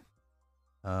 never mind.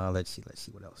 Let's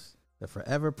see what else. The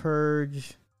Forever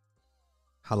Purge,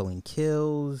 Halloween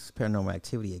Kills, Paranormal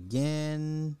Activity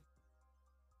again,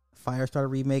 Firestarter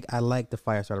remake. I like the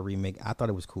Firestarter remake. I thought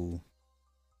it was cool.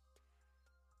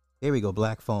 Here we go,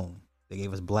 Black Phone. They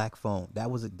gave us Black Phone.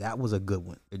 That was a good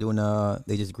one. They're doing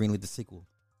they just greenlit the sequel.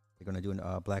 They're gonna do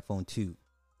Black Phone 2.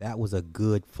 That was a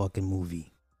good fucking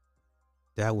movie.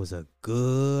 That was a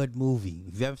good movie.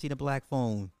 If you've ever seen a Black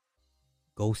Phone,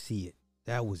 go see it.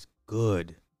 That was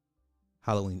good.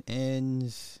 Halloween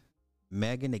Ends.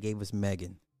 Megan, they gave us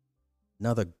Megan.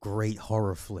 Another great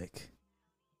horror flick.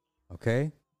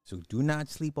 Okay? So do not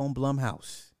sleep on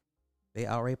Blumhouse. They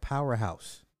are a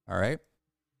powerhouse. All right?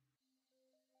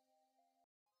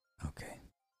 Okay.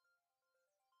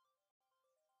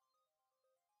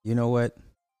 You know what?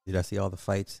 Did I see all the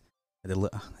fights?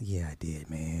 Yeah, I did,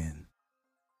 man.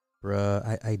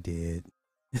 Bruh, I did.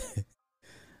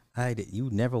 I did. You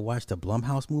never watched a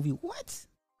Blumhouse movie? What?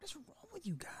 What's wrong with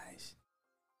you guys?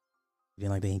 You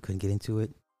didn't like they couldn't get into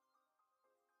it?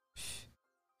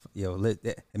 Yo,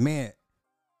 man,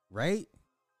 right?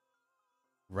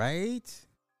 Right?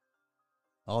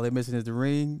 All they're missing is the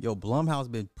ring. Yo,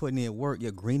 Blumhouse been putting in work. Yo,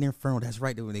 Green Inferno. That's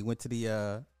right. When they went to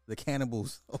the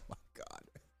cannibals. Oh my God.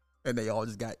 And they all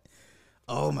just got.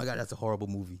 Oh my God, that's a horrible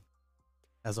movie.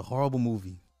 That's a horrible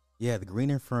movie. Yeah, the Green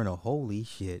Inferno. Holy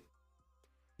shit.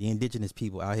 The indigenous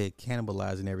people out here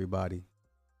cannibalizing everybody.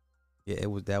 Yeah,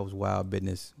 that was wild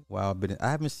business. Wild business. I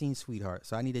haven't seen Sweetheart,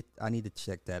 so I need to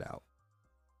check that out.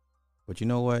 But you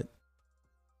know what?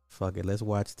 Fuck it. Let's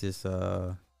watch this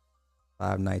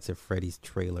Five Nights at Freddy's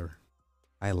trailer.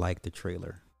 I liked the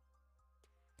trailer.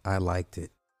 I liked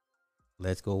it.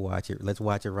 Let's go watch it. Let's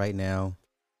watch it right now.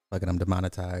 Fuck it, I'm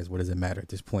demonetized. What does it matter at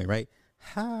this point, right?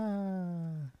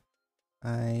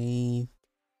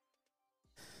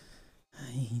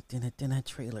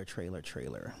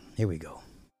 Trailer. Here we go.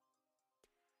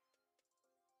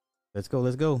 Let's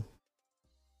go.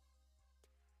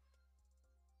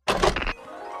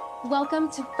 Welcome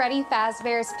to Freddy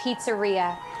Fazbear's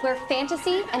Pizzeria, where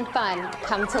fantasy and fun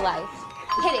come to life.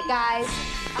 Hit it, guys.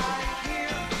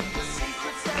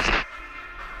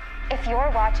 If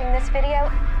you're watching this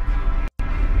video,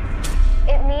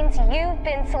 it means you've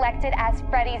been selected as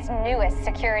Freddy's newest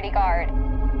security guard.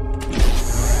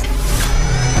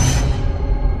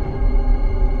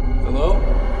 Hello?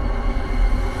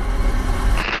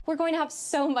 We're going to have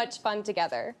so much fun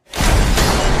together.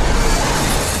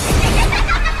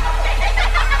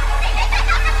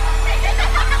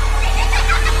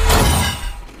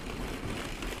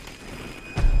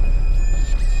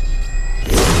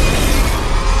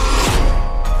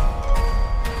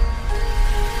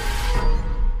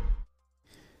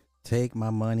 Take my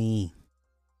money.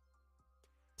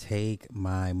 Take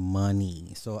my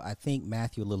money. So I think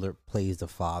Matthew Lillard plays the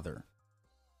father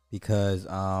because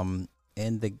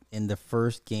in the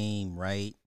first game,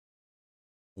 right,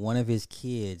 one of his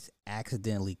kids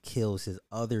accidentally kills his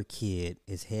other kid.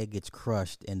 His head gets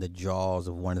crushed in the jaws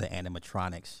of one of the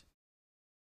animatronics.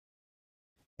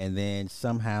 And then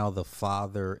somehow the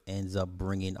father ends up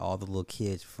bringing all the little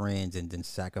kids' friends and then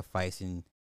sacrificing.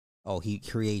 Oh, he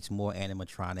creates more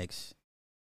animatronics,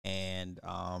 and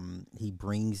he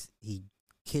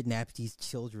kidnaps these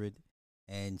children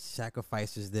and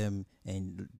sacrifices them,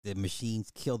 and the machines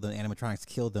kill them, animatronics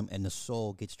kill them, and the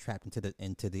soul gets trapped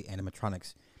into the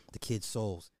animatronics, the kids'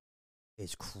 souls.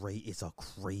 It's a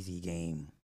crazy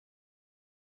game.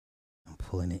 I'm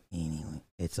pulling it anyway.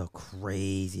 It's a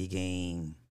crazy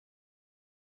game.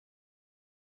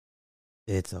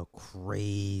 It's a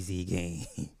crazy game.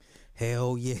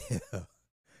 Hell yeah.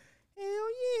 Hell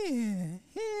yeah.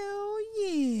 Hell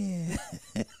yeah.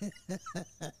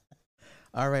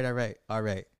 All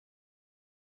right.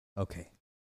 Okay.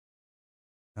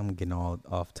 I'm getting all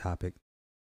off topic.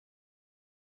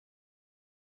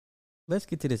 Let's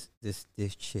get to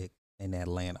this chick in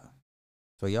Atlanta.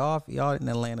 So y'all in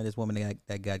Atlanta, this woman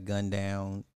that got gunned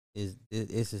down is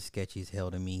as sketchy as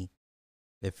hell to me.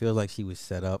 It feels like she was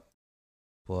set up,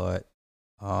 but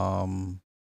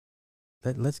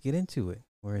let's get into it.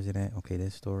 Where is it at? Okay,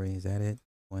 this story, is that it?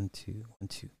 1, 2, 1,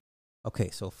 2.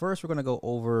 Okay, so first we're gonna go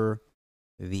over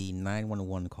the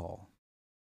 911 call.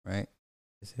 right?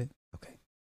 Is it? Okay.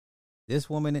 This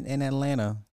woman in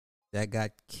Atlanta that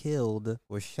got killed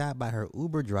was shot by her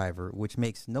Uber driver, which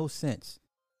makes no sense.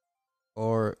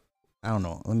 Or I don't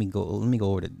know. Let me go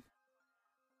over it.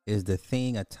 Is The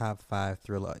Thing a top 5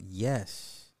 thriller?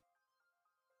 Yes.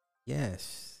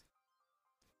 Yes.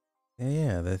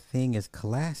 Yeah, The Thing is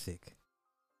classic.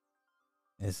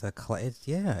 It's a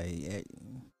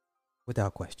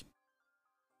without question.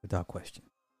 Without question.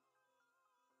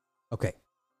 Okay.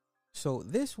 So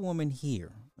this woman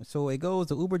here, so it goes,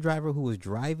 the Uber driver who was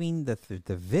driving the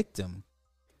victim,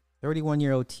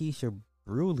 31-year-old Tisha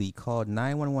Bruley, called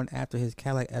 911 after his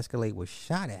Cadillac Escalade was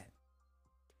shot at.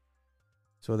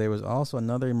 So there was also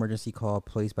another emergency call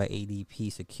placed by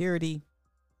ADP Security,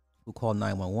 who called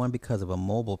 911 because of a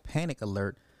mobile panic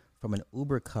alert from an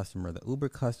Uber customer. The Uber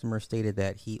customer stated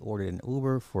that he ordered an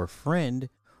Uber for a friend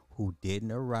who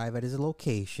didn't arrive at his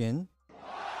location.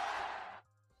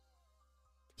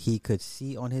 He could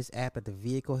see on his app that the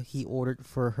vehicle he ordered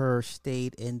for her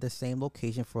stayed in the same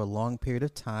location for a long period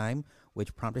of time,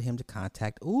 which prompted him to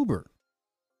contact Uber.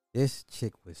 This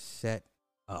chick was set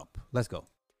up. Let's go.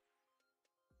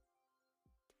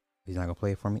 He's not going to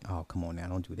play it for me? Oh, come on now.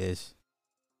 Don't do this.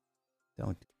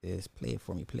 Don't do this. Play it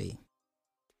for me, play.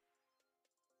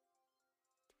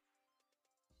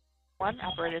 One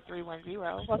operator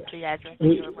 310. What's the address of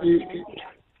your emergency?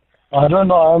 I don't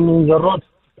know. I'm in the road.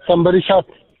 Somebody shot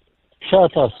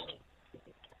us.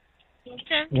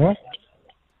 Okay. Yeah?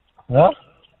 Yeah?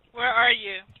 Where are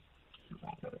you?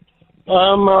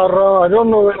 I don't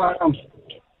know where I am.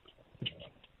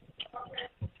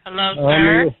 Hello,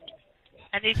 sir.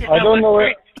 I need to know I don't know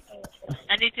where.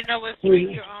 I need to know what street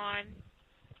you're on.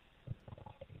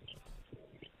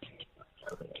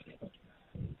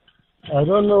 I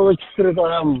don't know which street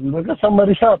I am because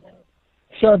somebody shot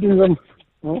in them.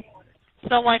 Huh?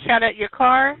 Someone shot at your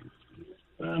car?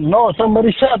 No,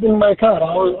 somebody shot in my car.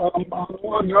 I'm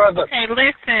one driver. Okay,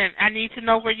 listen. I need to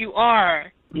know where you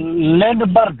are.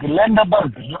 Lindbergh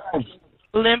Drive.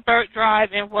 Lindbergh Drive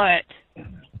and what?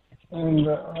 And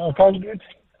I can't get.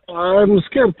 I'm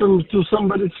scared to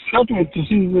somebody shot me to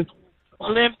see this.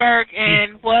 Lindbergh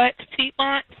and what?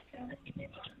 Piedmont?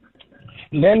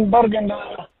 Lindbergh and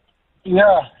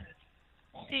yeah.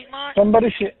 Piedmont?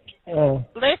 Somebody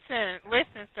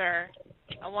Listen, sir.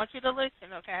 I want you to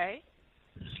listen, okay?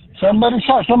 Somebody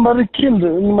killed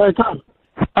in my car.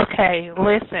 Okay,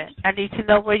 listen. I need to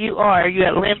know where you are. Are you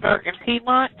at Lindbergh and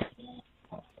Piedmont?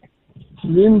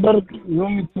 Lindbergh, you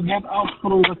want me to get out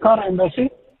from the car and that's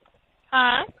it?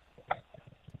 Huh?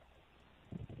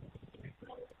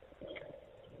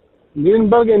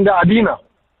 Lindbergh and the Adina.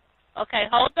 Okay,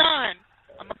 hold on.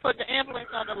 I'm going to put the ambulance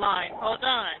on the line. Hold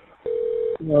on.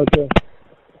 Okay.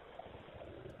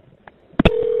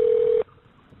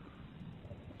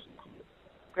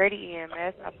 Grady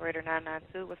EMS, operator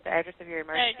 992. What's the address of your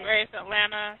emergency? Hey, Grace,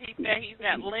 Atlanta. He said he's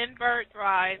at Lindbergh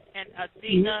Drive and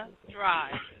Adina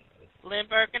Drive.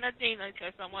 Lindbergh and Adina,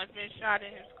 because someone's been shot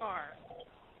in his car.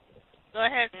 Go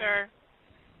ahead, sir.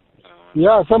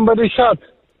 Yeah, somebody shot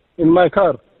in my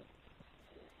car.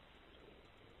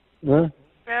 Huh?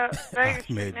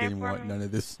 Ahmed didn't want none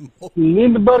of this smoke.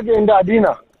 Lindbergh and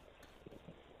Adina.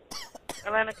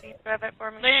 Atlanta, can you spell that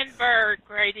for me? Lindbergh,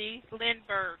 Grady.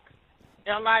 Lindbergh.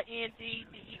 Lindbergh.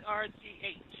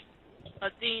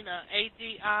 Adina,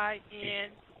 Adina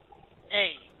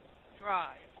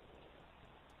Drive.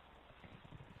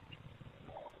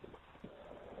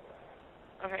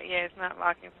 Okay, yeah, it's not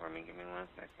locking for me. Give me 1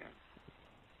 second.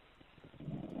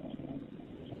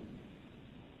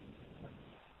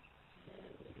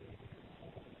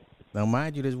 Now,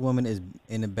 mind you, this woman is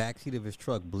in the backseat of his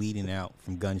truck bleeding out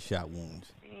from gunshot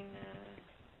wounds.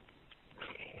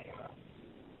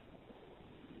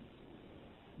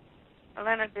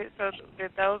 Atlanta, did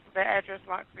the address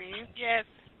lock for you? Yes.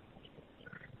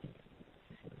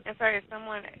 And sorry, is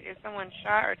someone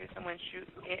shot or did someone shoot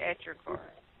at your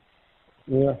car?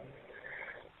 Yeah.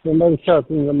 Somebody shot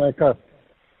in my car.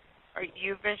 Or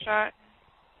you've been shot?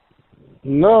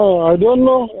 No, I don't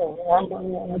know.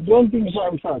 I don't think so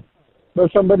I'm shot.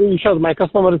 But somebody shot. My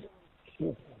customer is...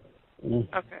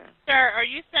 Okay. Sir, are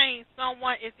you saying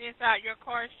someone is inside your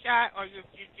car shot or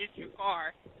just your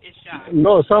car is shot?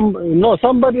 No,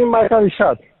 somebody in my car is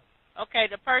shot. Okay,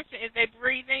 the person, is they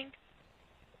breathing?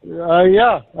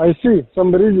 Yeah, I see.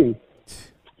 Some breathing.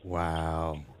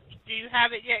 Wow. Do you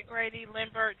have it yet, Grady?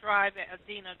 Lindbergh Drive and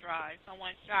Adina Drive.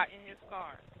 Someone shot in his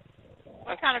car.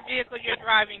 What kind of vehicle you're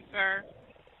driving, sir?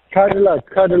 Cadillac.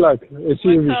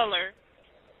 SUV. What color?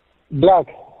 Black.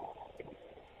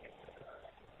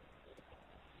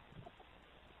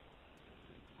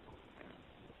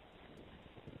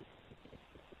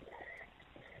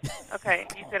 Okay,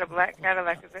 you said a black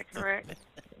Cadillac, is that correct?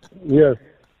 Yes.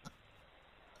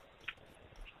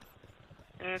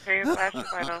 And turn your flashing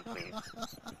light on, please.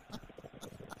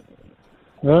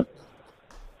 Huh?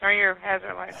 Turn your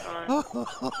hazard lights on.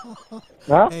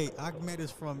 Huh? Hey, Ahmed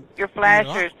is from Your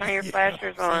flashers, Iraq. turn your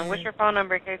flashers on. What's your phone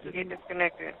number in case we get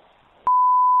disconnected?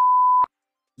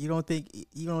 You don't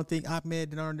think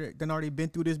Ahmed done already been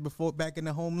through this before back in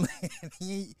the homeland?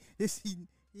 he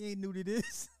ain't new to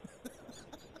this.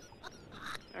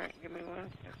 All right, give me 1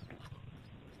 second.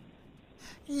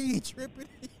 He ain't tripping.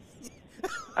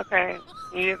 Okay,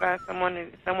 you advise someone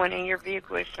in your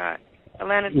vehicle is shot.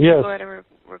 Atlanta, Yes. go ahead and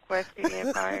request PD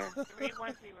and fire.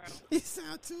 310. He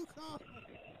sound too calm.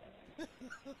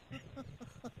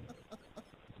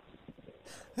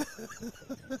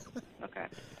 Okay.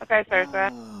 Okay,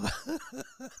 sir,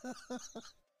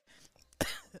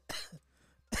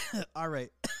 All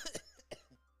right.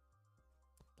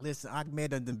 Listen,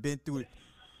 Ahmed done been through it.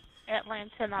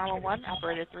 Atlanta 911,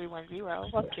 operator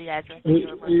 310. What's the address?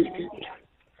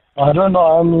 I don't know.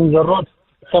 I'm in the road.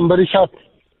 Somebody shot.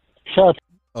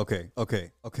 Okay.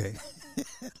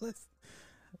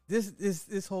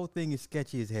 This whole thing is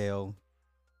sketchy as hell.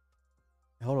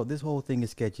 Hold on, this whole thing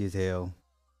is sketchy as hell.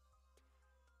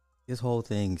 This whole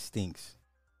thing stinks.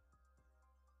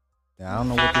 Now, I don't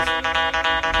know what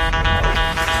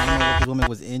this woman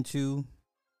was into,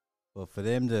 but for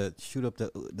them to shoot up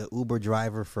the Uber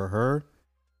driver for her,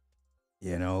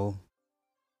 you know.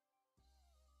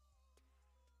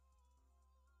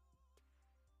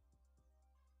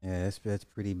 Yeah, that's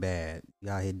pretty bad. You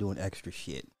out here doing extra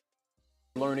shit.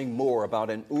 Learning more about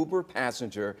an Uber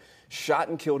passenger shot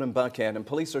and killed in Buckhead, and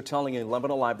police are telling 11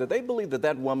 Alive that they believe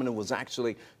that woman was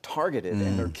actually targeted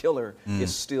and her killer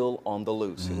is still on the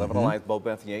loose. 11 Alive, Bo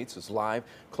Beth Yates is live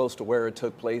close to where it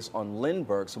took place on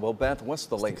Lindbergh. So, Bo Beth, what's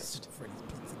the latest?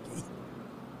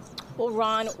 Well,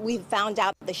 Ron, we've found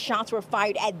out the shots were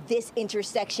fired at this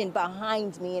intersection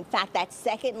behind me. In fact, that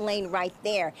second lane right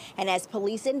there. And as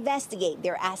police investigate,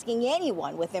 they're asking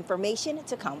anyone with information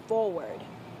to come forward.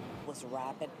 Was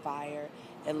rapid fire.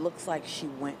 It looks like she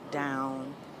went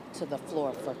down to the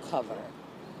floor for cover.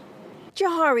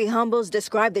 Jahari Humbles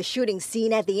described the shooting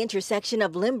scene at the intersection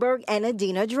of Lindbergh and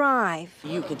Adina Drive.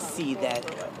 You could see that,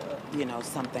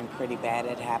 something pretty bad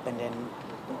had happened, and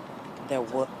there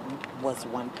was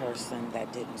one person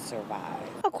that didn't survive.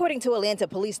 According to Atlanta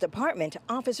Police Department,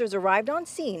 officers arrived on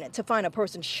scene to find a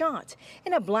person shot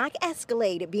in a black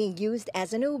Escalade being used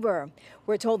as an Uber.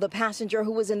 We're told the passenger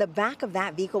who was in the back of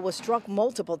that vehicle was struck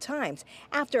multiple times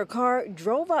after a car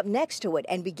drove up next to it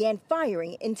and began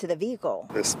firing into the vehicle.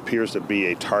 This appears to be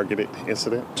a targeted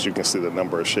incident. As you can see the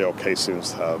number of shell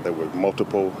casings. There were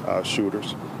multiple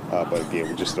shooters. But again,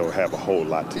 we just don't have a whole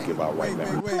lot to give out right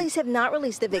now. Police have not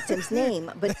released the victim's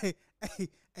name, but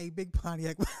hey, Big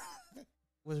Pontiac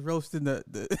was roasting the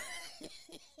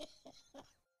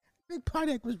Big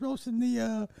Pontiac was roasting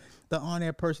the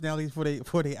on-air personalities for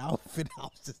their outfit.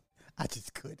 I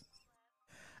just couldn't.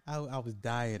 I was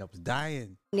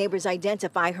dying. Neighbors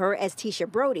identify her as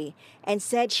Tisha Brody and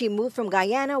said she moved from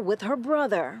Guyana with her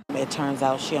brother. It turns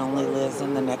out she only lives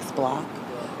in the next block.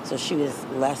 So she was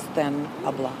less than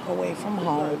a block away from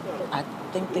home. I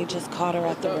think they just caught her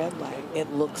at the red light.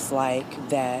 It looks like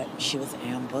that she was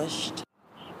ambushed.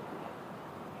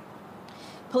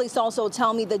 Police also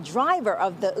tell me the driver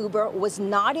of the Uber was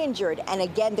not injured. And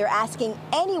again, they're asking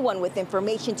anyone with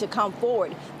information to come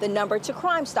forward. The number to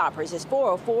Crime Stoppers is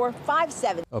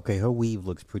 404-57. Okay, her weave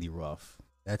looks pretty rough.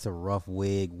 That's a rough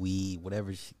wig, weave,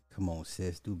 whatever. Come on,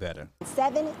 sis, do better.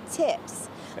 7 tips.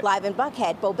 Live in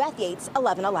Buckhead, Bo Beth Yates,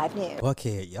 11 Alive News.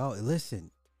 Buckhead, y'all,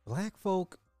 listen. Black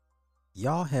folk,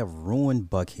 y'all have ruined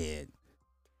Buckhead.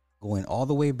 Going all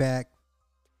the way back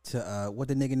to, what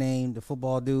the nigga name, the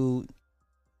football dude.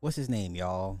 What's his name,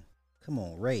 y'all? Come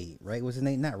on, Ray, right? What's his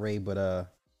name? Not Ray, but,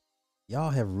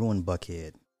 y'all have ruined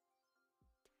Buckhead.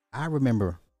 I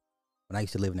remember when I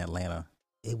used to live in Atlanta,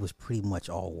 it was pretty much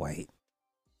all white.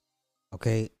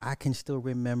 Okay, I can still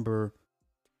remember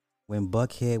when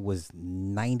Buckhead was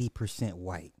 90%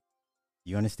 white.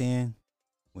 You understand?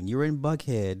 When you're in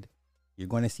Buckhead, you're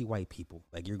going to see white people.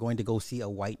 Like, you're going to go see a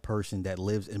white person that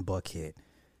lives in Buckhead.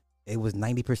 It was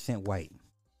 90% white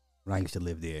when I used to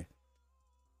live there.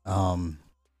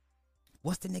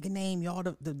 What's the nigga name, y'all?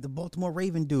 The Baltimore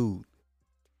Raven dude.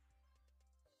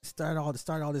 Start all this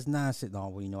nonsense. No,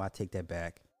 well, I take that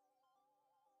back.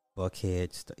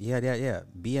 Buckhead, yeah.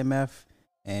 BMF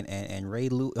and Ray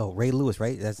Lewis. Oh, Ray Lewis,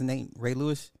 right? That's the name. Ray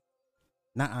Lewis,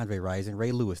 not Andre Rison.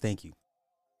 Ray Lewis. Thank you.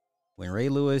 When Ray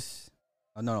Lewis,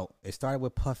 it started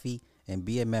with Puffy and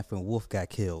BMF and Wolf got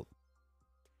killed.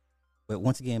 But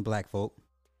once again, black folk,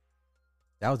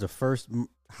 That was the first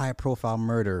high-profile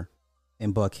murder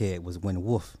in Buckhead was when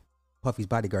Wolf, Puffy's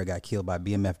bodyguard, got killed by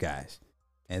BMF guys.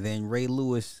 And then Ray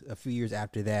Lewis, a few years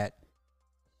after that,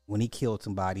 when he killed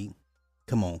somebody,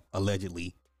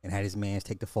 allegedly, and had his mans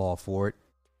take the fall for it.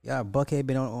 Yeah, Buckhead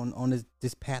been on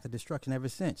this path of destruction ever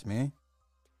since, man.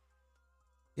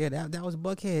 Yeah, that was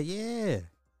Buckhead, yeah.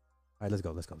 All right, let's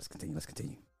go. Let's continue.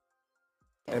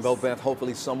 And Beth,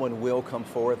 hopefully someone will come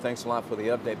forward. Thanks a lot for the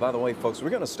update. By the way, folks,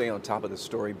 we're going to stay on top of the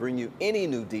story, bring you any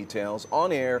new details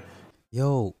on air.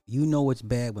 Yo, you know it's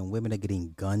bad when women are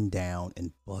getting gunned down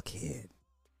in Buckhead.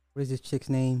 What is this chick's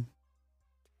name?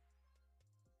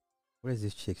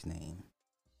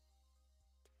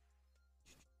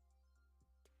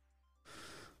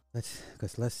 Let's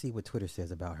see what Twitter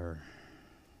says about her.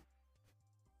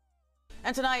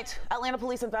 And tonight, Atlanta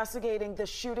police investigating the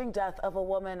shooting death of a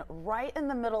woman right in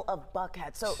the middle of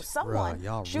Buckhead. So someone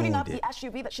shooting up the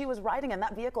SUV that she was riding in,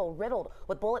 that vehicle riddled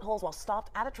with bullet holes while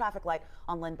stopped at a traffic light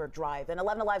on Lindbergh Drive. And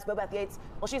 11 Alive's Bobeth Yates,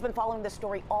 well, she's been following this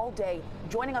story all day.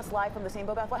 Joining us live from the scene,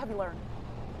 Bobeth, what have you learned?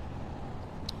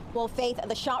 Well, Faith,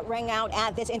 the shot rang out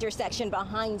at this intersection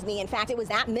behind me. In fact, it was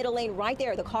that middle lane right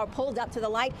there. The car pulled up to the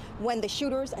light when the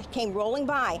shooters came rolling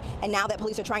by. And now that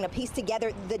police are trying to piece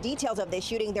together the details of this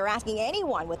shooting, they're asking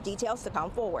anyone with details to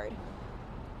come forward.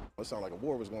 It sounded like a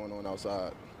war was going on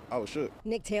outside. I was shook.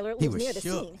 Nick Taylor lives near the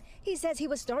scene. He says he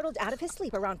was startled out of his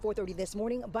sleep around 4:30 this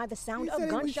morning by the sound of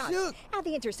gunshots at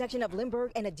the intersection of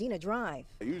Lindbergh and Adina Drive.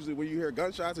 Usually when you hear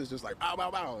gunshots, it's just like, bow, bow,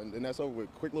 bow, and that's over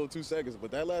with quick little 2 seconds. But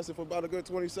that lasted for about a good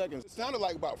 20 seconds. It sounded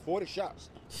like about 40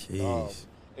 shots. Jeez.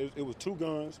 It was 2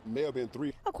 guns, may have been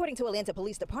 3. According to Atlanta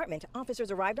Police Department,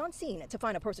 officers arrived on scene to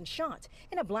find a person shot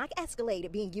in a black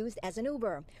Escalade being used as an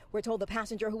Uber. We're told the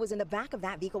passenger who was in the back of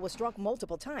that vehicle was struck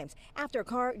multiple times after a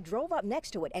car drove up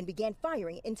next to it and began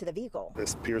firing into the vehicle.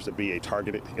 This appears to be a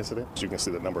targeted incident. As you can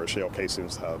see the number of shell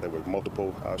casings. There were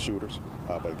multiple shooters.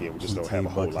 But again, we just don't have a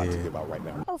whole lot to give out right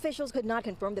now. Officials could not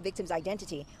confirm the victim's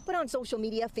identity, but on social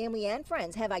media, family and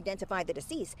friends have identified the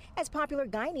deceased as popular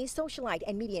Guyanese socialite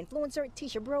and media influencer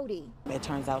Tisha Brody. It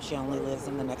turns out she only lives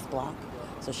in the next block,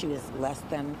 so she was less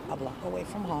than a block away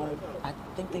from home. I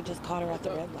think they just caught her at the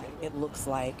red light. It looks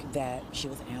like that she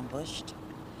was ambushed.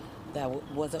 That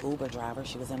was an Uber driver.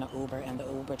 She was in an Uber, and the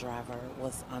Uber driver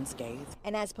was unscathed.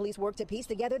 And as police work to piece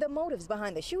together the motives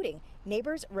behind the shooting,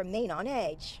 neighbors remain on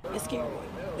edge. It's scary.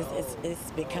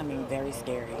 It's becoming very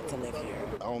scary to live here.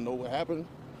 I don't know what happened,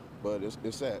 but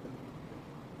it's sad.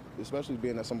 Especially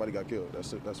being that somebody got killed.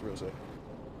 That's real sad.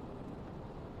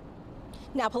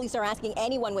 Now, police are asking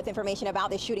anyone with information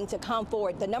about this shooting to come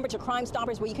forward. The number to Crime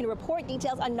Stoppers where you can report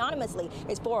details anonymously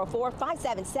is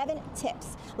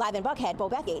 404-577-TIPS. Live in Buckhead,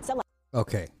 Bobeth Yates.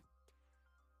 Okay.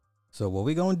 So what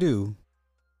we're going to do,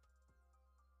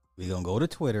 we're going to go to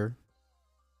Twitter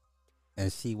and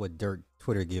see what dirt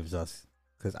Twitter gives us.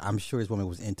 Because I'm sure this woman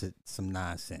was into some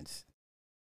nonsense.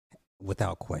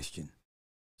 Without question.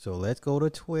 So let's go to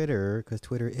Twitter because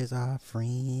Twitter is our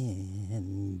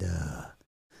friend.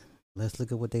 Let's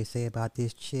look at what they say about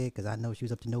this chick, because I know she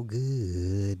was up to no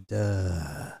good.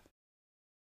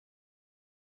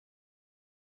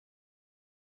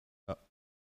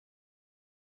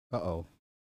 Uh-oh.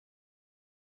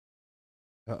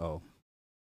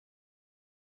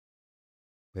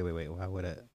 Wait. Why would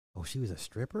I? Oh, she was a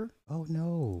stripper? Oh,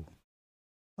 no.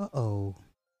 Uh-oh.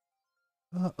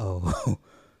 Uh-oh.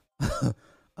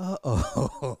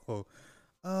 Uh-oh.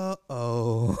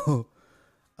 Uh-oh.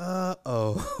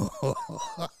 Uh-oh.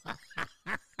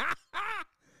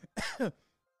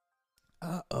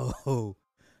 Uh-oh.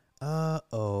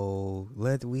 Uh-oh.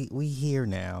 We here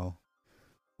now.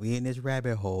 We in this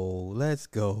rabbit hole. Let's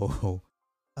go.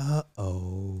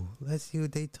 Uh-oh. Let's see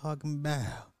what they talking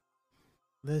about.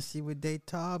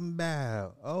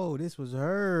 Oh, this was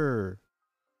her.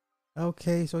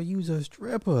 Okay, so you's a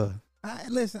stripper.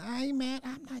 Listen, I ain't mad.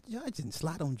 I'm not judging.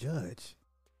 Sly don't judge.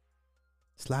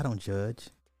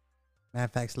 Matter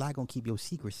of fact, Sly gonna keep your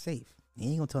secret safe. He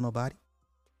ain't gonna tell nobody.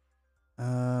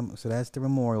 So that's the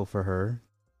memorial for her.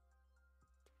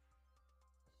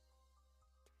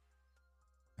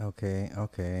 Okay.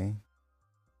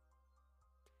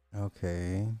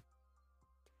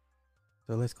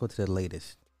 So let's go to the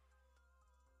latest.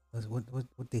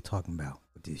 What they talking about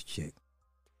with this chick?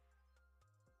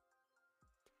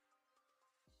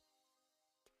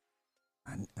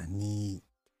 I need.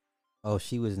 Oh,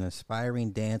 she was an aspiring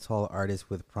dance hall artist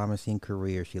with promising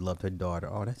career. She loved her daughter.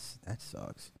 Oh, that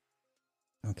sucks.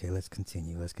 Okay, let's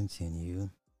continue. Okay,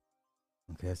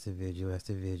 that's the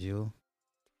vigil.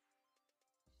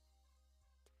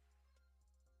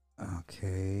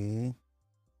 Okay.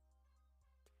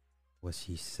 Was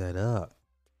she set up?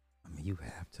 I mean, you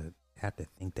have to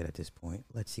think that at this point.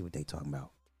 Let's see what they talking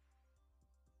about.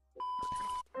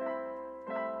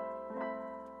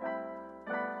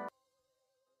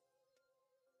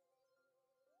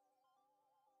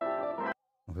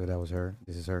 Okay, that was her.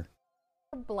 This is her.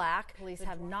 Black. Police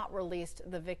have not released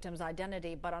the victim's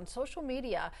identity, but on social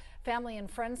media, family and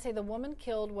friends say the woman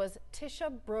killed was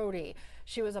Tisha Brody.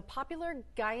 She was a popular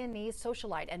Guyanese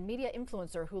socialite and media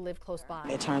influencer who lived close by.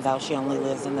 It turns out she only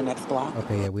lives in the next block.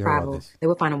 Okay, yeah, we heard about this. They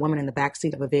would find a woman in the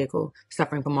backseat of a vehicle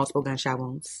suffering from multiple gunshot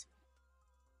wounds.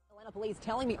 Police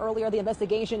telling me earlier the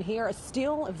investigation here is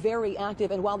still very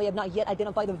active, and while they have not yet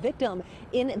identified the victim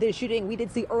in the shooting, we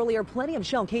did see earlier plenty of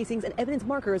shell casings and evidence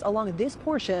markers along this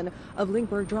portion of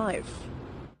Lindbergh Drive.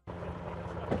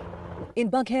 In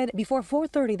Buckhead before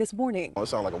 4:30 this morning. It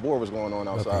sounded like a war was going on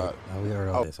outside. Okay. We heard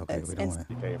all this. Okay, we don't want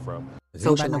to. Came from.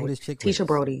 Socialite Tisha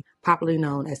Brody, popularly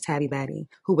known as Tabby Batty,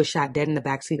 who was shot dead in the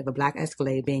backseat of a black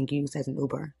Escalade being used as an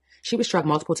Uber. She was struck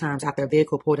multiple times after a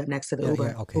vehicle pulled up next to the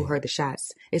Uber, who heard the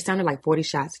shots. It sounded like 40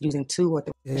 shots using 2 or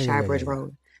 3 Shire Bridge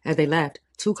Road. As they left,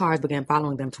 2 cars began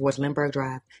following them towards Lindbergh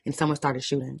Drive, and someone started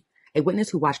shooting. A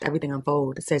witness who watched everything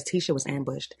unfold says Tisha was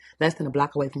ambushed less than a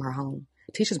block away from her home.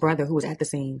 Tisha's brother, who was at the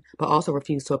scene but also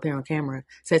refused to appear on camera,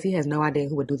 says he has no idea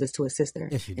who would do this to his sister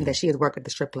and that she has worked at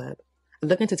the strip club. A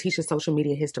look into Tisha's social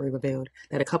media history revealed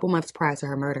that a couple months prior to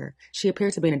her murder, she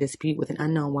appeared to be in a dispute with an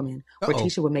unknown woman where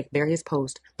Tisha would make various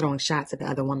posts throwing shots at the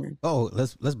other woman.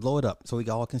 Let's blow it up so we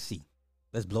all can see.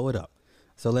 Let's blow it up.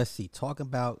 So let's see. Talk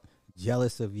about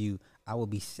jealous of you. I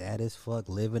would be sad as fuck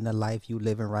living the life you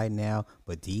living right now,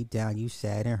 but deep down you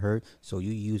sad and hurt, so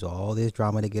you use all this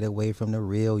drama to get away from the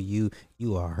real you.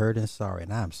 You are hurt and sorry,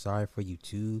 and I'm sorry for you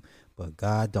too, but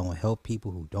God don't help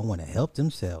people who don't want to help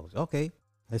themselves. Okay.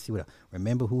 Let's see what else.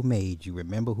 Remember who made you.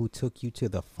 Remember who took you to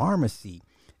the pharmacy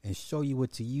and show you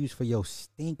what to use for your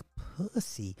stink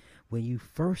pussy when you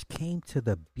first came to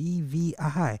the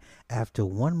BVI after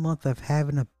 1 month of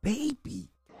having a baby.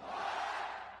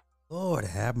 Lord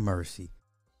have mercy.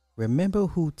 Remember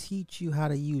who teach you how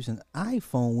to use an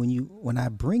iPhone when I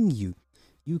bring you.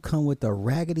 You come with a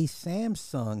raggedy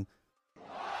Samsung.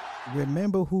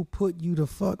 Remember who put you the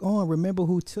fuck on. Remember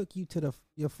who took you to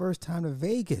your first time to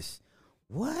Vegas.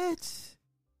 What?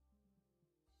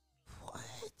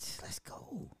 Let's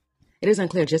go. It is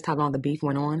unclear just how long the beef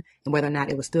went on and whether or not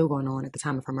it was still going on at the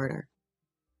time of her murder.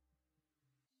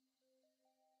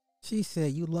 She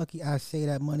said, you lucky I say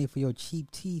that money for your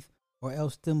cheap teeth or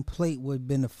else them plate would have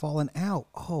been falling out.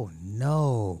 Oh,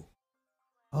 no.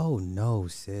 Oh, no,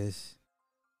 sis.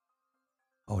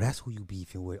 Oh, that's who you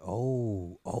beefing with.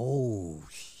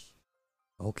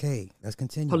 Okay, let's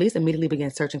continue. Police immediately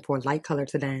began searching for a light-colored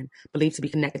sedan believed to be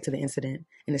connected to the incident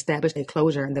and established a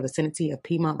closure in the vicinity of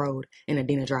Piedmont Road and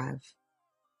Adena Drive.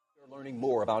 We're learning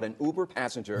more about an Uber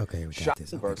passenger shot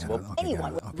in Burnsville.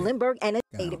 Anyone with Lindbergh and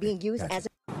a being used as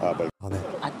to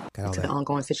the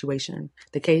ongoing situation.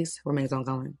 The case remains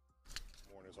ongoing.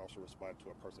 Warners also responded to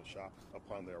a person shot.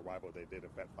 Upon their arrival, they did in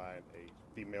fact find a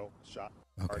female shot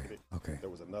targeted.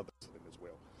 There was another incident as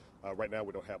well. Right now,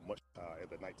 we don't have much at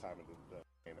the nighttime in the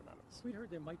anonymous. We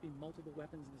heard there might be multiple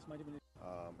weapons, and this might have been.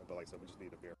 But like I said, we just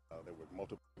need to verify there were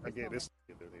multiple. Again, if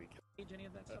there's any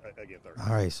of that stuff. Again, 30.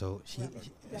 All right, so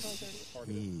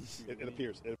It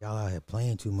appears. Y'all out here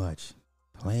playing too much.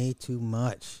 Playing too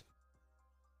much.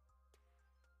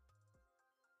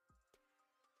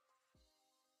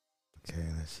 Okay,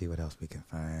 let's see what else we can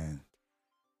find.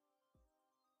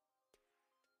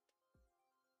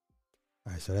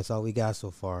 All right, so that's all we got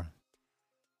so far.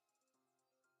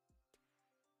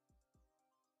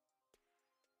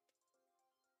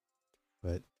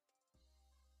 But,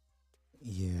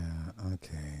 yeah,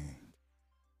 okay.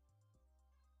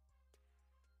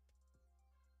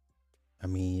 I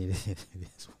mean, it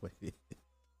is what it is.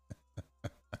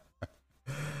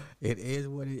 It is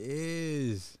what it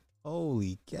is.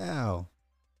 Holy cow.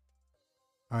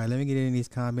 All right, let me get in these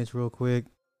comments real quick.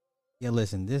 Yeah,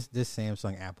 listen, this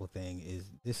Samsung Apple thing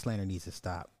this slander needs to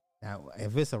stop. Now,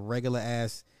 if it's a regular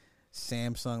ass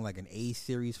Samsung, like an A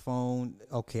series phone,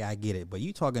 okay, I get it. But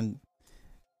you talking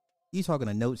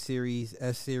a Note series,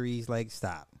 S series, like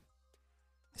stop.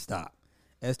 S23,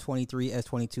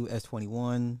 S22,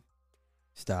 S21,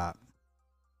 stop.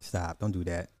 Don't do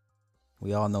that.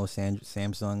 We all know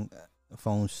Samsung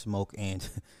phones smoke and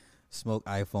smoke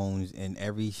iPhones in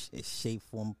every shape,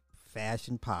 form,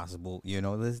 fashion possible. You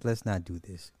know, let's not do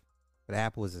this. But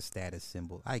Apple is a status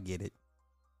symbol. I get it.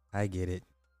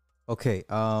 Okay.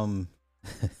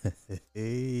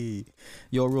 Hey.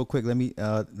 Yo, real quick, let me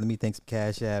thank some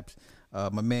Cash Apps.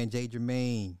 My man Jay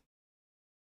Jermaine.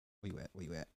 Where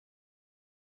you at?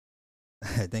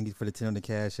 Thank you for the 10 on the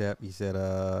Cash App. You said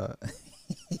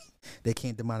they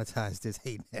can't demonetize this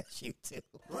hating ass YouTube.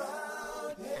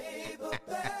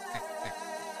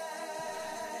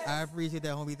 I appreciate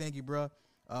that, homie. Thank you, bro.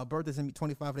 Bertha sent me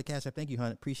 25 for the Cash App. Thank you,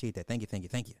 hon. Appreciate that. Thank you.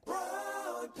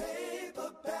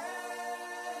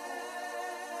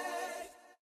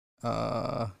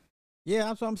 Yeah,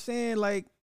 that's what I'm saying. Like,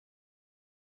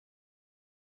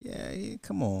 yeah,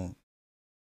 come on.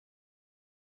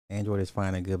 Android is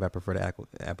fine and good, but I prefer the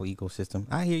Apple ecosystem.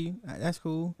 I hear you. That's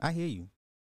cool. I hear you.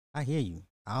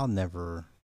 I'm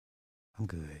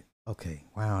good. Okay.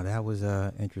 Wow, that was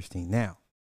interesting. Now,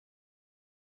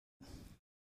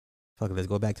 fuck it, let's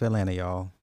go back to Atlanta,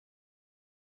 y'all.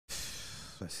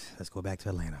 Let's go back to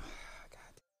Atlanta.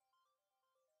 God.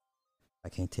 I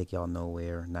can't take y'all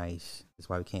nowhere nice. That's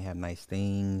why we can't have nice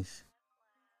things.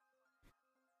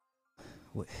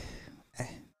 Why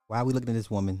are we looking at this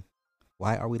woman?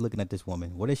 Why are we looking at this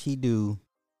woman? What does she do?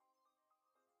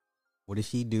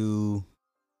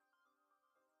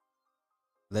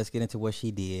 Let's get into what she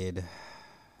did.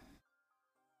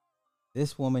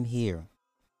 This woman here,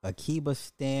 Akiba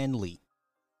Stanley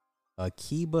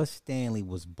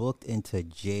was booked into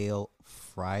jail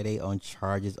Friday on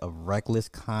charges of reckless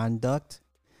conduct,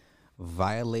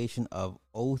 violation of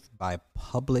oath by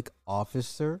public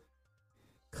officer,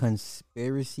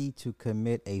 conspiracy to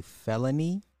commit a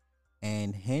felony,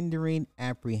 and hindering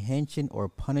apprehension or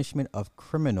punishment of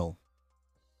criminal.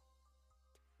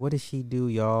 What did she do,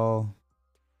 y'all?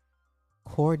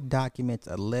 Court documents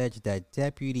allege that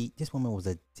this woman was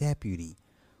a deputy,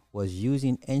 was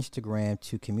using Instagram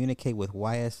to communicate with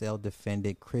YSL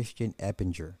defendant Christian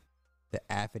Eppinger. The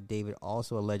affidavit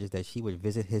also alleges that she would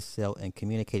visit his cell and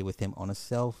communicate with him on a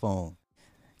cell phone.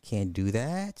 Can't do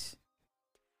that.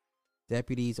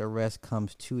 Deputy's arrest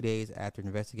comes 2 days after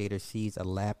investigators seized a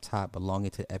laptop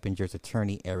belonging to Eppinger's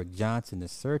attorney, Eric Johnson. The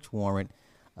search warrant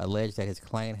alleged that his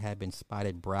client had been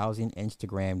spotted browsing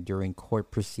Instagram during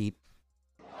court proceedings.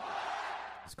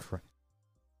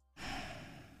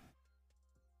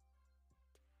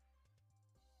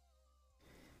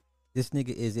 This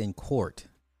nigga is in court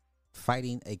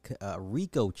fighting a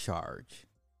RICO charge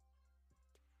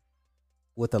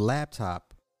with a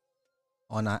laptop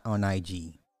on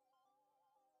IG.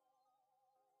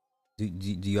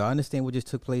 Do y'all understand what just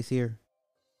took place here?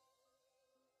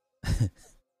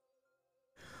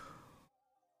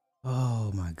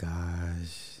 Oh my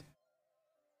gosh.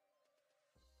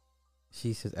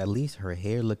 She says, at least her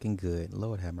hair looking good.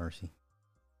 Lord have mercy.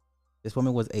 This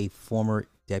woman was a former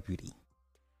deputy.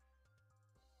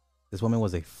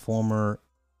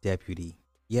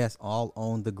 Yes, all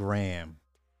on the gram.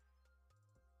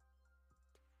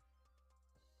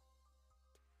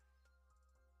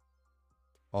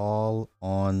 All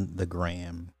on the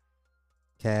gram.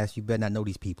 Cass, you better not know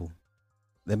these people.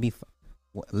 Let me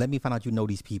find out you know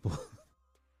these people.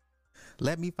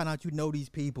 Let me find out you know these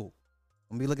people.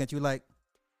 I'm be looking at you like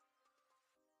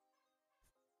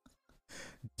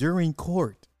during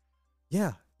court.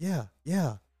 Yeah.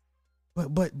 But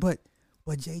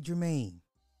Jay Jermaine,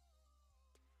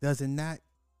 does it not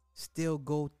still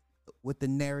go with the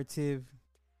narrative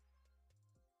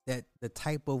that the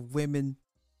type of men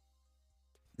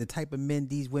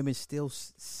these women still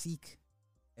seek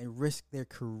and risk their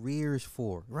careers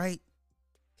for, right?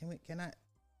 Can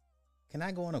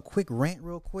I go on a quick rant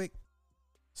real quick?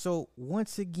 So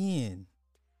once again,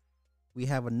 we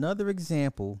have another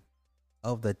example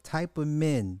of the type of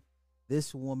men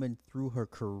this woman threw her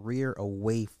career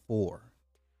away for.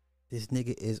 This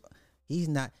nigga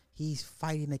he's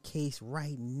fighting a case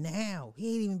right now.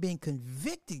 He ain't even been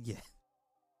convicted yet.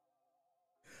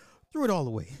 Threw it all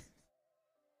away.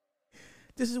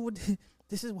 This is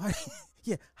why,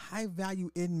 yeah, high value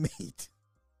inmate.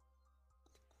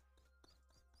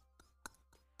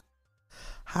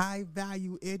 High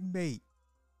value inmate.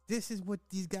 This is what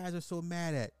these guys are so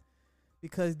mad at,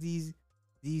 because these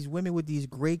women with these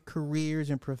great careers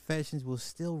and professions will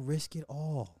still risk it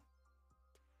all.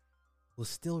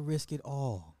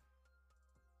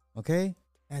 Okay?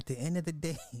 At the end of the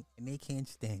day, and they can't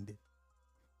stand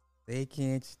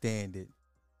it.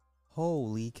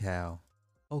 Holy cow.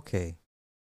 Okay.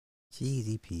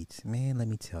 Jeezy Pete's. Man, let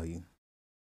me tell you.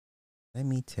 All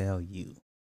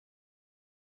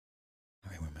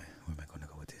right, where am I going to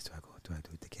go with this? Do I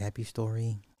do the Gabi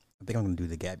story? I think I'm going to do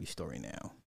the Gabi story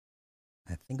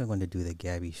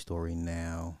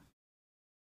now.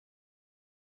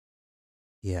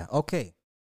 Yeah, okay.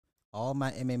 All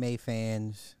my MMA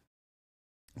fans,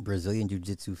 Brazilian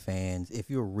Jiu-Jitsu fans, if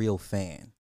you're a real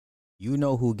fan, you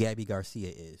know who Gabi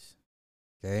Garcia is.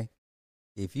 Okay?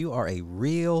 If you are a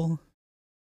real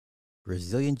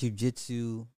Brazilian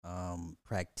Jiu-Jitsu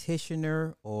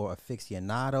practitioner or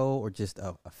aficionado or just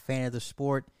a fan of the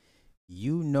sport,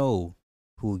 you know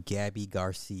who Gabi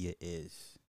Garcia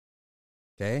is.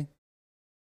 Okay?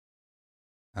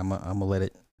 I'm gonna let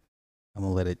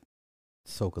it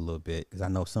soak a little bit because I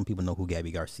know some people know who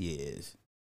Gabi Garcia is.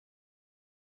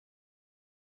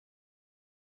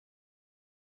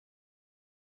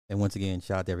 And once again,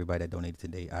 shout out to everybody that donated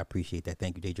today. I appreciate that.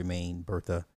 Thank you, Jay Jermaine,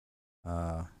 Bertha.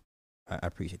 I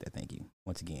appreciate that. Thank you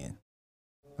once again.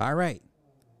 All right.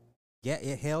 Yeah,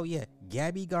 hell yeah.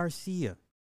 Gabi Garcia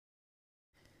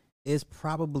is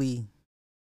probably,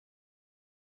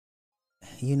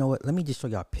 you know what? Let me just show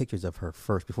y'all pictures of her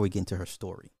first before we get into her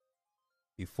story.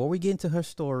 Before we get into her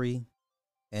story,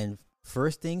 and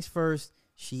first things first,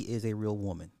 she is a real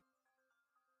woman.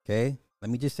 Okay?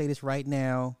 Let me just say this right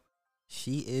now.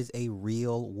 She is a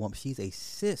real woman. She's a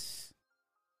cis.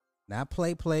 Not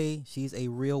play. She's a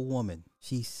real woman.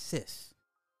 She's cis.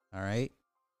 All right?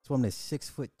 This woman is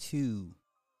 6'2",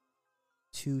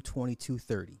 220,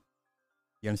 230.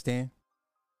 You understand?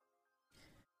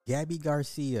 Gabi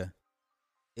Garcia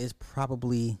is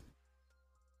probably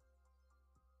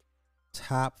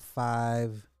top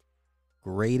 5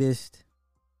 greatest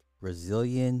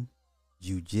Brazilian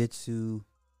jiu-jitsu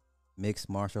mixed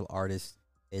martial artists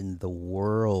in the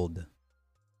world.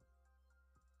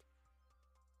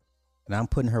 And I'm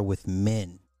putting her with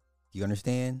men. Do you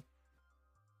understand?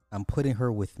 I'm putting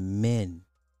her with men.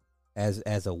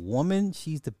 As a woman,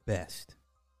 she's the best.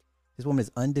 This woman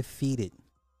is undefeated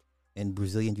in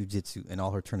Brazilian Jiu-Jitsu in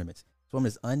all her tournaments. This woman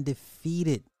is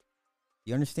undefeated.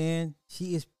 You understand?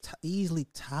 She is easily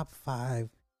top 5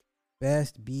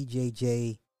 best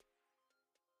BJJ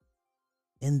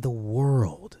in the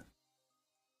world.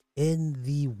 In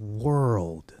the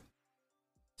world.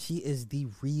 She is the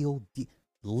real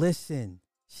Listen,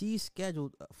 she's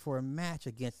scheduled for a match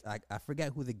against, I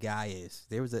forget who the guy is.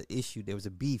 There was an issue. There was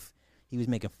a beef. He was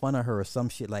making fun of her or some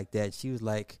shit like that. She was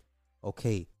like,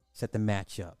 okay, set the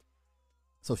match up.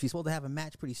 So she's supposed to have a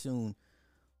match pretty soon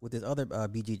with this other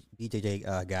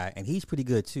BJJ guy, and he's pretty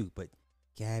good too. But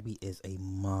Gabi is a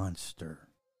monster.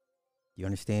 You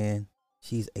understand?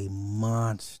 She's a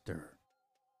monster.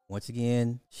 Once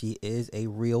again, she is a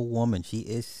real woman. She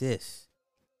is cis.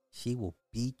 She will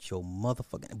beat your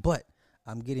motherfucking. But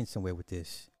I'm getting somewhere with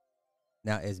this.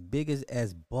 Now, as big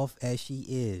as buff as she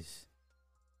is,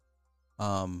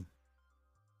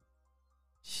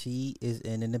 she is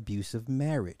in an abusive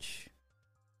marriage.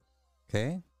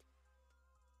 Okay?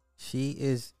 She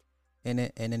is in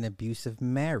an abusive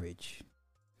marriage.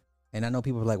 And I know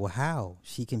people are like, well, how?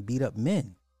 She can beat up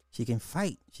men. She can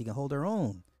fight. She can hold her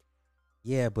own.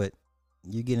 Yeah, but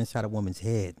you get inside a woman's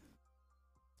head.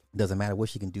 Doesn't matter what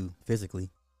she can do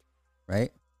physically,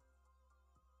 right?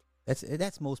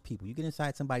 That's most people. You get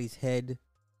inside somebody's head,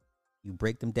 you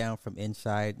break them down from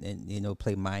inside, and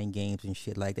play mind games and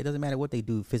shit like that. It doesn't matter what they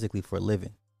do physically for a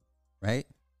living, right?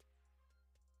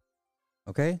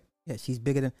 Okay, yeah, she's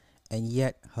bigger than, and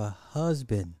yet her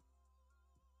husband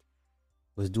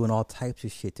was doing all types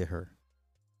of shit to her.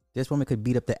 This woman could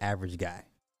beat up the average guy.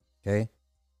 Okay,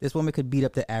 this woman could beat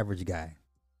up the average guy.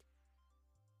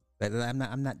 But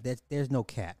I'm not. There's no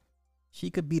cap. She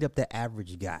could beat up the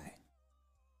average guy.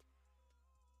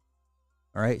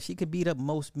 All right, she could beat up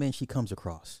most men she comes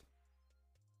across.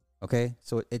 Okay,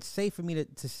 so it's safe for me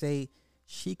to say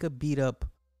she could beat up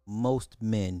most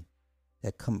men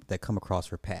that come across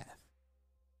her path.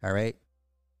 All right,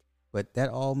 but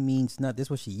that all means nothing. This is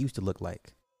what she used to look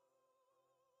like.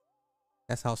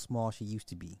 That's how small she used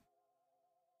to be.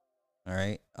 All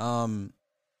right.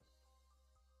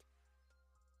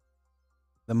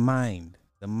 The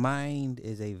mind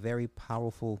is a very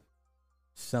powerful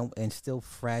and still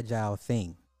fragile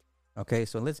thing. Okay,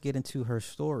 so let's get into her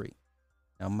story.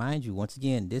 Now, mind you, once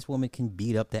again, this woman can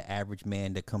beat up the average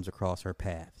man that comes across her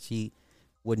path. She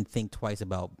wouldn't think twice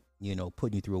about,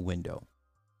 putting you through a window.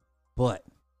 But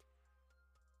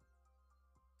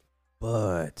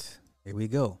here we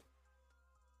go.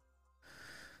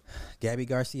 Gabi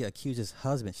Garcia accuses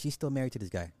husband. She's still married to this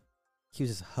guy.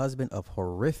 Accuses husband of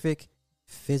horrific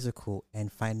physical and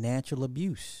financial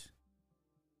abuse.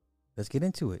 Let's get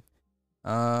into it.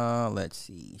 Let's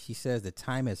see. She says the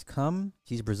time has come.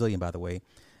 She's Brazilian, by the way.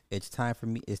 It's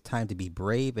time to be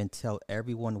brave and tell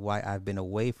everyone why I've been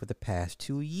away for the past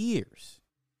 2 years.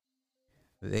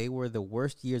 They were the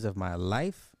worst years of my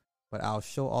life, but I'll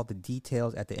show all the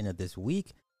details at the end of this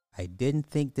week. I didn't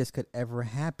think this could ever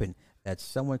happen, that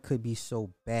someone could be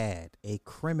so bad, a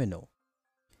criminal.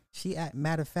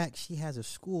 Matter of fact, she has a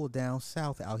school down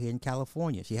south out here in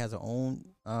California. She has her own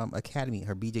academy,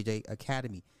 her BJJ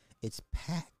academy. It's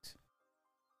packed.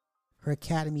 her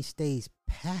academy stays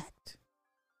packed.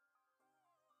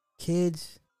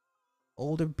 Kids,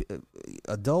 older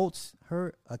adults,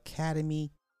 her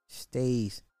academy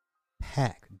stays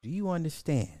packed. Do you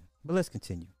understand? But let's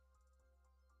continue.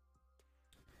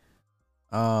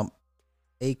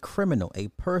 A criminal, a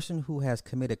person who has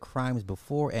committed crimes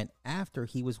before and after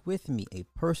he was with me, a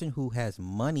person who has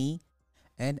money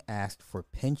and asked for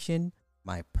pension,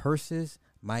 my purses,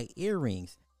 my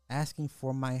earrings, asking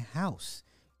for my house,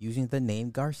 using the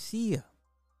name Garcia.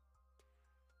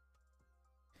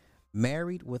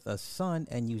 Married with a son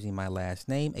and using my last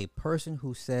name, a person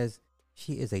who says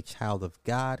she is a child of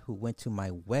God, who went to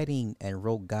my wedding and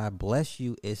wrote God bless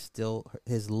you, is still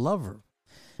his lover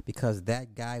because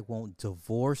that guy won't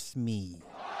divorce me.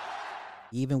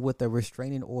 Even with the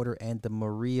restraining order and the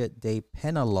Maria de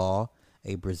Pena law,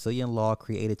 a Brazilian law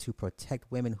created to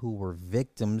protect women who were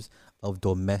victims of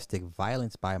domestic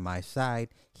violence by my side,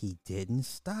 he didn't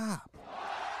stop.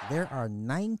 There are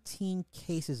 19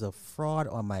 cases of fraud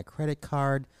on my credit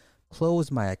card,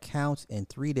 closed my accounts in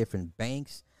 3 different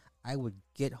banks. I would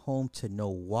get home to no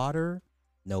water,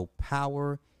 no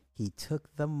power. He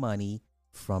took the money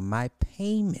from my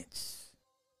payments.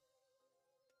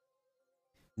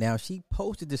 Now, she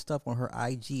posted this stuff on her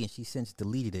IG and she since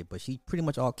deleted it, but she pretty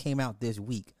much all came out this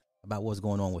week about what's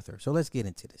going on with her. So let's get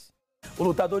into this. O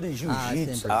lutador de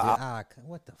jiu-jitsu.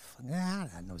 What the fuck?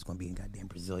 I know it's going to be in goddamn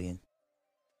Brazilian.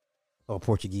 Or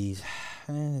Portuguese.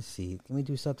 Let's see. Can we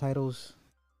do subtitles?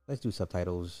 Let's do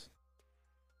subtitles.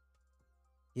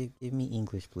 Give me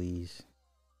English, please.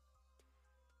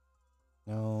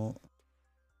 No.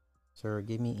 Sir,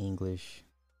 give me English.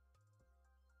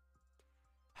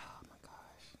 Oh my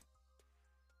gosh.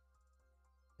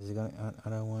 Is it gonna? I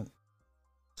don't want.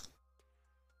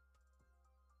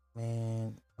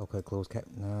 Man. Okay, close cap.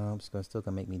 No, I'm still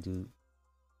gonna make me do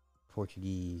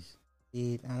Portuguese.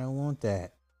 I don't want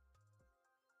that.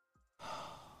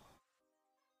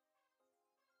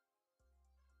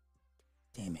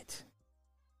 Damn it.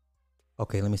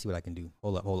 Okay, let me see what I can do.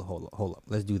 Hold up.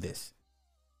 Let's do this.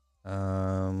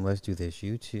 Let's do this.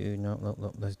 YouTube.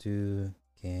 No. Let's do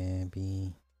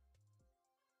Gabi.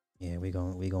 Yeah, we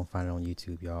gonna find it on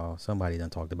YouTube, y'all. Somebody done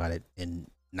talked about it in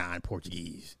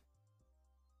non-Portuguese.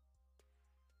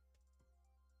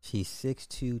 She's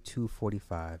 6'2",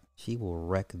 245. She will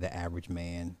wreck the average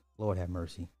man. Lord have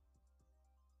mercy.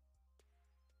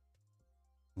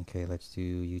 Okay, let's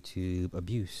do YouTube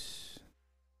abuse.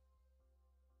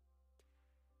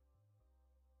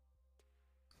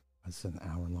 It's an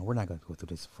hour long. We're not gonna go through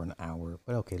this for an hour,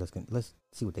 but okay, let's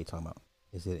see what they talking about.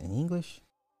 Is it in English?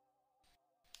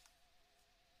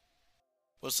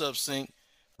 What's up, Sync?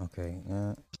 Okay.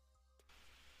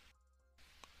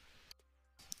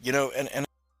 You know, and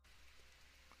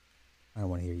I don't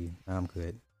want to hear you. I'm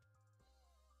good.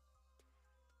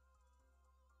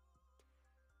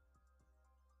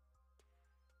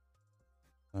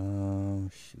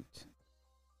 Shoot.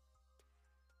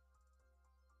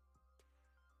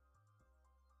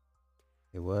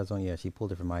 It was on, yeah, she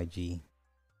pulled it from IG.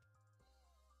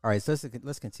 All right, so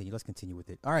let's continue. Let's continue with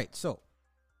it. All right, so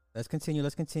let's continue.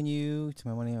 To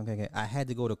my money. Okay. I had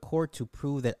to go to court to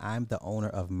prove that I'm the owner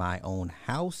of my own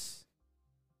house.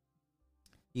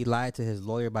 He lied to his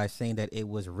lawyer by saying that it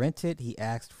was rented. He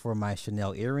asked for my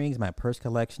Chanel earrings, my purse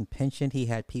collection, pension. He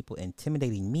had people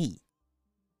intimidating me.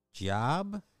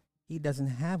 Job? He doesn't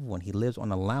have one. He lives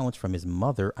on allowance from his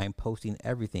mother. I'm posting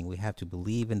everything. We have to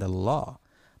believe in the law.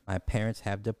 My parents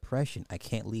have depression. I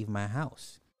can't leave my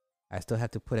house. I still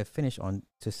have to put a finish on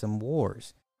to some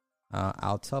wars.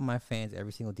 I'll tell my fans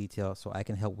every single detail so I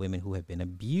can help women who have been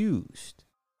abused.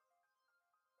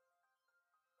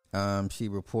 She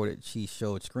reported she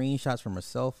showed screenshots from her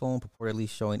cell phone, purportedly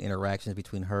showing interactions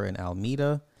between her and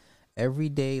Alameda. Every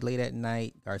day, late at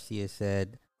night, Garcia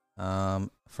said,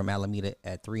 from Alameda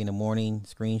at 3 a.m,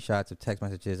 screenshots of text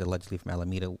messages allegedly from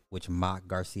Alameda, which mocked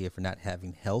Garcia for not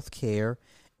having health care,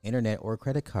 internet, or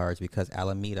credit cards because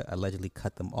Alameda allegedly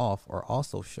cut them off, are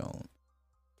also shown.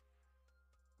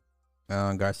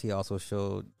 Garcia also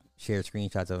shared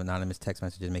screenshots of anonymous text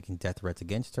messages making death threats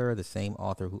against her. The same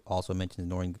author who also mentions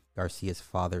ignoring Garcia's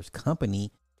father's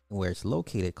company and where it's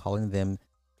located, calling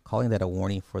that a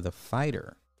warning for the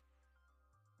fighter.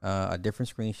 A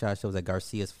different screenshot shows that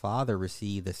Garcia's father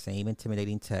received the same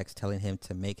intimidating text telling him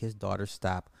to make his daughter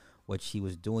stop what she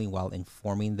was doing while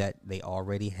informing that they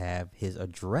already have his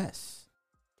address.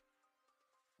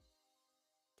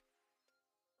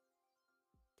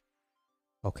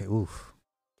 Okay, oof.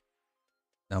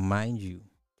 Now, mind you,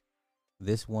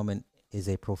 this woman is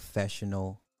a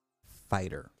professional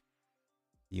fighter.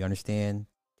 You understand?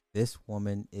 This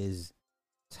woman is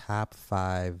top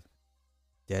 5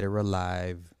 dead or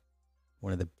alive,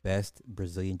 one of the best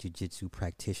Brazilian Jiu-Jitsu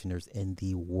practitioners in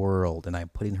the world. And I'm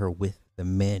putting her with the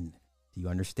men. Do you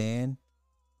understand?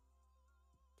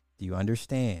 Do you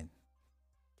understand?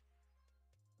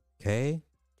 Okay?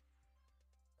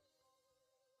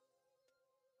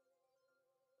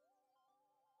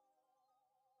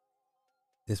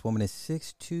 This woman is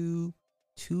 6'2",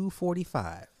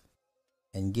 245,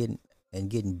 and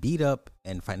getting beat up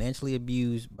and financially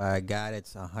abused by a guy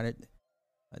that's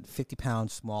 150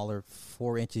 pounds smaller,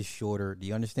 4 inches shorter. Do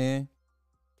you understand?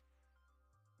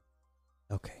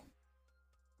 Okay.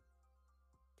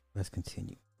 Let's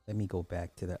continue. Let me go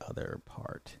back to the other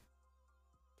part,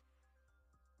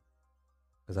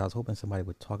 because I was hoping somebody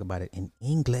would talk about it in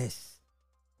English.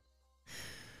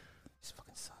 This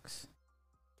fucking sucks.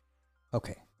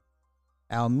 Okay.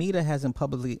 Almeida hasn't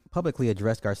publicly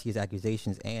addressed Garcia's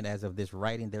accusations, and as of this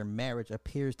writing, their marriage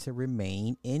appears to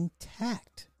remain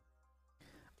intact.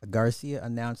 Garcia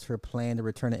announced her plan to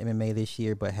return to MMA this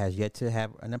year, but has yet to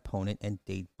have an opponent and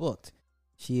date booked.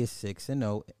 She is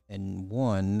 6-0 and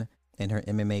 1 in her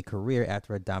MMA career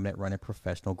after a dominant run in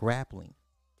professional grappling.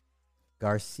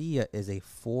 Garcia is a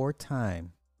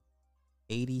 4-time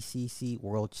ADCC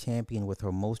world champion, with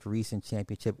her most recent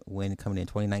championship win coming in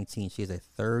 2019. She is a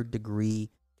 3rd-degree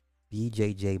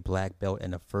BJJ black belt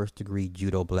and a 1st-degree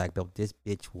judo black belt. This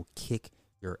bitch will kick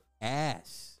your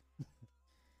ass.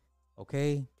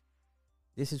 Okay?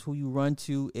 This is who you run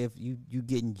to if you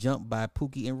getting jumped by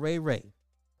Pookie and Ray Ray.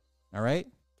 All right?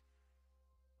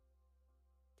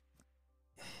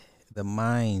 The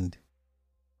mind.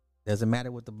 Doesn't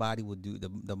matter what the body will do.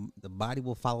 The body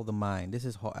will follow the mind. This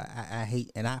is hard. I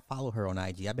hate, and I follow her on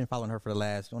IG. I've been following her for the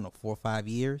last, 4 or 5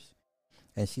 years.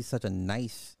 And she's such a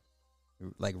nice,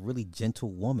 like really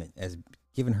gentle woman. As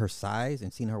given her size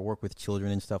and seeing her work with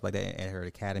children and stuff like that at her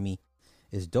academy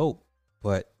is dope.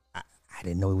 But I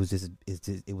didn't know it was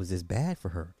this bad for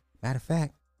her. Matter of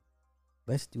fact,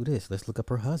 let's do this. Let's look up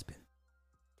her husband.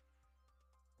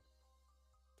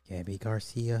 Gabi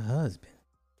Garcia husband.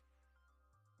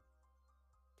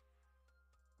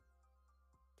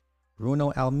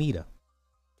 Bruno Almeida.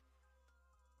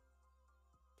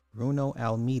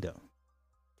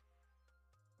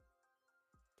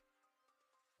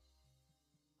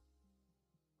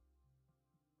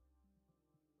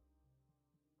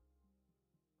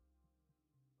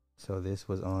 So this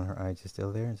was on her IG.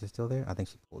 Still there? Is it still there? I think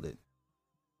she pulled it.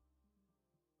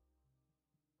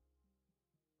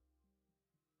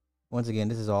 Once again,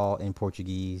 this is all in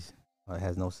Portuguese. It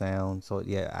has no sound. So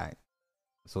yeah,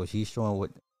 so she's showing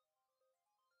what.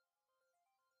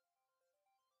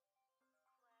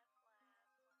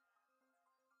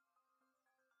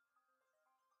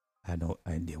 I have no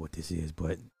idea what this is,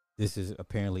 but this is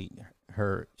apparently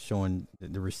her showing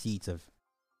the receipts of,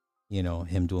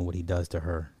 him doing what he does to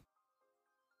her.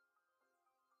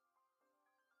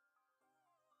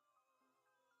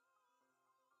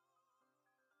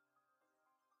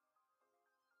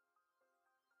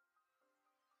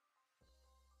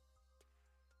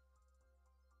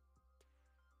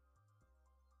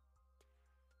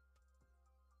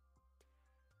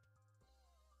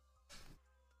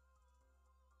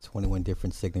 "21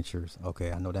 different signatures."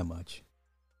 Okay, I know that much.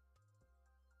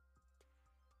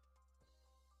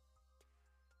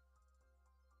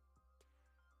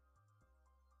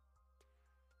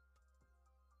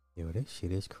 Yo, this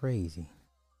shit is crazy.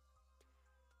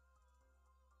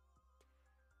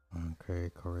 Okay,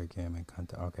 Corrigam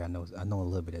content. Okay, I know a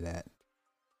little bit of that.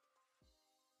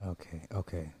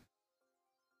 Okay.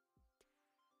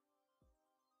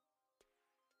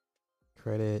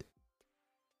 Credit.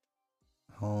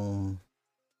 Home.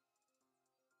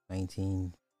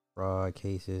 19 fraud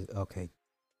cases. Okay.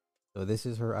 So this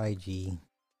is her IG.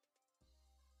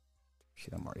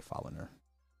 Shit, I'm already following her.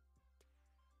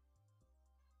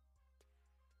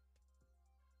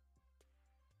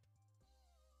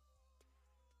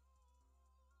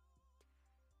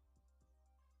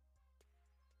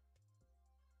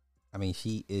 I mean,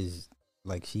 she's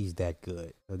that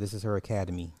good. So this is her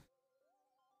academy.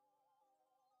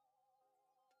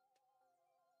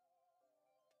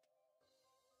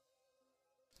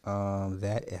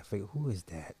 Who is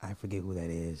that? I forget who that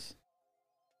is.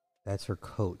 That's her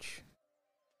coach.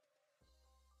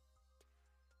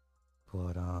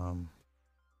 But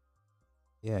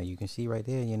yeah, you can see right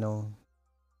there,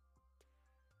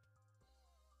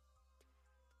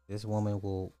 this woman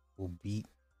will beat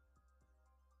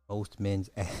most men's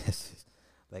asses.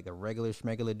 Like a regular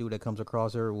schmegular dude that comes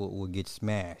across her will get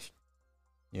smashed.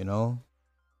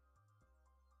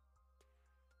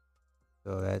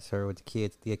 So that's her with the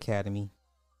kids at the academy.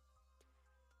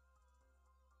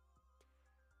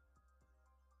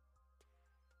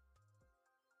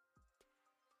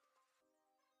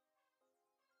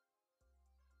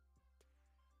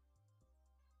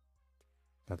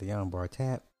 Got the young bar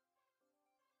tap.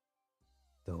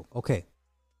 Dope. Okay.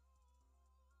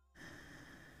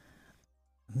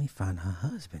 Let me find her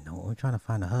husband. No, we're trying to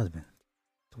find a husband.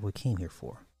 That's what we came here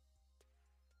for.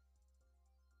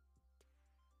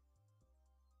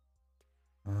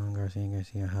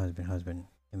 Garcia, husband.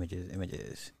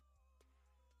 Images.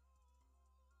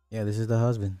 Yeah, this is the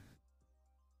husband.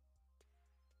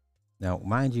 Now,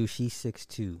 mind you, she's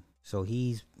 6'2", so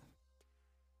he's,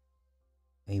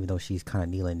 even though she's kind of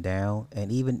kneeling down,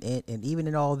 and even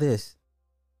in all this,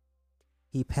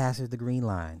 he passes the green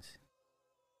lines,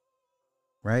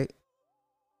 right?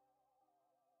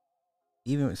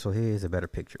 Even so, here's a better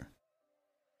picture.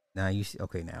 Now you see,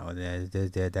 okay, now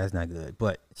that's not good.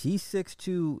 But she's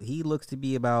 6'2". He looks to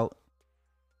be about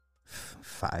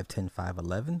 5'10",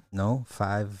 5'11". No,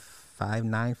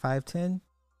 5'9", 5'10".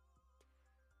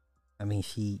 I mean,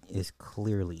 she is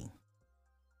clearly.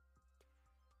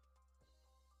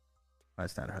 Oh,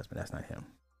 that's not her husband. That's not him.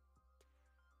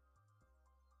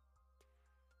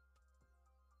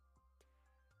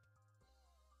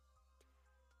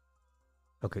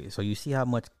 Okay, so you see how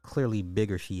much clearly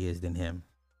bigger she is than him.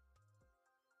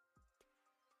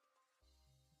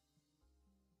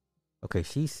 Okay,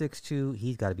 she's 6'2".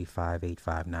 He's got to be 5'8",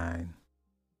 5'9".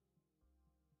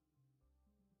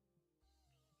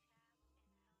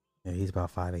 Yeah, he's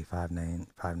about 5'8", 5'9",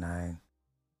 5'9".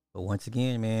 But once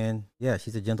again, man, yeah,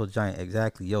 she's a gentle giant.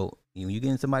 Exactly. Yo, when you get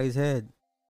in somebody's head,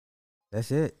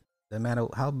 that's it. Doesn't matter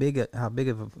how big of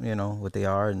what they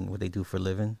are and what they do for a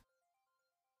living.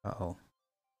 Uh-oh.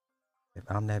 If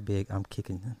I'm that big, I'm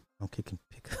kicking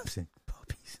pickups and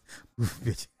puppies.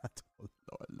 Bitch,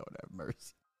 Lord have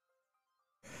mercy.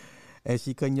 And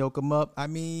she couldn't yoke him up. I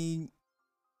mean,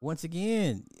 once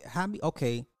again,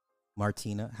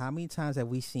 Martina, how many times have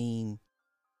we seen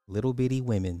little bitty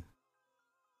women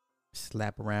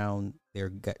slap around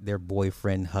their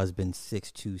boyfriend, husband,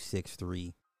 6'2",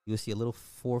 6'3"? You'll see a little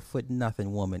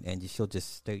 4'0" woman, and she'll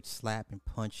just straight slap and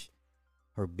punch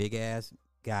her big ass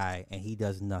guy, and he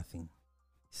does nothing.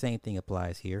 Same thing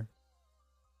applies here,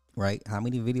 right? How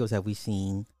many videos have we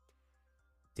seen?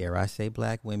 Dare I say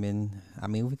black women? I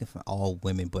mean, we can find all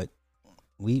women, but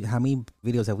how many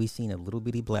videos have we seen of little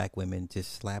bitty black women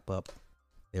just slap up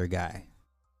their guy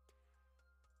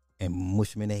and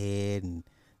mush him in the head and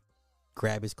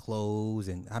grab his clothes?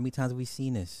 And how many times have we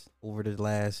seen this over the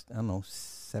last,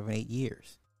 7, 8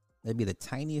 years? That'd be the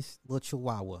tiniest little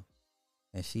chihuahua,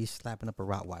 and she's slapping up a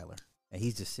Rottweiler, and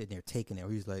he's just sitting there taking it.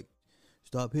 He's like,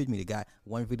 "Stop hitting me." The guy,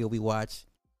 one video we watched,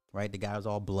 right? The guy was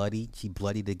all bloody. She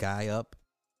bloodied the guy up.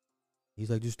 He's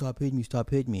like, "Just stop hitting me, stop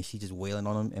hitting me." And she's just wailing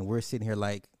on him, and we're sitting here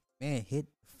like, man,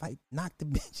 fight, knock the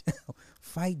bitch out,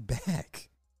 fight back,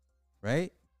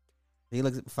 right? He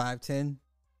looks at 5'10".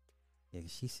 Yeah,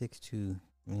 she's 6'2".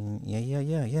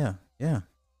 Yeah.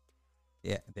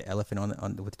 The elephant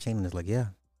on with the chain on is like, yeah,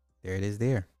 there it is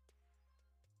there.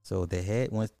 So the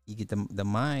head, once you get the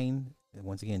mind,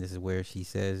 once again, this is where she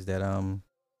says that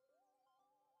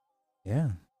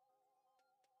yeah.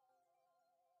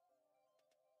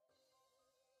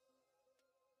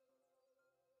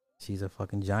 She's a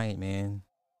fucking giant, man.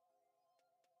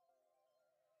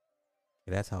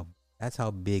 That's how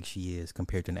big she is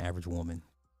compared to an average woman.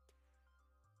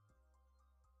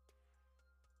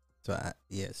 So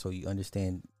so you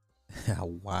understand how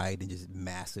wide and just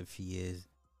massive she is.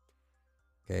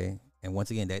 Okay, and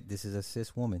once again, this is a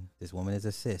cis woman. This woman is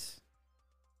a cis,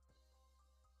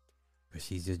 but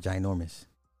she's just ginormous.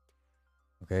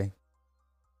 Okay,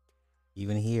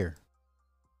 even here,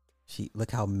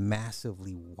 look how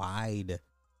massively wide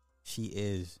she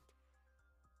is.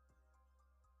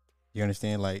 You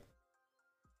understand? Like,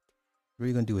 what are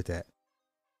you gonna do with that?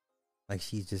 Like,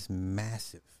 she's just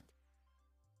massive.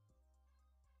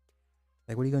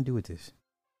 Like, what are you gonna do with this?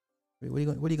 What are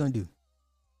you gonna do?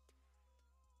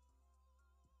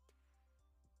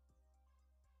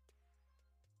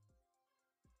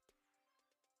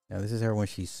 Now, this is her when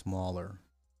she's smaller.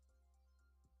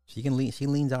 She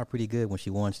leans out pretty good when she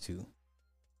wants to,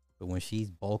 but when she's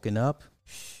bulking up,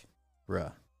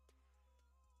 bruh,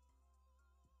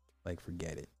 like,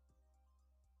 forget it.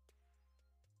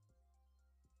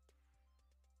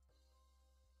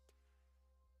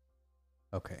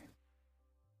 Okay.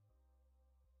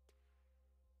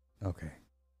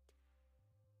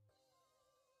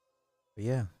 But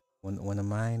yeah, when the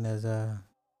mind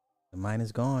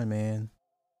is gone, man,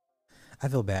 I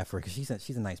feel bad for her because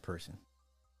she's a nice person.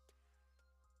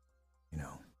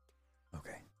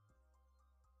 Okay.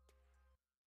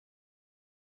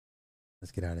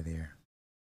 Let's get out of there.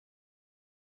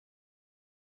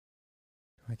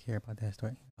 Do I care about that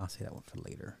story? I'll say that one for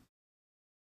later.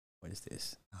 What is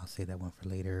this? I'll save that one for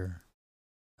later.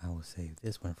 I will save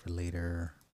this one for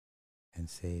later. And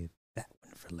save that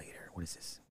one for later. What is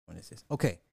this? What is this?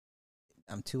 Okay.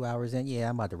 I'm 2 hours in. Yeah,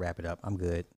 I'm about to wrap it up. I'm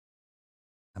good.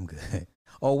 I'm good.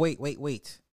 Oh,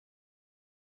 wait.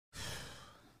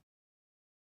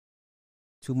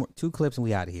 Two clips and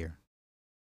we out of here.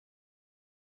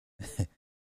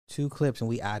 2 clips and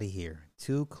we out of here.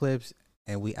 2 clips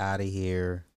and we out of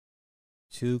here.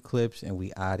 2 clips and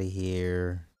we out of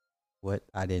here. What?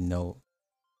 I didn't know.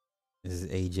 This is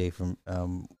AJ from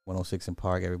 106 in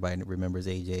Park. Everybody remembers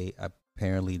AJ.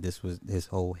 Apparently, his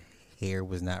whole hair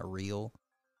was not real.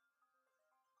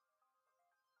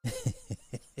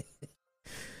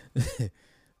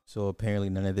 So apparently,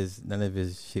 none of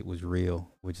his shit was real,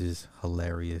 which is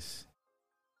hilarious.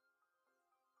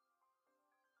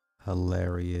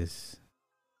 Hilarious.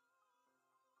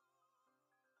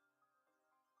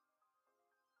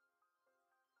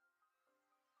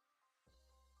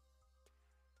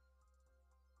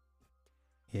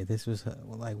 Yeah, this was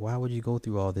like, why would you go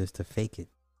through all this to fake it?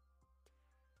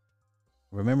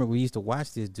 Remember, we used to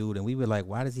watch this dude and we were like,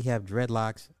 why does he have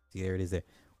dreadlocks? See, there it is there.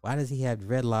 Why does he have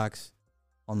dreadlocks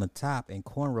on the top and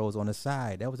cornrows on the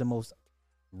side? That was the most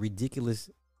ridiculous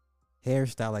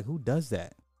hairstyle. Like, who does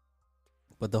that?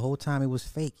 But the whole time it was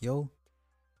fake, yo.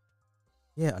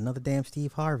 Yeah, another damn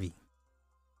Steve Harvey.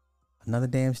 Another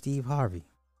damn Steve Harvey.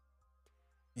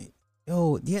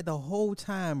 Yo, yeah, the whole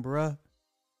time, bruh.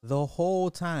 The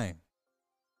whole time.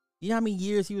 You know how many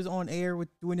years he was on air with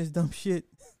doing this dumb shit?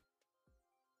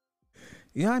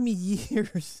 You know how many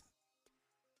years?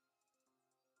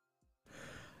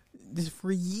 This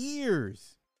for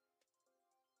years.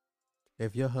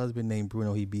 If your husband named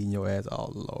Bruno, he beating your ass.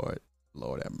 Oh, Lord.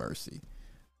 Lord have mercy.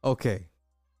 Okay.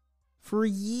 For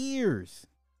years.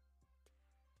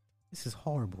 This is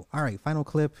horrible. All right, final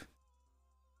clip.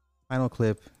 Final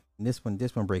clip. And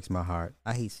this one breaks my heart.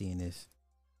 I hate seeing this.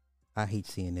 I hate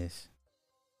seeing this.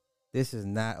 This is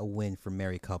not a win for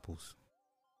married couples.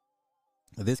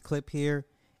 This clip here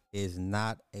is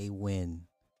not a win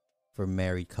for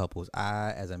married couples.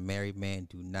 I, as a married man,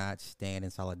 do not stand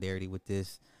in solidarity with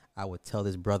this. I would tell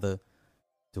this brother,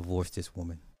 divorce this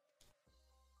woman.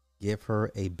 Give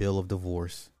her a bill of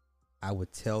divorce. I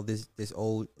would tell this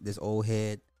old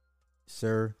head,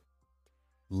 sir,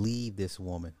 leave this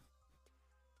woman.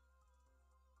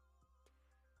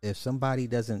 If somebody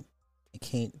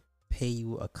can't pay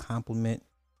you a compliment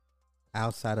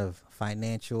outside of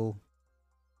financial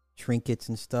trinkets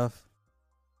and stuff,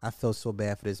 I feel so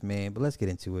bad for this man. But let's get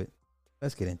into it.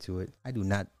 I do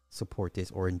not support this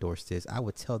or endorse this. I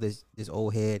would tell this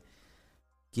old head,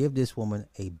 give this woman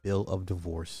a bill of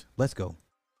divorce. Let's go.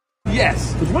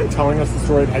 Yes. Would you mind telling us the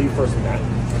story of how you first met?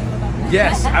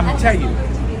 Yes, I'm gonna tell you.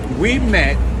 We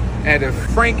met at a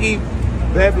Frankie,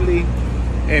 Beverly,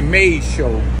 and Maid show.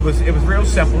 It was real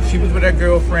simple. She was with her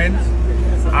girlfriends.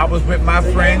 I was with my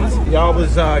friends. Y'all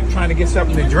was trying to get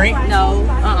something to drink. No,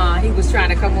 he was trying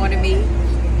to come on to me.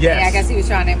 Yes. Yeah, I guess he was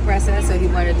trying to impress her, so he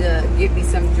wanted to give me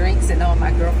some drinks and all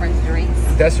my girlfriend's drinks.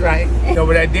 That's right. You know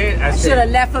what I did? I should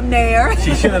have left him there.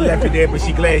 She should have left it there, but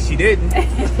she glad she didn't.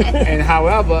 And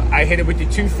however, I hit her with the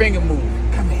 2-finger move.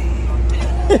 Come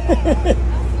here.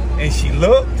 And she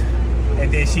looked,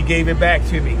 and then she gave it back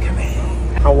to me. Come here.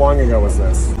 How long ago was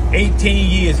this?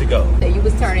 18 years ago. You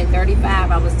was turning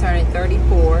 35, I was turning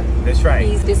 34. That's right.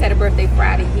 He's just had a birthday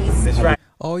Friday. That's right.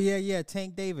 Oh yeah,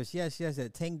 Tank Davis. Yes,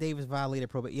 that Tank Davis violated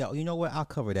probation. Yeah, you know what? I'll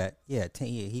cover that. Yeah,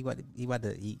 he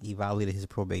violated his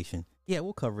probation. Yeah,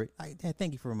 we'll cover it.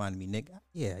 Thank you for reminding me, Nick.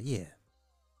 Yeah.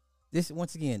 This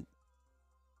once again,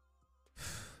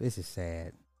 this is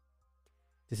sad.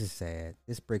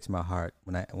 This breaks my heart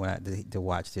when I to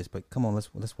watch this. But come on,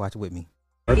 let's watch it with me.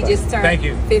 He just turned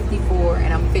 54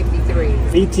 and I'm 53.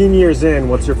 18 years in,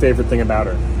 what's your favorite thing about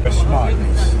her? Her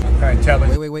smartness. Her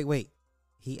intelligence. Wait.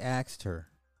 He asked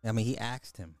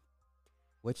him,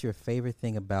 what's your favorite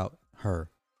thing about her?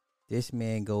 This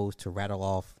man goes to rattle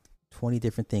off 20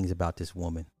 different things about this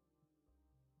woman.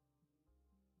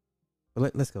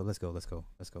 But let's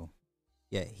go.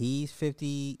 Yeah, he's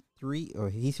 53 or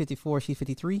he's 54, she's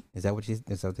 53. Is that what they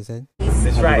said?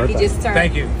 That's right. He just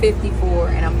turned 54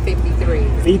 and I'm 53.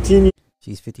 18.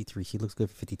 She's 53. She looks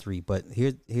good for 53. But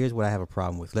here's what I have a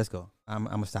problem with. Let's go. I'm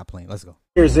gonna stop playing. Let's go.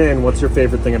 Years in, what's your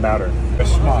favorite thing about her? Her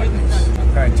smartness,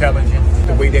 her intelligence,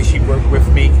 the way that she worked with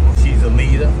me. She's a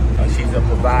leader. She's a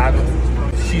provider.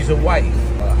 She's a wife.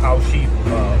 How she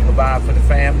provides for the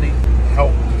family,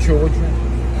 help the children,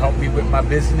 help me with my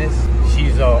business.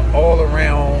 She's a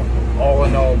all-around,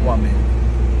 all-in-all woman.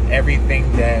 Everything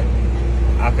that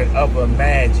I could ever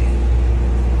imagine.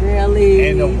 Really?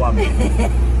 In a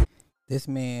woman. This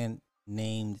man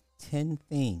named 10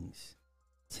 things,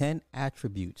 10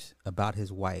 attributes about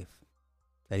his wife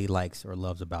that he likes or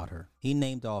loves about her. He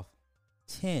named off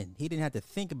 10. He didn't have to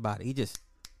think about it. He just,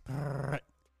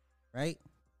 right?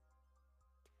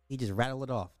 He just rattled it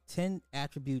off. 10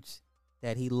 attributes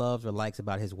that he loves or likes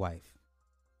about his wife.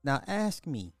 Now ask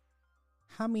me,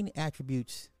 how many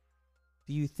attributes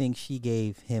do you think she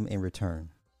gave him in return?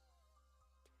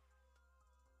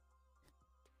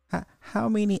 How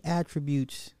many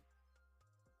attributes?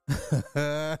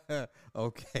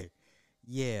 Okay.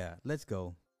 Yeah, let's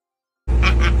go.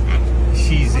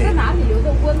 She's it.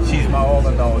 She's my all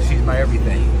in all. She's my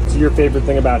everything. What's your favorite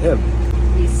thing about him?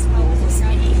 He spoils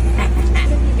me.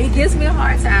 He gives me a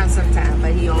hard time sometimes,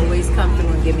 but he always comes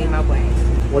through and give me my way.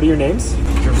 What are your names?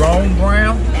 Jerome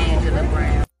Brown. Angela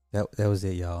Brown. That was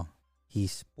it, y'all. He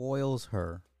spoils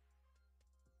her.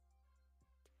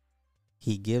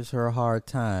 He gives her a hard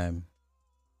time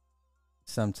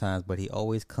sometimes, but he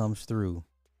always comes through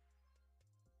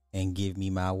and give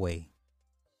me my way.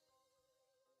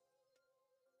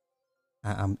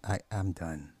 I'm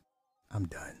done. I'm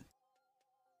done.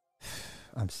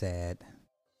 I'm sad.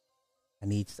 I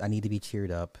need to be cheered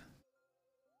up.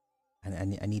 I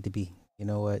need to be. You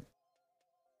know what?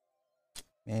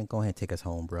 Man, go ahead and take us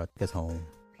home, bro. Take us home.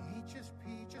 Peaches,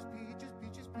 peaches, peaches,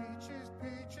 peaches, peaches,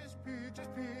 peaches, peaches,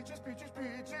 peaches, peaches,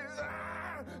 peaches.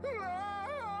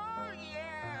 Oh,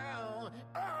 yeah.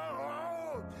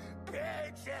 Oh,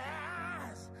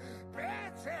 peaches,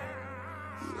 peaches.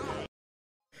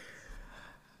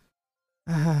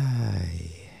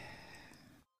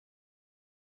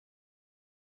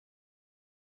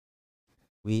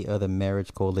 We of the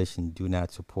Marriage Coalition do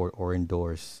not support or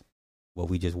endorse what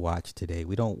we just watched today.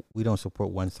 We don't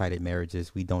support one-sided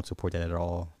marriages. We don't support that at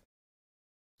all.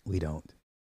 We don't.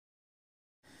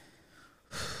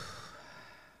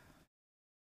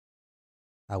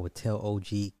 I would tell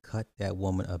OG, cut that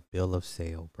woman a bill of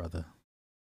sale, brother.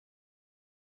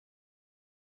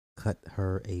 Cut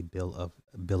her a bill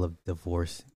of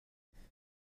divorce.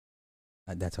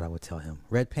 That's what I would tell him.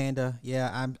 Red Panda,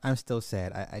 yeah, I'm still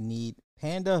sad. I need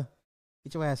Panda.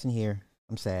 Get your ass in here.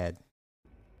 I'm sad.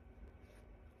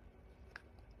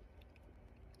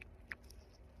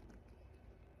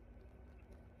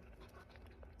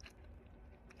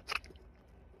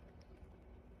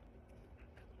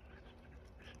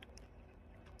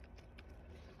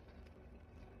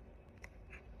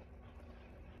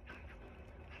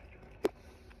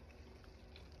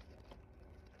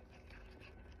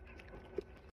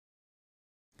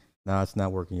 No, it's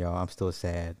not working, y'all. I'm still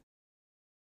sad.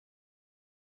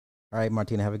 All right,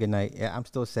 Martina, have a good night. Yeah, I'm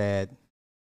still sad.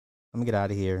 I'm gonna get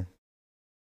out of here.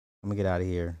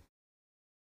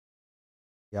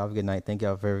 Y'all have a good night. Thank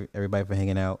y'all for everybody for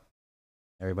hanging out.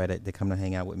 Everybody that come to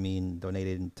hang out with me and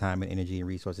donated time and energy and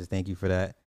resources. Thank you for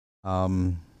that.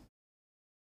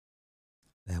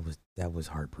 That was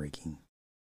heartbreaking.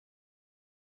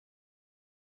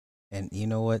 And you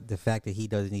know what? The fact that he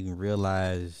doesn't even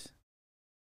realize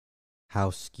how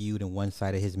skewed and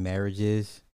one-sided his marriage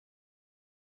is.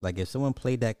 Like, if someone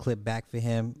played that clip back for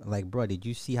him, like, bro, did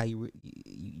you see how you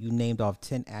named off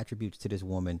 10 attributes to this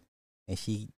woman, and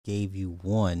she gave you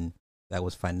one that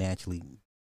was financially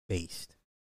based?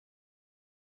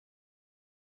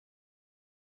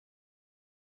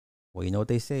 Well, you know what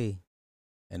they say.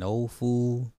 An old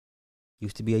fool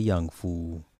used to be a young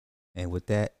fool. And with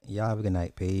that, y'all have a good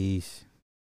night. Peace.